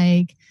and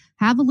like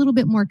have a little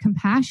bit more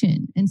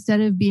compassion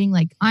instead of being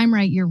like, I'm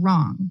right, you're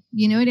wrong.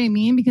 You know what I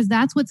mean? Because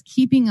that's what's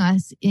keeping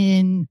us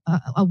in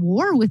a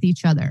war with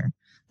each other.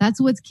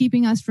 That's what's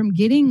keeping us from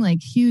getting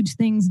like huge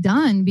things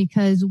done,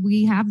 because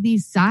we have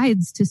these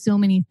sides to so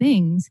many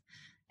things.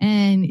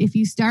 And if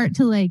you start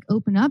to like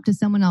open up to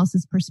someone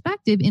else's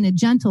perspective in a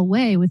gentle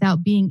way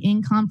without being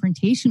in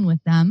confrontation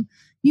with them,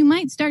 you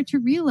might start to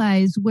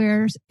realize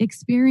where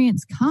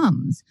experience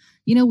comes.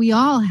 We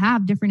all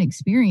have different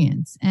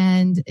experience,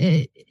 and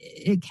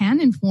it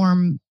can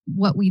inform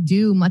what we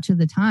do much of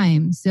the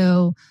time.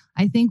 So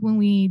I think when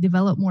we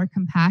develop more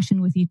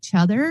compassion with each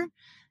other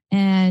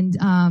and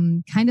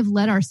kind of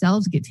let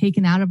ourselves get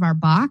taken out of our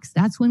box,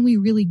 that's when we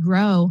really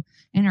grow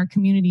and our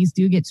communities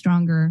do get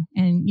stronger,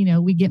 and, you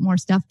know, we get more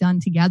stuff done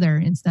together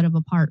instead of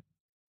apart.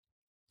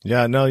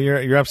 Yeah, no,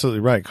 you're absolutely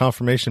right.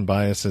 Confirmation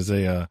bias is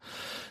a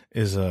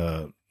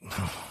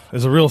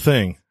real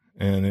thing,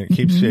 and it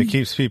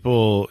keeps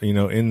people, you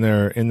know, in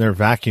their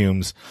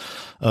vacuums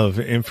of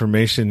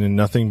information, and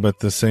nothing but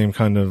the same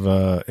kind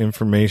of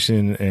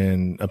information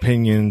and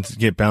opinions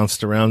get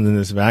bounced around in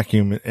this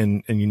vacuum,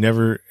 and you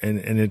never, and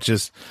it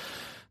just,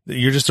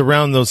 you're just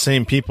around those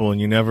same people, and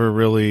you never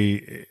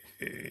really,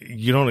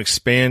 you don't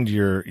expand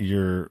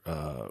your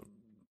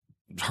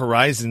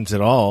horizons at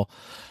all.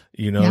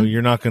 You know,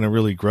 You're not going to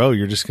really grow.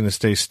 You're just going to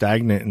stay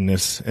stagnant in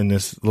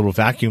this little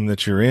vacuum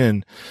that you're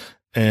in.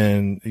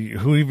 And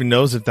who even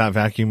knows if that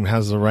vacuum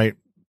has the right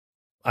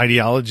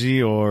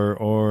ideology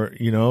or,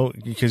 you know,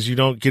 because you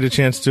don't get a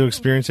chance to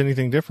experience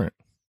anything different.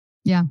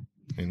 Yeah.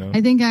 You know,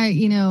 I think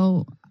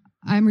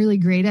I'm really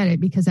great at it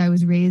because I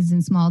was raised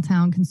in small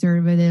town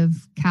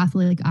conservative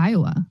Catholic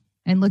Iowa.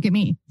 And look at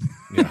me.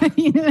 Yeah.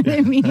 You know what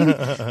I mean?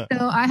 So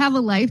I have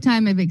a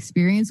lifetime of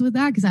experience with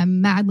that because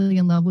I'm madly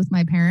in love with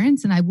my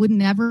parents, and I would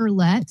never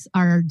let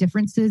our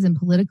differences in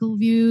political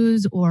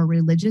views or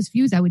religious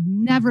views, I would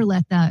never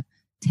let that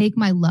take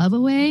my love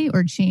away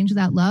or change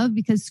that love,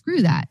 because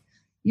screw that.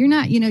 You're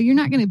not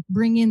going to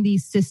bring in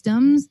these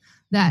systems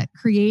that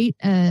create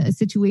a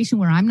situation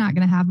where I'm not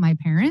going to have my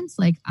parents.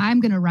 Like,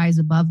 I'm going to rise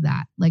above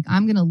that. Like,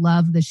 I'm going to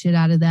love the shit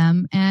out of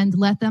them and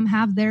let them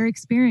have their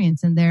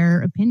experience and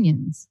their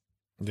opinions.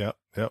 Yep.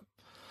 Well,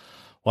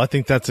 I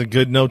think that's a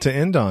good note to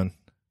end on.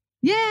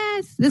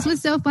 Yes. This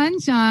was so fun,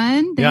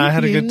 Sean. I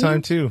had a good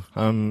time too.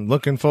 I'm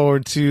looking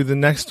forward to the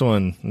next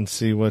one and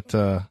see what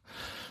the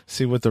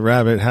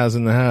rabbit has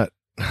in the hat.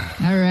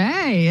 All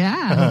right.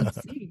 Yeah.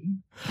 Let's see.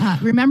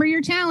 Remember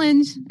your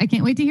challenge. I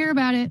can't wait to hear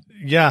about it.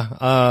 Yeah.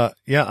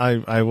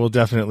 I will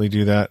definitely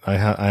do that. I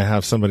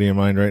have somebody in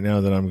mind right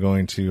now that I'm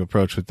going to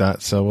approach with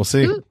that. So we'll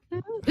see.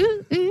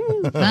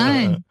 Ooh,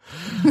 fun.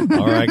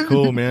 All right,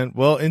 cool, man.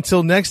 Well,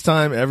 until next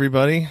time,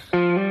 everybody.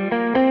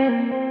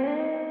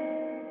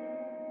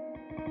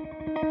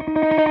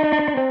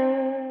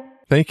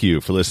 Thank you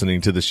for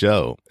listening to the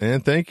show.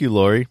 And thank you,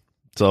 Lori.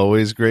 It's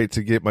always great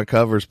to get my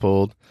covers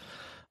pulled.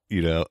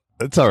 You know,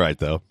 it's all right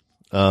though.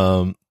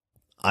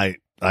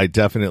 I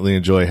definitely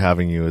enjoy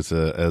having you as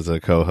a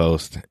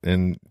co-host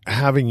and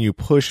having you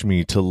push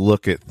me to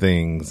look at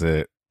things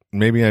that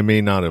maybe I may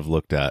not have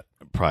looked at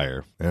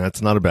prior. And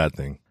that's not a bad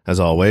thing. As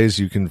always,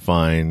 you can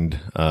find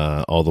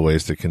all the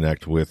ways to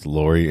connect with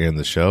Lori and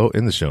the show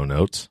in the show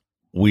notes.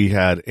 We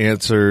had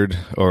answered,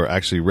 or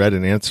actually read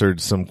and answered,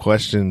 some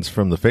questions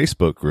from the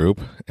Facebook group.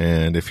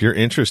 And if you're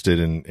interested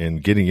in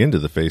getting into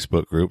the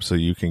Facebook group so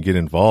you can get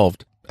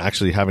involved,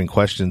 actually having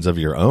questions of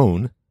your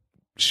own,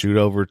 shoot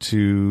over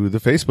to the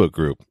Facebook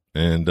group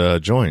and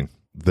join.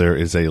 There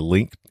is a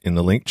link in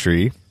the link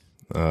tree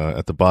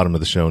at the bottom of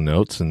the show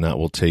notes, and that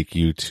will take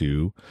you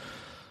to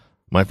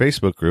my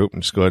Facebook group,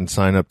 and just go ahead and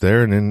sign up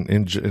there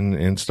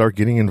and start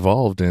getting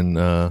involved in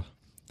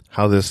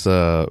how this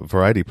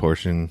variety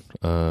portion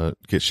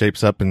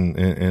shapes up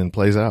and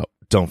plays out.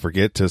 Don't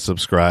forget to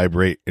subscribe,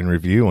 rate, and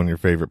review on your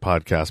favorite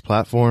podcast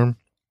platform.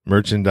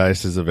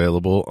 Merchandise is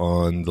available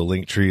on the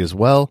link tree as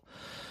well.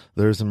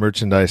 There's a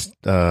merchandise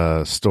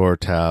store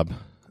tab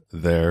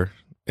there.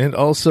 And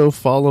also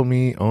follow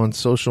me on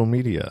social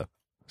media.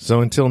 So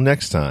until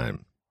next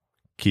time,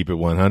 keep it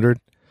 100,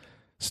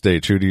 stay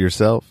true to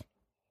yourself.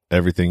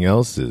 Everything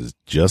else is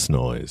just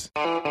noise.